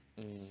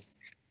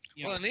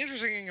 Well, and the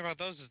interesting thing about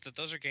those is that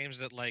those are games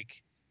that,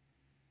 like,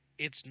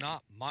 it's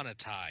not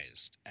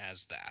monetized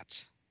as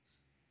that.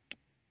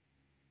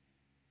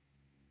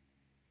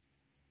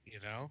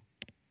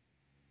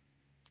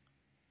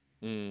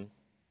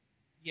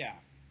 Yeah.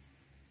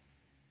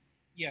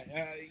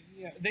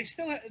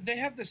 They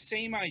have the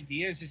same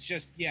ideas. It's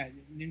just,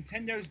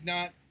 Nintendo's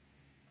not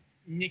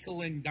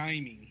nickel and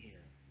diming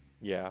here.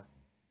 Yeah.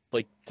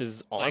 Like,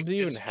 does ARMS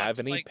even have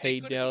any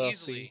paid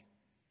DLC?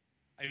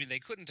 They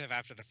couldn't have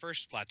after the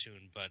first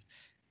Splatoon, but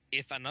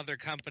if another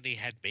company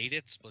had made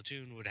it,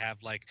 Splatoon would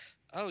have, like,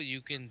 oh,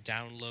 you can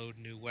download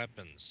new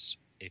weapons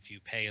if you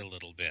pay a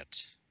little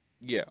bit.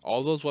 Yeah,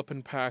 all those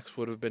weapon packs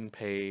would have been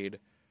paid.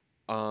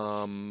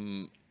 Or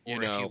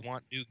if you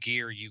want new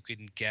gear, you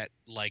can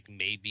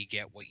maybe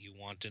get what you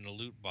want in a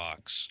loot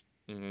box.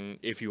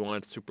 If you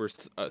want super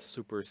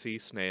sea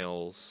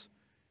snails,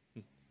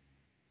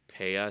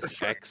 pay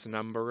us X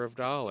number of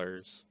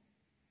dollars.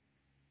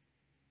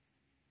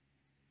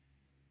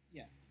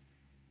 Yeah.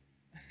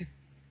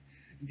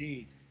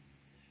 Indeed.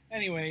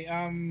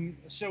 Anyway,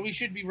 so we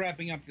should be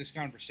wrapping up this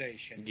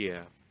conversation.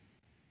 Yeah.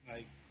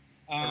 Like,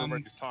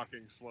 everybody's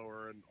talking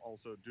slower, and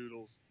also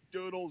Doodles,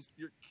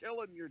 you're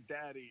killing your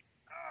daddy.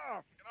 Oh,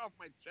 get off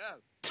my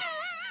chest.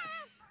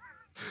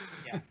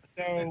 Yeah.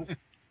 So,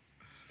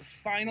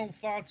 final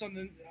thoughts on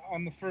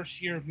the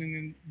first year of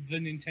the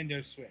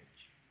Nintendo Switch.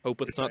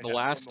 Hope it's not the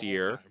last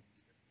year.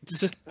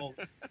 Well,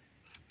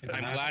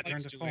 I'm glad return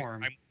it's to doing.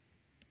 form.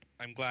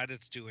 I'm glad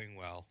it's doing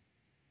well.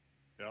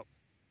 Yep.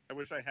 I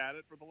wish I had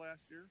it for the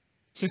last year.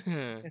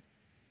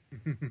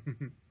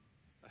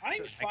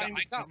 I'm fine.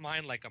 I got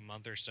mine like a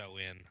month or so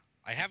in.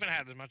 I haven't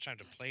had as much time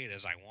to play it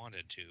as I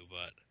wanted to,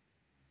 but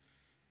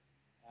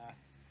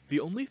The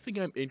only thing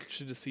I'm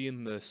interested to see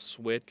in the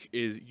Switch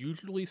is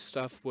usually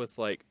stuff with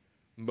like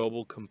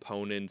mobile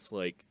components,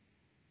 like,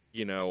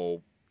 you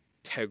know,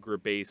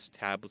 Tegra-based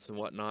tablets and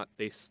whatnot.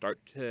 They start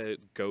to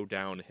go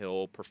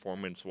downhill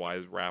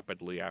performance-wise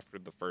rapidly after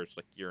the first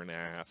like year and a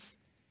half.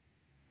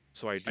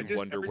 So I do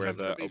wonder every where time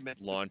the somebody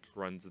launch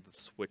runs of the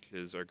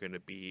Switches are going to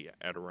be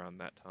at around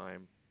that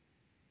time.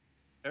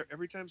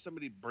 Every time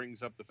somebody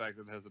brings up the fact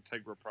that it has a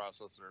Tegra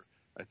processor,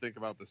 I think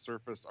about the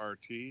Surface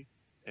RT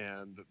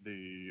and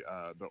the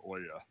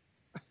Ouya.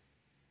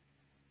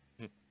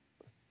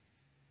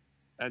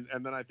 and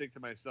then I think to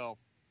myself,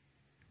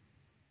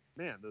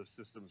 man, those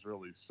systems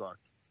really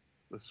sucked.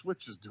 The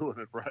Switch is doing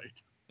it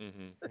right.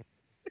 Mm-hmm.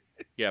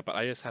 Yeah, but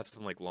I just have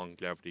some like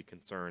longevity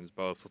concerns,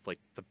 both with like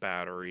the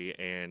battery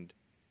and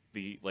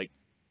the like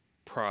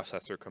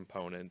processor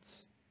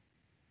components,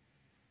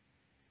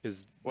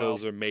 because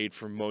those are made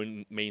for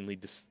mainly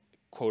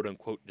quote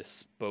unquote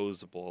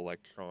disposable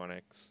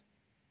electronics,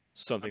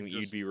 something that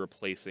you'd be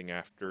replacing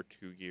after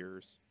 2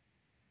 years.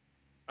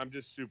 I'm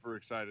just super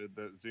excited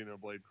that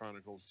Xenoblade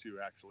Chronicles 2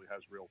 actually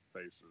has real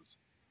faces.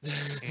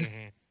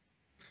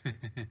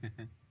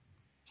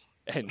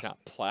 And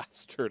not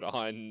plastered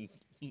on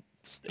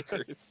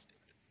stickers.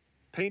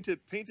 Painted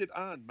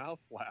on mouth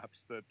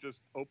flaps that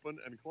just open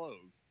and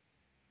close.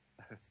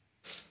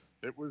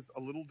 It was a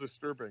little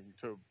disturbing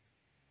to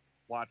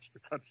watch the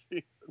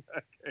cutscenes in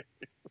that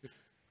game.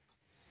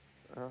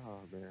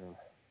 Oh, man.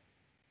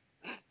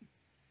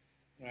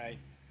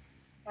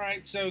 All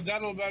right, so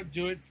that'll about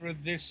do it for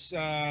this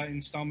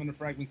installment of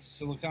Fragments of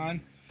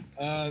Silicon.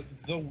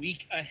 The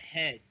week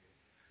ahead.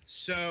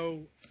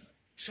 So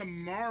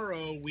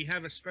tomorrow we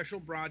have a special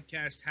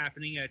broadcast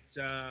happening at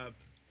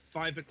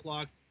 5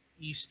 o'clock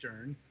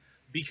Eastern,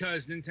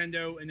 because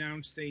Nintendo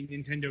announced a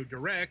Nintendo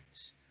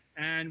Direct,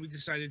 and we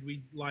decided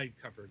we'd live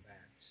cover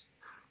that.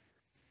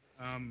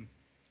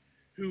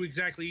 Who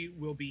exactly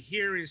will be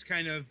here is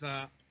kind of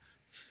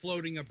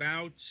floating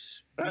about.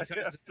 I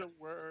have to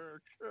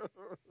work.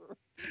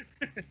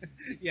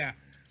 Yeah.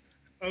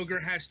 Ogre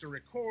has to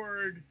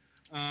record.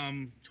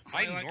 I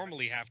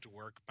normally have to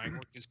work. My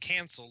work is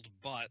canceled,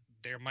 but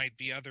there might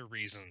be other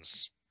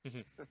reasons.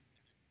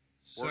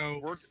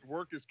 So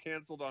work is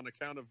canceled on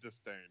account of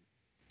disdain.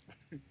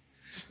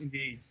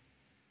 Indeed.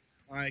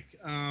 Like,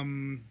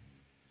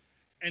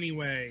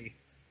 anyway,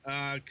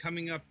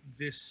 coming up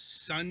this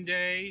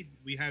Sunday,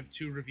 we have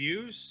 2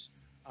 reviews.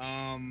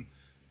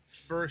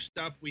 First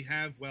up, we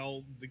have,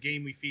 well, the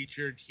game we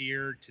featured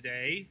here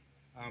today.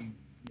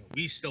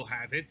 We still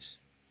have it.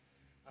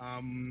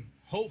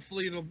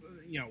 Hopefully, it'll,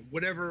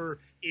 whatever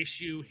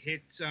issue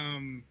hit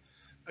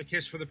A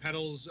Kiss for the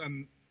Petals,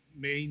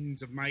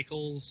 Maidens of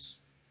Michaels,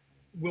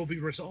 will be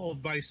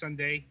resolved by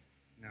Sunday.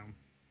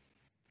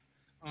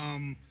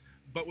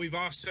 But we've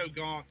also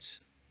got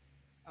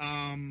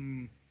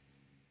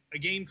a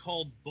game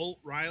called Bolt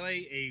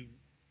Riley, a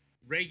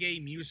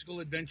reggae musical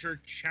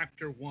adventure,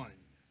 Chapter 1.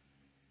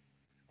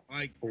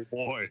 Like, oh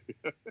boy.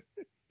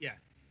 Yeah,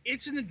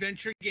 it's an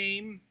adventure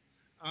game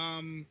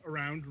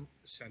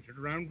centered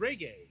around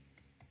reggae.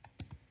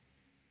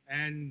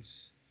 And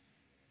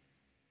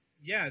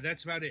yeah,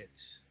 that's about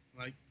it.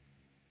 Like,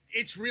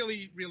 it's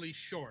really, really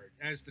short,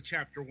 as the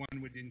Chapter 1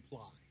 would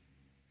imply.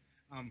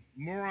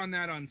 More on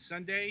that on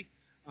Sunday.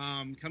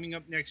 Coming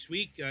up next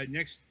week.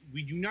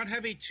 We do not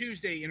have a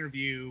Tuesday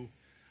interview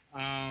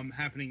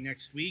happening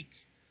next week.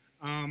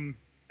 And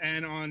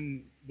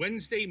on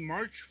Wednesday,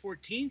 March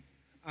 14th,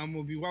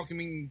 we'll be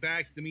welcoming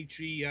back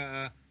Dimitri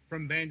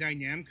from Bandai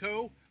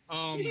Namco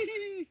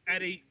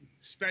at a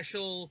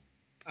special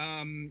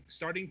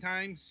starting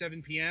time,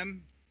 7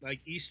 p.m. like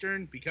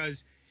Eastern,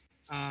 because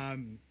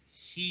when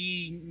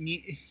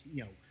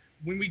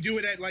we do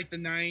it at like the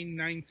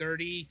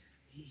 9:30,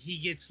 he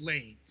gets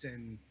late,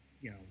 and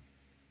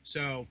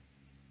so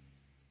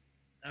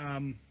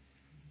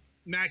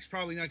Mac's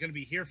probably not going to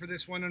be here for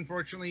this one,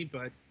 unfortunately,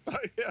 but I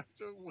have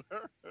to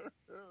work.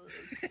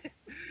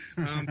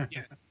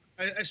 Yeah,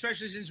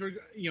 especially since we're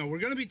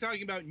going to be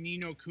talking about Ni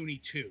no Kuni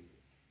 2.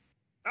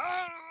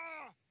 Ah!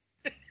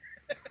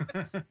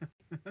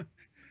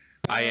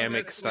 I am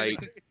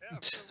excited.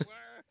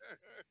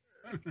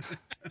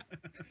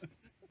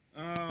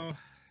 Oh,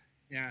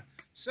 yeah.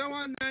 So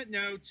on that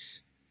note,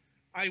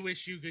 I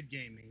wish you good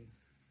gaming.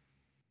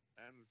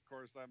 And of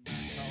course, I'm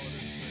Max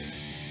Holiday.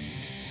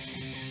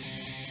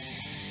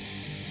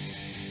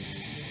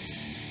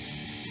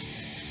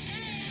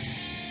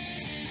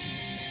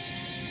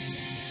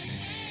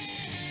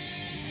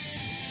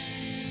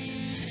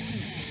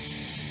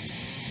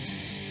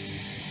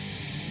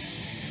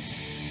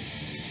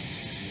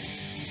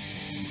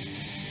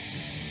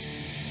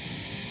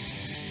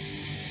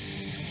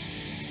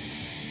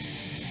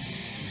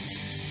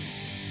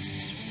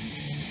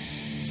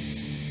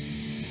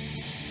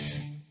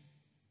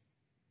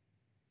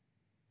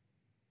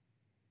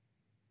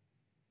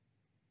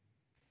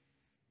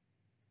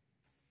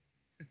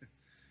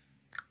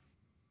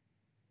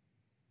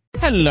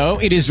 Hello,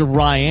 it is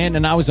Ryan,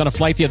 and I was on a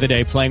flight the other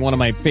day playing one of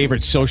my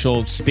favorite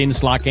social spin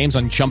slot games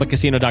on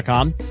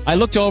ChumbaCasino.com. I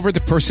looked over at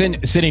the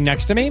person sitting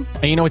next to me,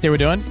 and you know what they were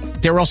doing?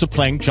 They were also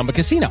playing Chumba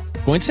Casino.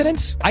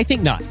 Coincidence? I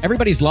think not.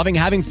 Everybody's loving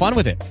having fun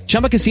with it.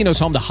 Chumba Casino is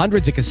home to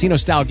hundreds of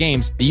casino-style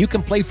games that you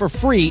can play for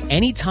free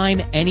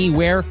anytime,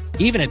 anywhere,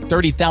 even at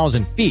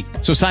 30,000 feet.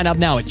 So sign up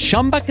now at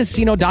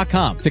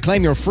ChumbaCasino.com to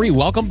claim your free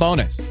welcome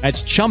bonus.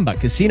 That's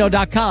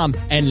ChumbaCasino.com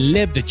and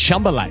live the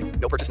Chumba life.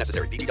 No purchase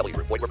necessary. VGW.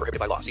 Void where prohibited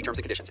by law. See terms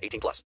and conditions. 18+.